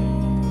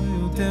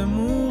שינוי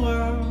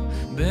ותמורה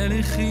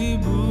בלי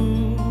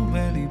חיבור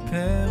בלי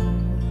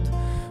פירוט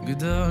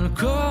גדול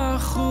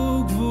כוח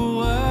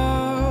וגבורה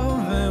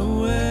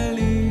והוא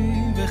אלי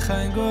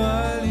וחיים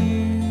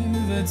גואלי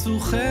וצור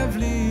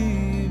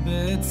חבלי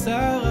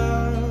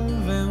בצרה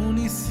והוא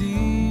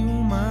ניסי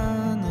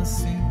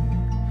ומנסי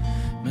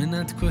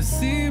מנת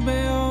כוסי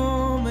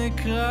ביום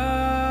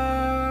אקרא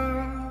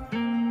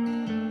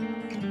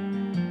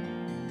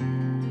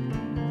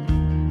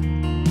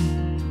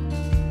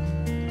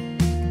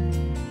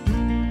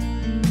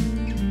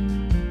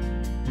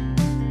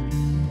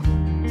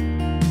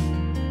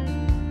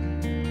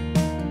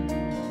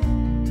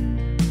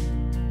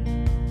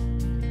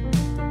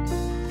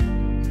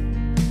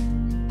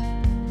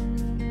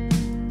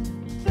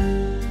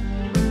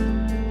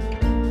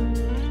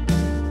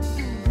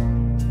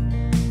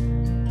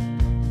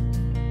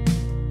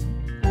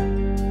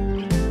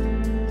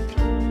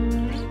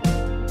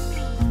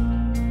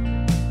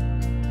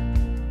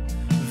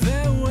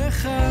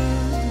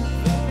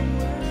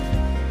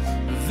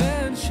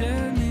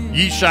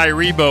Yishai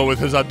Rebo with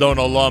his Adon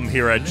Olam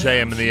here at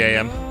JM in the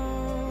AM.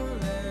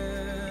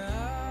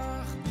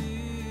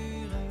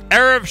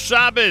 Erev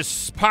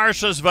Shabbos,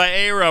 Parshas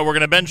Va'era. We're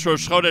going to bench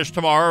Rosh Chodesh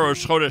tomorrow.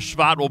 Rosh Chodesh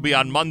Shvat will be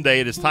on Monday.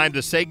 It is time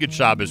to say good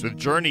Shabbos with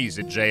Journeys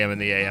at JM in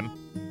the AM.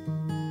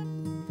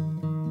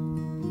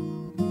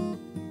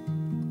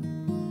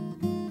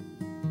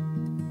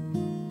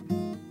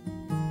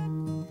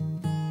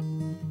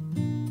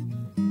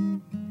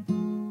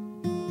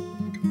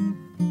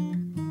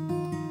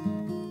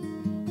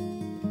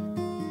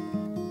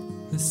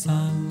 The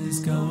sun is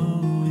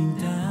going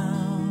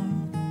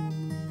down,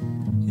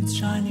 it's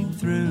shining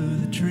through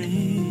the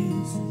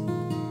trees.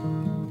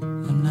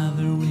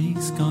 Another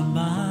week's gone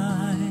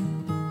by,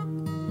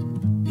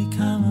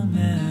 become a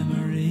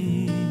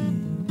memory.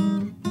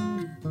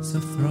 So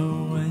throw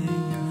away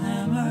your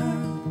hammer,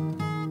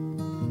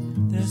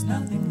 there's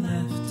nothing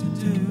left to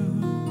do.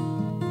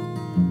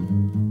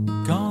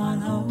 Go on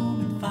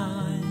home and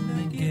find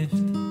a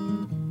gift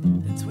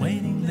that's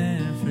waiting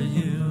there for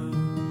you.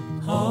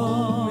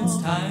 Oh, it's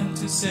time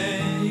to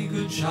say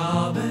good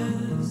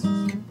Shabbos,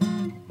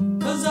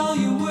 'cause all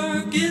your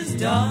work is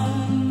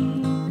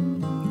done.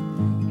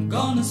 I'm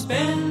gonna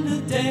spend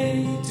a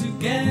day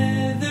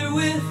together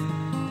with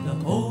the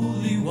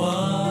Holy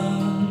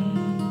One.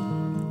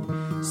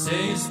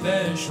 Say a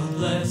special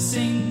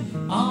blessing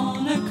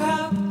on a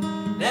cup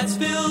that's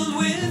filled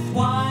with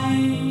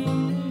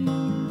wine.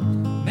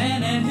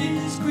 Man and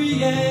his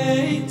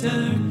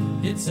creator,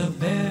 it's a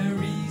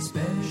very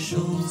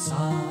special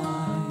sign.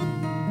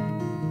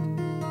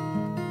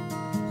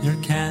 Your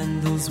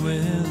candles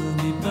will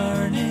be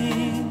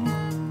burning,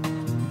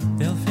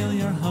 they'll fill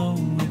your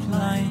home with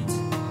light,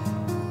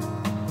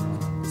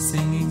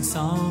 singing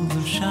songs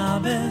of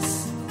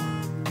Shabbos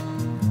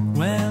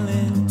well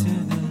into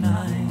the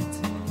night.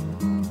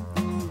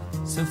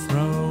 So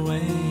throw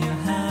away your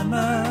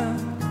hammer,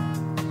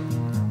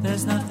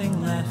 there's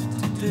nothing left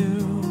to do.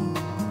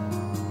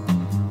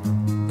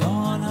 Go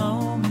on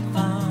home and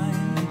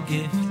find a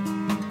gift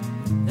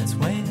that's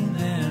waiting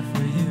there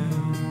for you.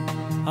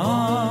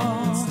 Oh,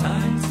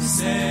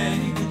 say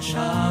good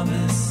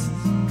Shabbos,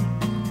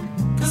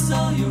 'cause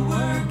all your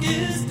work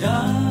is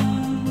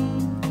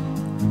done.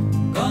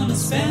 Gonna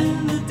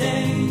spend the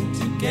day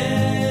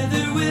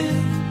together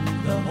with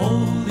the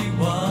Holy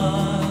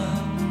One.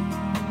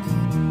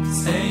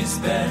 Say a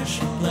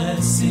special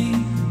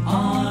blessing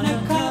on a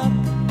cup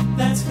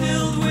that's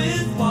filled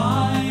with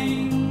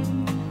wine.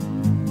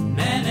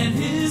 Man and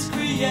his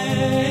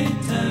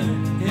creator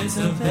is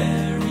a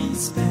very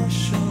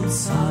special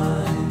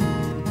sign.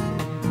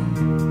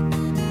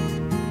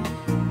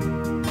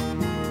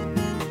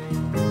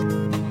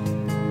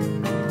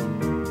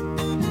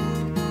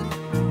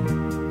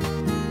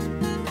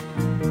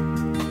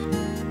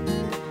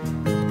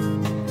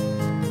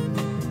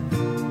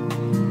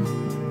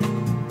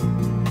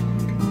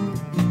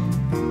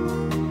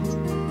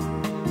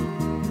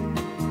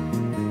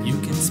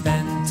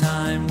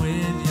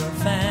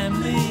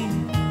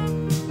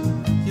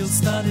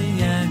 Study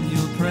and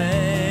you'll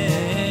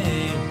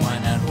pray. Why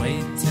not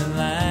wait till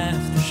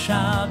after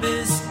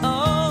Shabbos?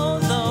 Oh,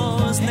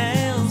 those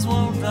nails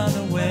won't run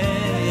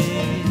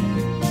away.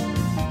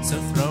 So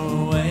throw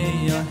away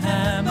your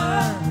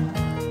hammer,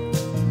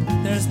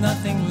 there's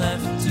nothing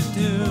left to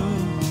do.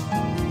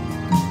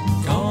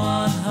 Go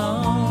on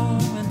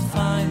home and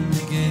find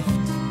the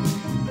gift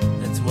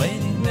that's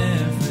waiting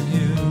there for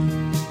you.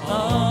 Oh,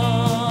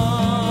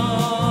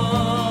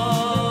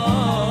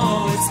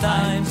 it's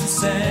time to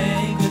say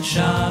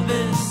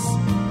Shabbos,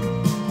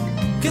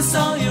 'cause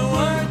all your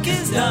work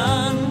is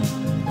done.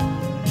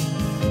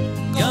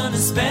 Gonna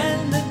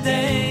spend the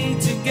day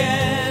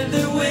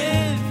together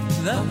with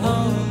the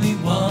Holy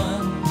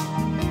One.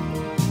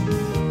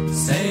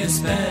 Say a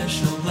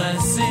special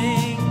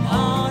blessing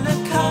on a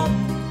cup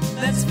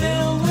that's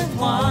filled with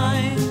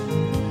wine.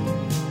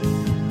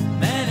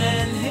 Man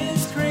and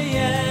his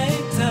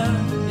creator,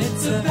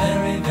 it's a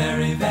very,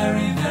 very,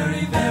 very,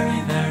 very,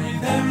 very, very,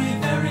 very,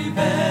 very,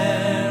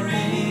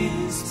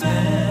 very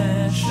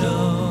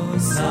special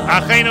sign.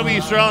 Achenu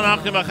Yisrael and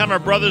Achim Achem, our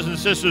brothers and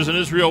sisters in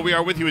Israel, we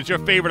are with you. It's your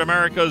favorite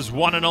America's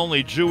one and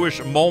only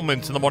Jewish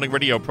Moments in the Morning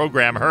radio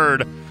program,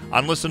 heard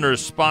on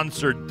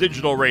listeners-sponsored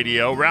digital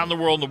radio around the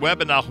world on the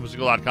web at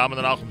NachumSegal.com and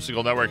the Nachum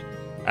Segal Network,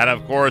 and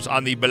of course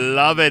on the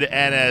beloved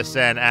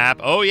NSN app.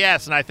 Oh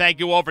yes, and I thank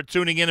you all for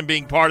tuning in and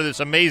being part of this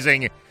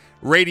amazing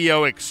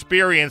radio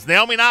experience.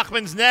 Naomi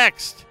Nachman's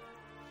next.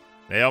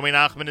 Naomi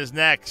Nachman is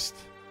next.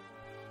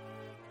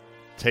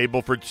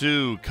 Table for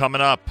two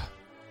coming up.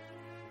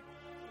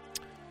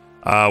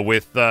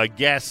 With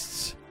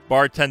guests,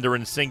 bartender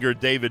and singer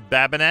David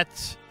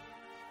Babinet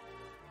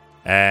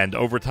and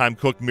overtime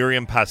cook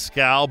Miriam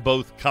Pascal,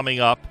 both coming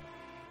up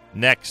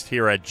next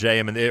here at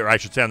JM, or I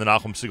should say on the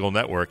Nachum Segal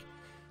Network.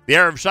 The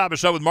Erev Shabbos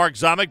Show with Mark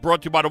Zamek,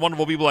 brought to you by the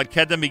wonderful people at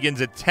Kedem,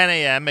 begins at 10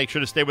 a.m. Make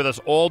sure to stay with us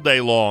all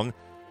day long.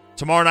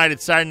 Tomorrow night,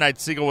 it's Saturday Night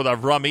Segal with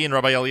Avrami and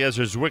Rabbi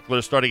Eliezer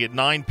Zwickler, starting at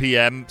 9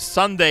 p.m.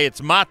 Sunday,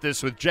 it's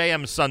Matis with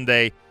JM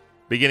Sunday,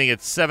 beginning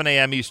at 7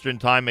 a.m. Eastern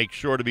Time. Make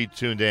sure to be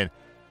tuned in.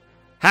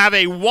 Have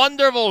a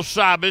wonderful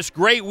Shabbos.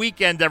 Great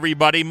weekend,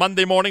 everybody.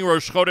 Monday morning,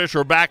 Rosh Chodesh,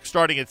 we're back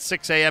starting at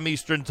 6 a.m.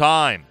 Eastern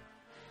Time.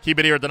 Keep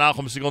it here at the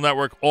Nachum Segal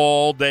Network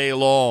all day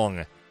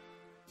long.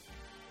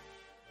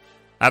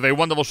 Have a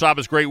wonderful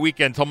Shabbos. Great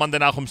weekend. Till Monday,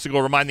 Nachum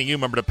Segal reminding you,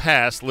 remember the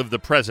past, live the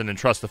present, and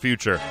trust the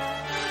future.